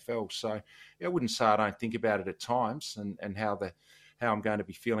the NFL. So I wouldn't say I don't think about it at times and how I'm going to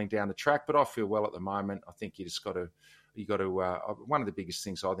be feeling down the track, but I feel well at the moment. I think you got to one of the biggest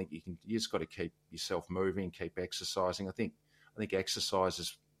things I think you just got to keep yourself moving, keep exercising. I think exercise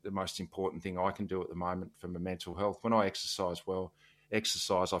is the most important thing I can do at the moment for my mental health. When I exercise,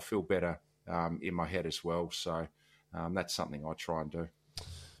 I feel better in my head as well. So that's something I try and do.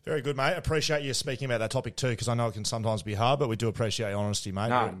 Very good, mate. Appreciate you speaking about that topic too, because I know it can sometimes be hard, but we do appreciate your honesty, mate.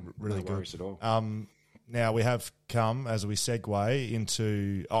 No, really no worries good. at all. Now we have come, as we segue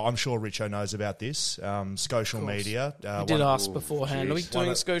into, I'm sure Richo knows about this, social media. You did ask beforehand, are we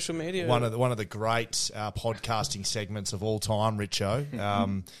doing social media? One of the great podcasting segments of all time,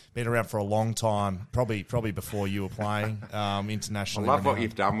 Richo. Been around for a long time, probably before you were playing internationally. I love what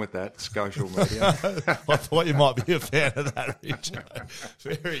you've done with that, social media. I thought you might be a fan of that,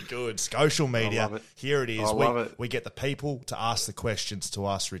 Richo. Very good. Social media, I love it. Here it is. I love it. We get the people to ask the questions to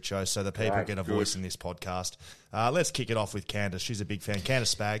us, Richo, so the people get a voice in this podcast. Let's kick it off with Candace. She's a big fan.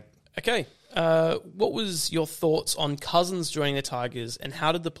 Candace Spag. Okay. What was your thoughts on Cousins joining the Tigers, and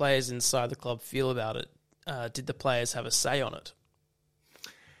how did the players inside the club feel about it? Did the players have a say on it?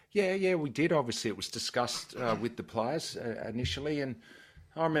 Yeah, we did. Obviously, it was discussed with the players initially, and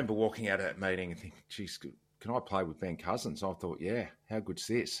I remember walking out of that meeting and thinking, geez, can I play with Ben Cousins? I thought, yeah, how good's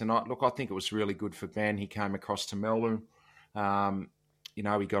this? And I think it was really good for Ben. He came across to Melbourne. He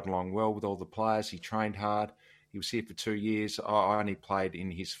got along well with all the players. He trained hard. He was here for 2 years. I only played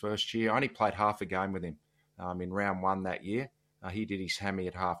in his first year. I only played half a game with him in round 1 that year. He did his hammy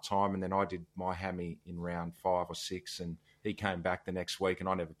at half time, and then I did my hammy in round 5 or 6, and he came back the next week, and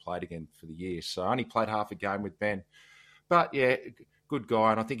I never played again for the year. So I only played half a game with Ben. But, yeah, good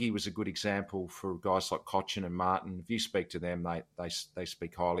guy, and I think he was a good example for guys like Cochin and Martin. If you speak to them, they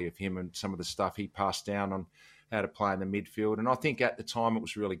speak highly of him and some of the stuff he passed down on how to play in the midfield. And I think at the time it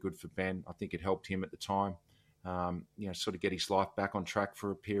was really good for Ben. I think it helped him at the time, sort of get his life back on track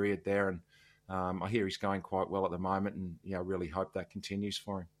for a period there. And I hear he's going quite well at the moment, and I really hope that continues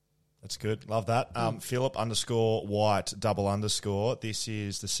for him. That's good. Love that. Philip_White _. This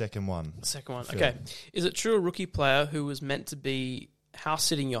is the second one. Second one. Okay. Is it true a rookie player who was meant to be house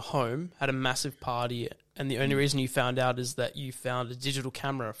sitting your home had a massive party, and the only reason you found out is that you found a digital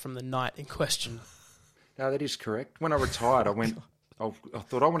camera from the night in question? No, that is correct. When I retired, I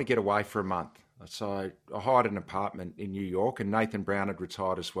thought I want to get away for a month. So I hired an apartment in New York, and Nathan Brown had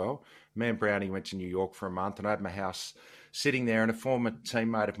retired as well. Me and Brownie went to New York for a month, and I had my house sitting there, and a former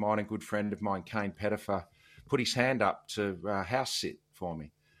teammate of mine, a good friend of mine, Kane Pettifer, put his hand up to house sit for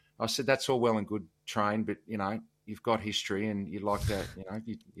me. I said, that's all well and good, Train, but, you've got history and you like to,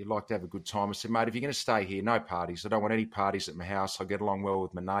 you like to have a good time. I said, mate, if you're going to stay here, no parties. I don't want any parties at my house. I get along well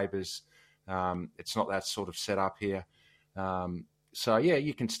with my neighbours. It's not that sort of setup here. So, yeah,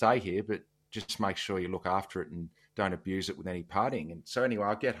 you can stay here, but just make sure you look after it and don't abuse it with any partying. And so anyway,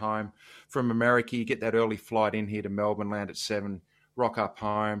 I get home from America. You get that early flight in here to Melbourne, land at 7, rock up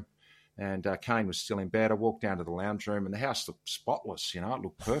home. And Kane was still in bed. I walked down to the lounge room, and the house looked spotless. It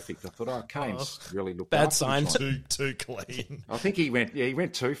looked perfect. I thought, Kane's really looked bad after sign. Too clean. I think he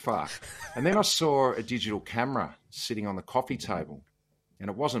went too far. And then I saw a digital camera sitting on the coffee table, and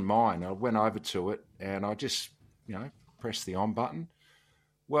it wasn't mine. I went over to it, and I just, pressed the on button.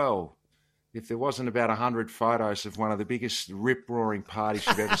 Well, if there wasn't about 100 photos of one of the biggest rip-roaring parties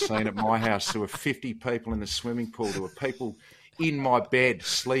you've ever seen at my house, there were 50 people in the swimming pool. There were people in my bed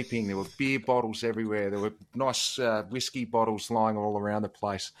sleeping. There were beer bottles everywhere. There were nice whiskey bottles lying all around the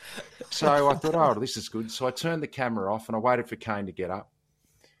place. So I thought, this is good. So I turned the camera off, and I waited for Kane to get up.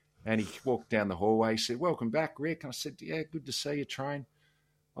 And he walked down the hallway. He said, welcome back, Rick. I said, yeah, good to see you, Train.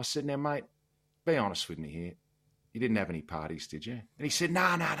 I said, now, mate, be honest with me here. You didn't have any parties, did you? And he said,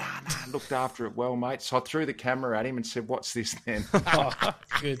 no. Looked after it well, mate. So I threw the camera at him and said, what's this then?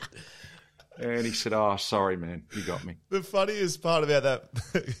 Good. And he said, "Oh, sorry, man, you got me." The funniest part about that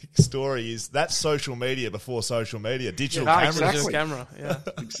story is that's social media before social media. Digital camera. Exactly. Digital camera, yeah.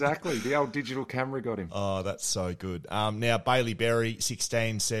 Exactly. The old digital camera got him. Oh, that's so good. Now, Bailey Berry,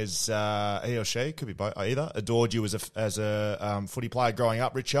 16, says he or she, could be both, either, adored you as a footy player growing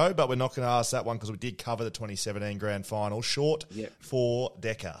up, Richo, but we're not going to ask that one because we did cover the 2017 grand final. Short for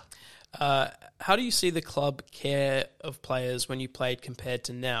Decker. How do you see the club care of players when you played compared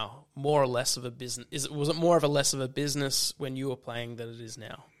to now? More or less of a business? Was it more of a less of a business when you were playing than it is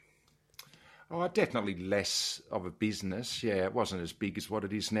now? Oh, definitely less of a business. Yeah, it wasn't as big as what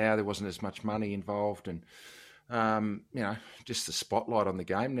it is now. There wasn't as much money involved, and just the spotlight on the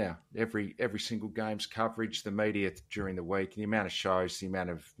game now. Every single game's coverage, the media during the week, the amount of shows, the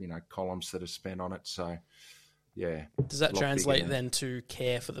amount of columns that are spent on it. So. Yeah. Does that translate then to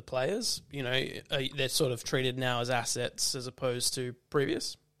care for the players? They're sort of treated now as assets as opposed to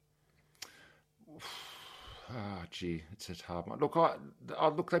previous? Oh, gee, it's a hard one. Look,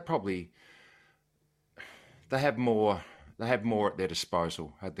 they have more at their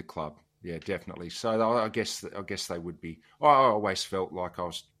disposal at the club. Yeah, definitely. So I guess they would be. I always felt like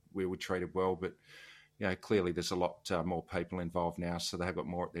we were treated well, but clearly there's a lot more people involved now, so they have got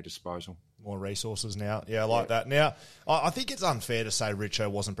more at their disposal. More resources now. Yeah, I like that. Now, I think it's unfair to say Richo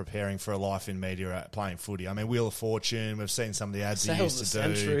wasn't preparing for a life in media playing footy. I mean, Wheel of Fortune, we've seen some of the ads he used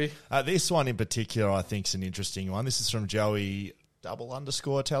to do. This one in particular, I think, is an interesting one. This is from Joey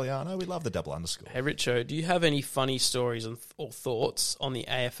 _Italiano. We love the double underscore. Hey, Richo, do you have any funny stories or thoughts on the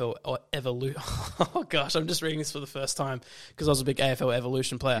AFL evolution? Oh, gosh, I'm just reading this for the first time because I was a big AFL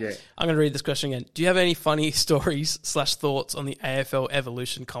evolution player. Yeah. I'm going to read this question again. Do you have any funny stories / thoughts on the AFL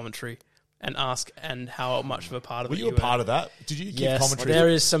evolution commentary? And ask how much of a part of it you were. Part of that? Did you keep commentary? There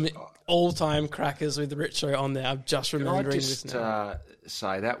is some all-time crackers with Richo on there. I'm just remembering this now.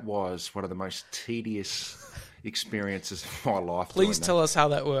 Say that was one of the most tedious experiences of my life. Please tell us how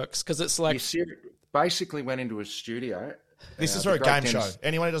that works, because it's like... You basically went into a studio... This is for a game show.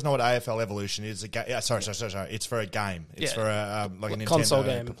 Anyone who doesn't know what AFL Evolution is, sorry. It's for a game. It's for a Nintendo, console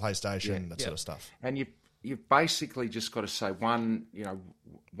game, PlayStation, that sort of stuff. And you've basically just got to say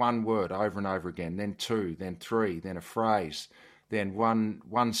one word over and over again, then two, then three, then a phrase, then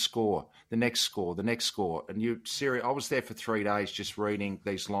one score, the next score, and I was there for 3 days just reading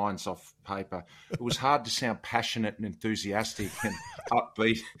these lines off paper. It was hard to sound passionate and enthusiastic and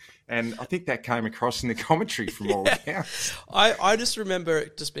upbeat, and I think that came across in the commentary from all accounts. I just remember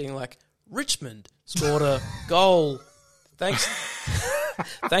it just being like, Richmond scored a goal. Thanks,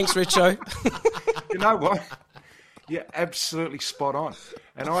 Richo. You know what? You're absolutely spot on.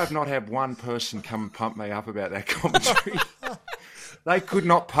 And I have not had one person come and pump me up about that commentary. They could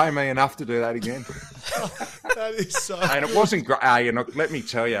not pay me enough to do that again. That is so... And it wasn't great. Let me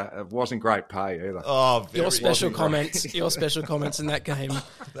tell you, it wasn't great pay either. Oh, your special comments in that game.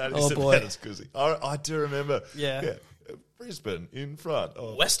 That is crazy. I do remember. Yeah. Brisbane in front.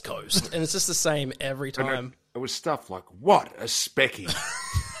 Oh. West Coast. And it's just the same every time. It was stuff like, what a specky.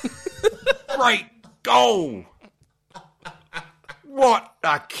 Great goal. What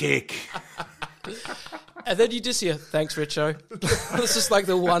a kick. And then you just hear, thanks, Richo. It's just like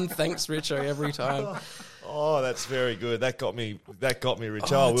the one thanks, Richo, every time. Oh, that's very good. That got me,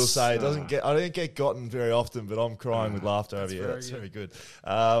 Richo. I will say, I don't get gotten very often, but I'm crying with laughter over here. That's very good.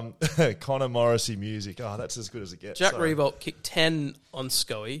 Connor Morrissey music. Oh, that's as good as it gets. Jack Riewoldt kicked 10 on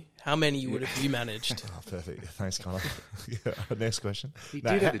Scully. How many would have you managed? Oh, perfect. Thanks, Connor. Next question. He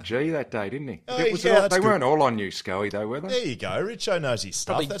did at the G that day, didn't he? They weren't all on you, Scully, though, were they? There you go. Richo knows his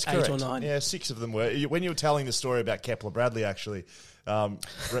stuff. Probably that's 8 correct. or 9. Yeah, 6 of them were. When you were telling the story about Kepler Bradley, actually,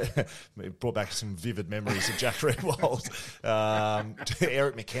 it brought back some vivid memories of Jack Riewoldt.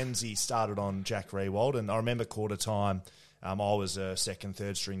 Eric McKenzie started on Jack Riewoldt, and I remember quarter time. I was a second,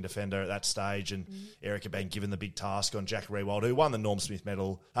 third string defender at that stage, and Eric had been given the big task on Jack Riewoldt, who won the Norm Smith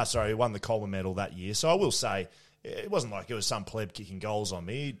medal. Who won the Coleman medal that year. So I will say, it wasn't like it was some pleb kicking goals on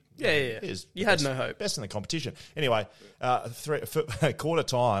me. Yeah. You had no hope. Best in the competition. Anyway, quarter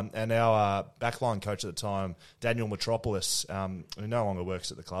time, and our backline coach at the time, Daniel Metropoulos, who no longer works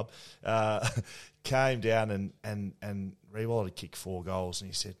at the club, came down and Riewoldt had kicked 4 goals, and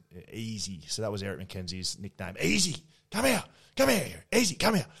he said, easy. So that was Eric McKenzie's nickname. Easy. Come here, easy,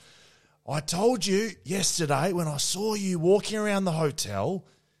 come here. I told you yesterday when I saw you walking around the hotel,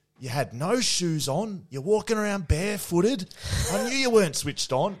 you had no shoes on, you're walking around barefooted. I knew you weren't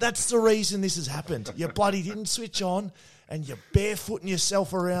switched on. That's the reason this has happened. You bloody didn't switch on, and you're barefooting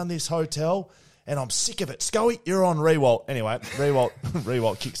yourself around this hotel, and I'm sick of it. Scully, you're on Riewoldt. Anyway,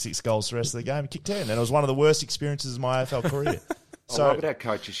 Riewoldt kicked 6 goals the rest of the game, kicked 10, and it was one of the worst experiences of my AFL career. So, I love it how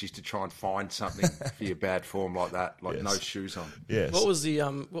coaches used to try and find something for your bad form like that, like no shoes on. Yes. What was the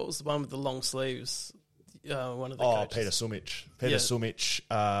one with the long sleeves? One of the coaches. Peter Sumich. Peter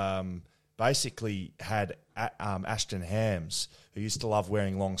Sumich basically had Ashton Hams, who used to love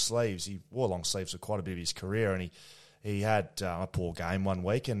wearing long sleeves. He wore long sleeves for quite a bit of his career, and he had a poor game one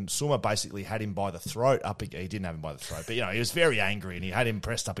week, and Suma basically had him by the throat. He didn't have him by the throat, but he was very angry, and he had him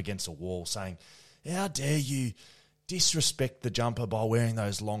pressed up against a wall, saying, "How dare you disrespect the jumper by wearing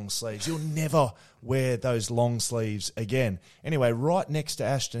those long sleeves? You'll never wear those long sleeves again." Anyway, right next to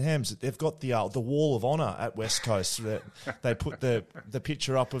Ashton Hams, they've got the Wall of Honour at West Coast. They put the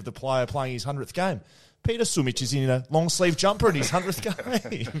picture up of the player playing his 100th game. Peter Sumich is in a long sleeve jumper in his 100th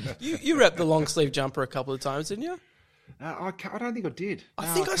game. You repped the long sleeve jumper a couple of times, didn't you? I don't think I did. I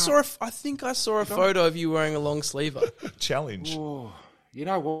think I saw a photo of you wearing a long sleever. Challenge. Oh, you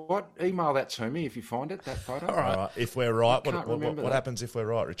know what? Email that to me if you find it, that photo. All right. If we're right, what happens if we're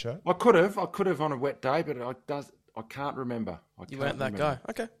right, Richo? I could have on a wet day, but I can't remember. You weren't that guy.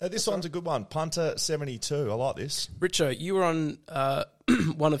 Okay. This one's a good one. Punter 72. I like this. Richo, you were on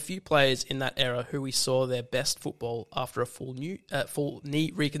one of few players in that era who we saw their best football after a full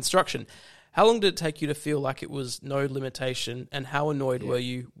knee reconstruction. How long did it take you to feel like it was no limitation, and how annoyed were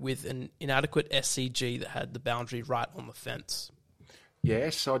you with an inadequate SCG that had the boundary right on the fence?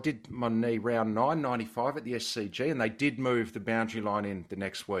 Yes, so I did my knee round 9.95 at the SCG, and they did move the boundary line in the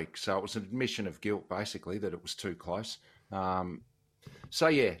next week. So it was an admission of guilt, basically, that it was too close.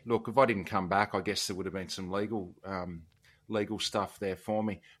 Look, if I didn't come back, I guess there would have been some legal stuff there for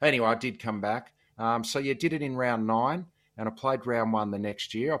me. Anyway, I did come back. Did it in round 9, and I played round 1 the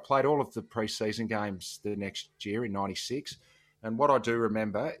next year. I played all of the pre-season games the next year in 96. And what I do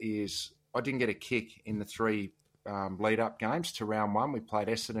remember is I didn't get a kick in the 3 lead-up games to round 1. We played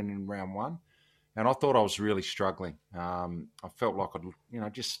Essendon in round 1, and I thought I was really struggling. I felt like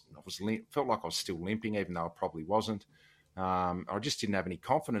felt like I was still limping, even though I probably wasn't. I just didn't have any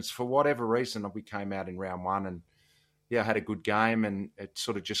confidence for whatever reason. We came out in round 1, and I had a good game, and it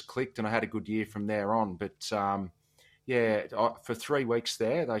sort of just clicked, and I had a good year from there on. But for 3 weeks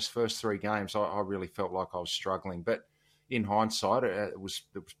there, those first 3 games, I really felt like I was struggling. But in hindsight, it was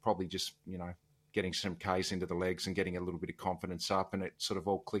probably just getting some Ks into the legs and getting a little bit of confidence up, and it sort of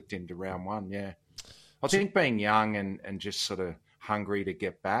all clicked into round 1, yeah. I think being young and just sort of hungry to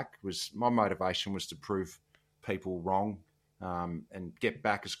get back my motivation was to prove people wrong and get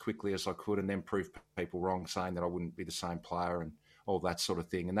back as quickly as I could, and then prove people wrong, saying that I wouldn't be the same player and all that sort of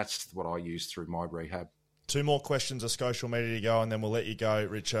thing. And that's what I used through my rehab. 2 more questions of social media to go, and then we'll let you go,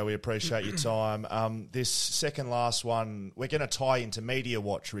 Richo. We appreciate your time. This second last one, we're going to tie into Media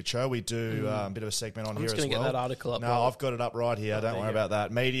Watch, Richo. We do a bit of a segment on here as well. I'm just going to get that article up. No, I've got it up right here. Don't worry about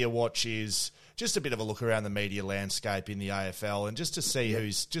that. Media Watch is just a bit of a look around the media landscape in the AFL, and just to see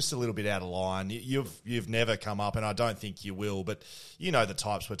who's just a little bit out of line. You've never come up, and I don't think you will, but you know the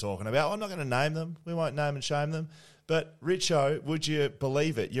types we're talking about. I'm not going to name them. We won't name and shame them. But, Richo, would you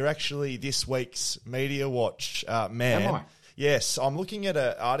believe it? You're actually this week's Media Watch man. Am I? Yes, I'm looking at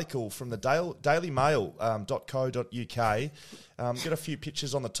an article from the dailymail.co.uk. Got a few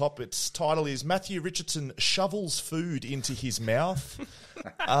pictures on the top. Its title is Matthew Richardson shovels food into his mouth.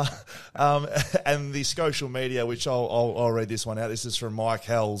 And the social media, which I'll read this one out. This is from Mike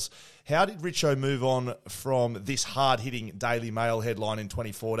Hells. How did Richo move on from this hard-hitting Daily Mail headline in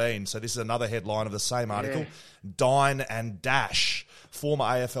 2014? So this is another headline of the same article. Yeah. Dine and dash. Former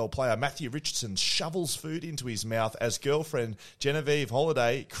AFL player Matthew Richardson shovels food into his mouth as girlfriend Genevieve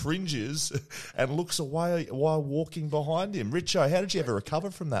Holiday cringes and looks away while walking behind him. Richo, how did you ever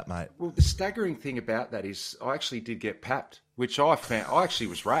recover from that, mate? Well, the staggering thing about that is I actually did get papped, which I actually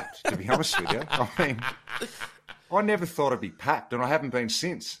was wrapped, to be honest with you. I mean, I never thought I'd be papped, and I haven't been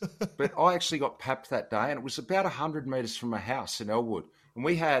since. But I actually got papped that day, and it was about 100 metres from my house in Elwood. And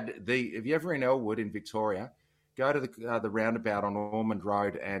we had if you're ever in Elwood in Victoria, go to the roundabout on Ormond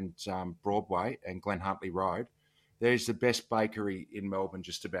Road and Broadway and Glen Huntly Road. There's the best bakery in Melbourne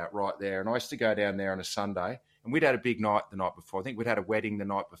just about right there. And I used to go down there on a Sunday, and we'd had a big night the night before. I think we'd had a wedding the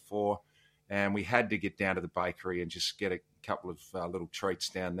night before, and we had to get down to the bakery and just get a couple of little treats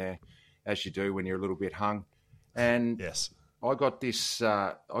down there, as you do when you're a little bit hung. And yes, I got this.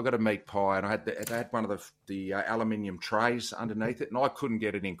 I got a meat pie, and I had one of the aluminium trays underneath it, and I couldn't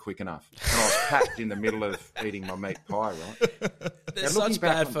get it in quick enough. And I was packed in the middle of eating my meat pie. Right? There's such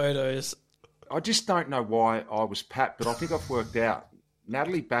bad photos. I just don't know why I was packed, but I think I've worked out.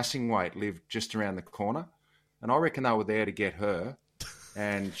 Natalie Bassingwaite lived just around the corner, and I reckon they were there to get her.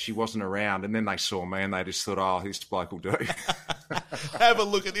 and she wasn't around. And then they saw me, and they just thought, "Oh, this bloke will do." Have a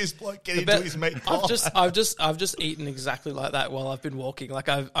look at this bloke get into his meat pie. I've just eaten exactly like that while I've been walking. Like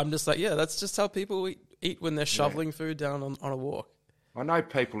I'm just like, yeah, that's just how people eat when they're shoveling food down on a walk. I know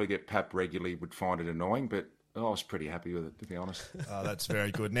people who get pap regularly would find it annoying, but I was pretty happy with it, to be honest. Oh, that's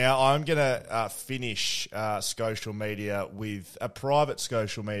very good. Now, I'm going to finish social media with a private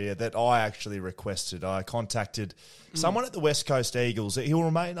social media that I actually requested. I contacted someone at the West Coast Eagles. He'll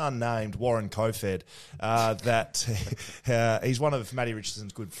remain unnamed, Warren Kofed, that he's one of Matty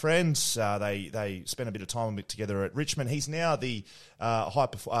Richardson's good friends. They spent a bit of time together at Richmond. He's now the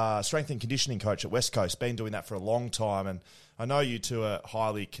strength and conditioning coach at West Coast, been doing that for a long time, and I know you two are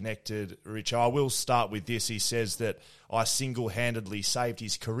highly connected, Rich. I will start with this. He says that I single-handedly saved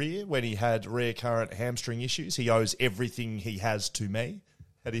his career when he had recurrent hamstring issues. He owes everything he has to me.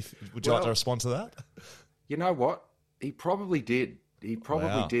 Would you like to respond to that? You know what? He probably did. He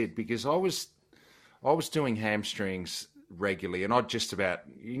probably did, because I was doing hamstrings regularly, and I just about,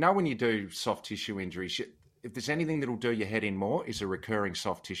 when you do soft tissue injuries, if there's anything that'll do your head in more, is a recurring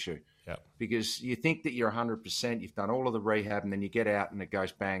soft tissue. Yep. Because you think that you're 100%, you've done all of the rehab, and then you get out and it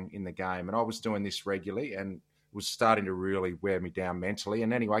goes bang in the game. And I was doing this regularly, and it was starting to really wear me down mentally.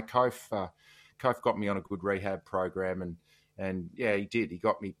 And anyway, Kof got me on a good rehab program, and yeah, he did. He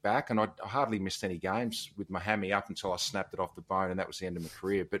got me back, and I hardly missed any games with my hammy up until I snapped it off the bone, and that was the end of my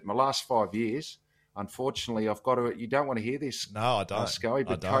career. But my last 5 years, unfortunately, I've got to. You don't want to hear this, no, I don't, Scully,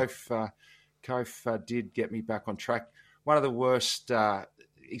 but Kof did get me back on track. One of the worst.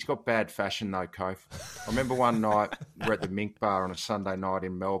 He's got bad fashion, though, Kof. I remember one night we were at the Mink Bar on a Sunday night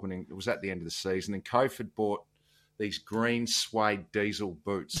in Melbourne, and it was at the end of the season, and Kof had bought these green suede Diesel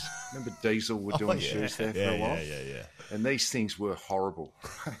boots. Remember Diesel were doing shoes there for a while? Yeah. And these things were horrible.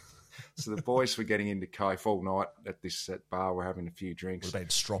 So the boys were getting into Kof all night at bar. We're having a few drinks. Would have been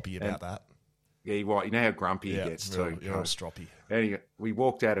stroppy about that. Yeah, you know how grumpy he gets too. You're all stroppy. Anyway, we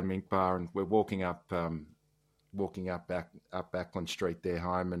walked out of Mink Bar, and we're walking up Ackland Street there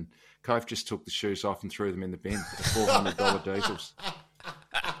home, and Kof just took the shoes off and threw them in the bin, the $400 Diesels.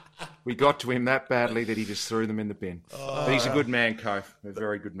 We got to him that badly that he just threw them in the bin. But he's a good man, Kof, a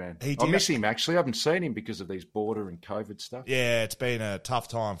very good man. I miss him, actually. I haven't seen him because of these border and COVID stuff. Yeah, it's been a tough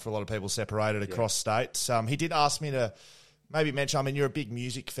time for a lot of people separated across states. He did ask me to maybe mention, you're a big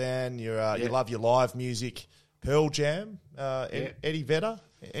music fan, you love your live music. Pearl Jam, Eddie Vedder.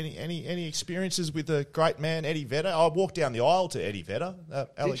 Any experiences with the great man Eddie Vedder? I walked down the aisle to Eddie Vedder.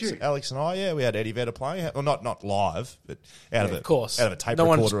 Alex and I, we had Eddie Vedder playing. Well, not live, but out of a tape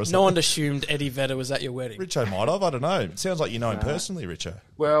recorder or something. No one assumed Eddie Vedder was at your wedding. Richo might have. I don't know. It sounds like you know him personally, Richo.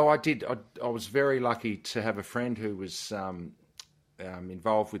 Well, I did. I was very lucky to have a friend who was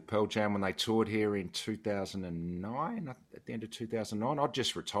involved with Pearl Jam when they toured here in 2009. At the end of 2009, I'd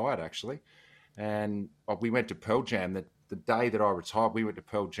just retired actually. And we went to Pearl Jam. The day that I retired, we went to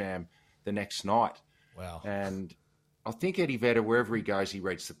Pearl Jam the next night. Wow. And I think Eddie Vedder, wherever he goes, he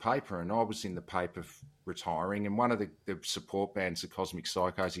reads the paper. And I was in the paper retiring. And one of the support bands, the Cosmic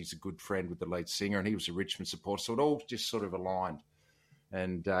Psychos, he's a good friend with the lead singer, and he was a Richmond supporter. So it all just sort of aligned.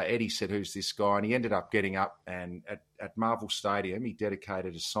 And Eddie said, "Who's this guy?" And he ended up getting up, and at Marvel Stadium, he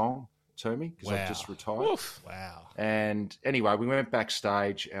dedicated a song to me because I just retired. Oof. Wow. And anyway, we went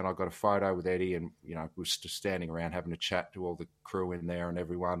backstage, and I got a photo with Eddie, and we were just standing around having a chat to all the crew in there and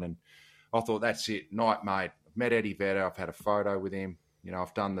everyone. And I thought, that's it, night, mate. I've met Eddie Vedder. I've had a photo with him.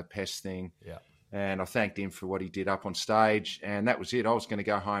 I've done the pest thing. Yeah. And I thanked him for what he did up on stage, and that was it. I was going to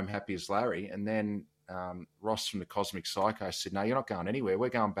go home happy as Larry, and then Ross from the Cosmic Psycho said, "No, you're not going anywhere. We're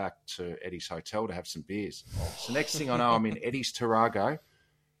going back to Eddie's hotel to have some beers." So next thing I know, I'm in Eddie's Tarago,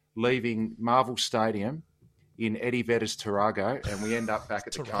 leaving Marvel Stadium in Eddie Vedder's Tarago, and we end up back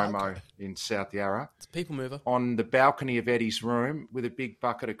at the Como in South Yarra. It's a people mover. On the balcony of Eddie's room with a big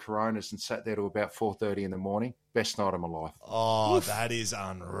bucket of Coronas, and sat there till about 4:30 in the morning. Best night of my life. Oh, Oof. That is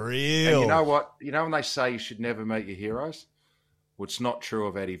unreal. And you know what? When they say you should never meet your heroes? Well, it's not true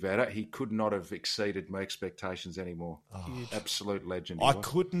of Eddie Vedder. He could not have exceeded my expectations anymore. Oh, absolute legend. I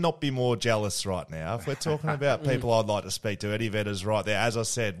could not be more jealous right now. If we're talking about people I'd like to speak to, Eddie Vedder's right there. As I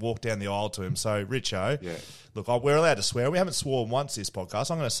said, walk down the aisle to him. So, Richo, look, we're allowed to swear. We haven't sworn once this podcast.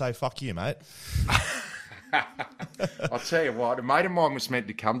 I'm going to say, fuck you, mate. I'll tell you what, a mate of mine was meant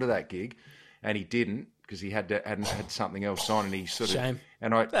to come to that gig, and he didn't because he hadn't had something else on, and he sort of... Shame.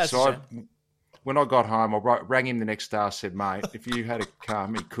 And when I got home, I rang him the next day. I said, "Mate, if you had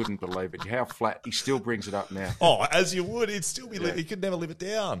come, he couldn't believe it. How flat." He still brings it up now. Oh, as you would. He'd still be. He could never live it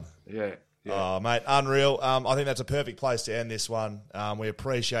down. Yeah. Oh, mate, unreal. I think that's a perfect place to end this one. We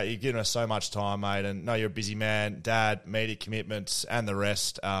appreciate you giving us so much time, mate, and know you're a busy man, dad, media commitments, and the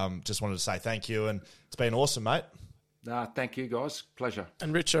rest. Just wanted to say thank you, and it's been awesome, mate. Thank you, guys. Pleasure.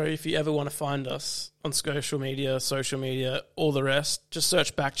 And Richo, if you ever want to find us on social media, all the rest, just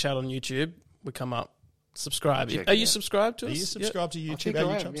search Backchat on YouTube. We come up. Subscribe. Are you subscribed to us? Are you subscribed to YouTube?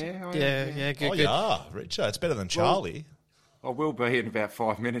 Yeah, good. Yeah, Richo. It's better than Charlie. I will be in about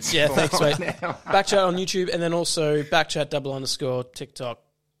 5 minutes. Yeah, thanks, mate. Backchat on YouTube, and then also Backchat _ TikTok,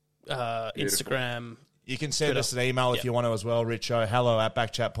 Instagram. You can send us an email if you want to as well, Richo.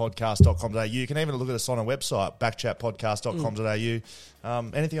 hello@backchatpodcast.com.au. You can even look at us on our website,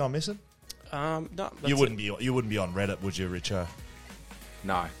 backchatpodcast.com.au. Anything I'm missing? No. You wouldn't be on Reddit, would you, Richo?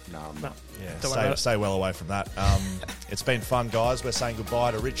 No. Yeah, stay well away from that. It's been fun, guys. We're saying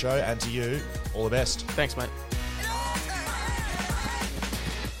goodbye to Richo and to you. All the best. Thanks, mate.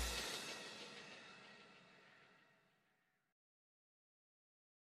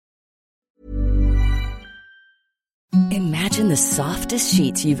 Imagine the softest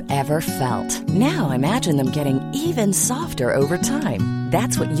sheets you've ever felt. Now imagine them getting even softer over time.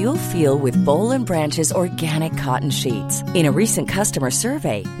 That's what you'll feel with Boll & Branch's organic cotton sheets. In a recent customer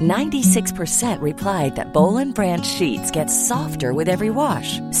survey, 96% replied that Boll & Branch sheets get softer with every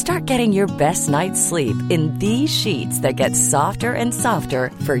wash. Start getting your best night's sleep in these sheets that get softer and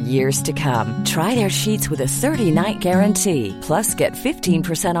softer for years to come. Try their sheets with a 30-night guarantee. Plus, get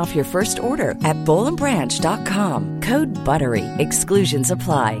 15% off your first order at bollandbranch.com. Code BUTTERY. Exclusions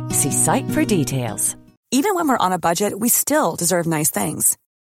apply. See site for details. Even when we're on a budget, we still deserve nice things.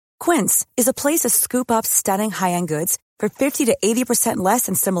 Quince is a place to scoop up stunning high-end goods for 50 to 80% less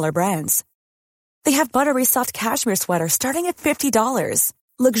than similar brands. They have buttery soft cashmere sweaters starting at $50,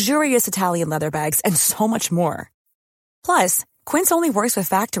 luxurious Italian leather bags, and so much more. Plus, Quince only works with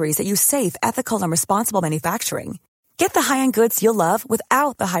factories that use safe, ethical, and responsible manufacturing. Get the high-end goods you'll love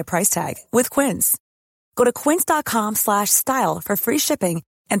without the high price tag with Quince. Go to quince.com/style for free shipping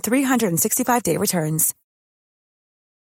and 365-day returns.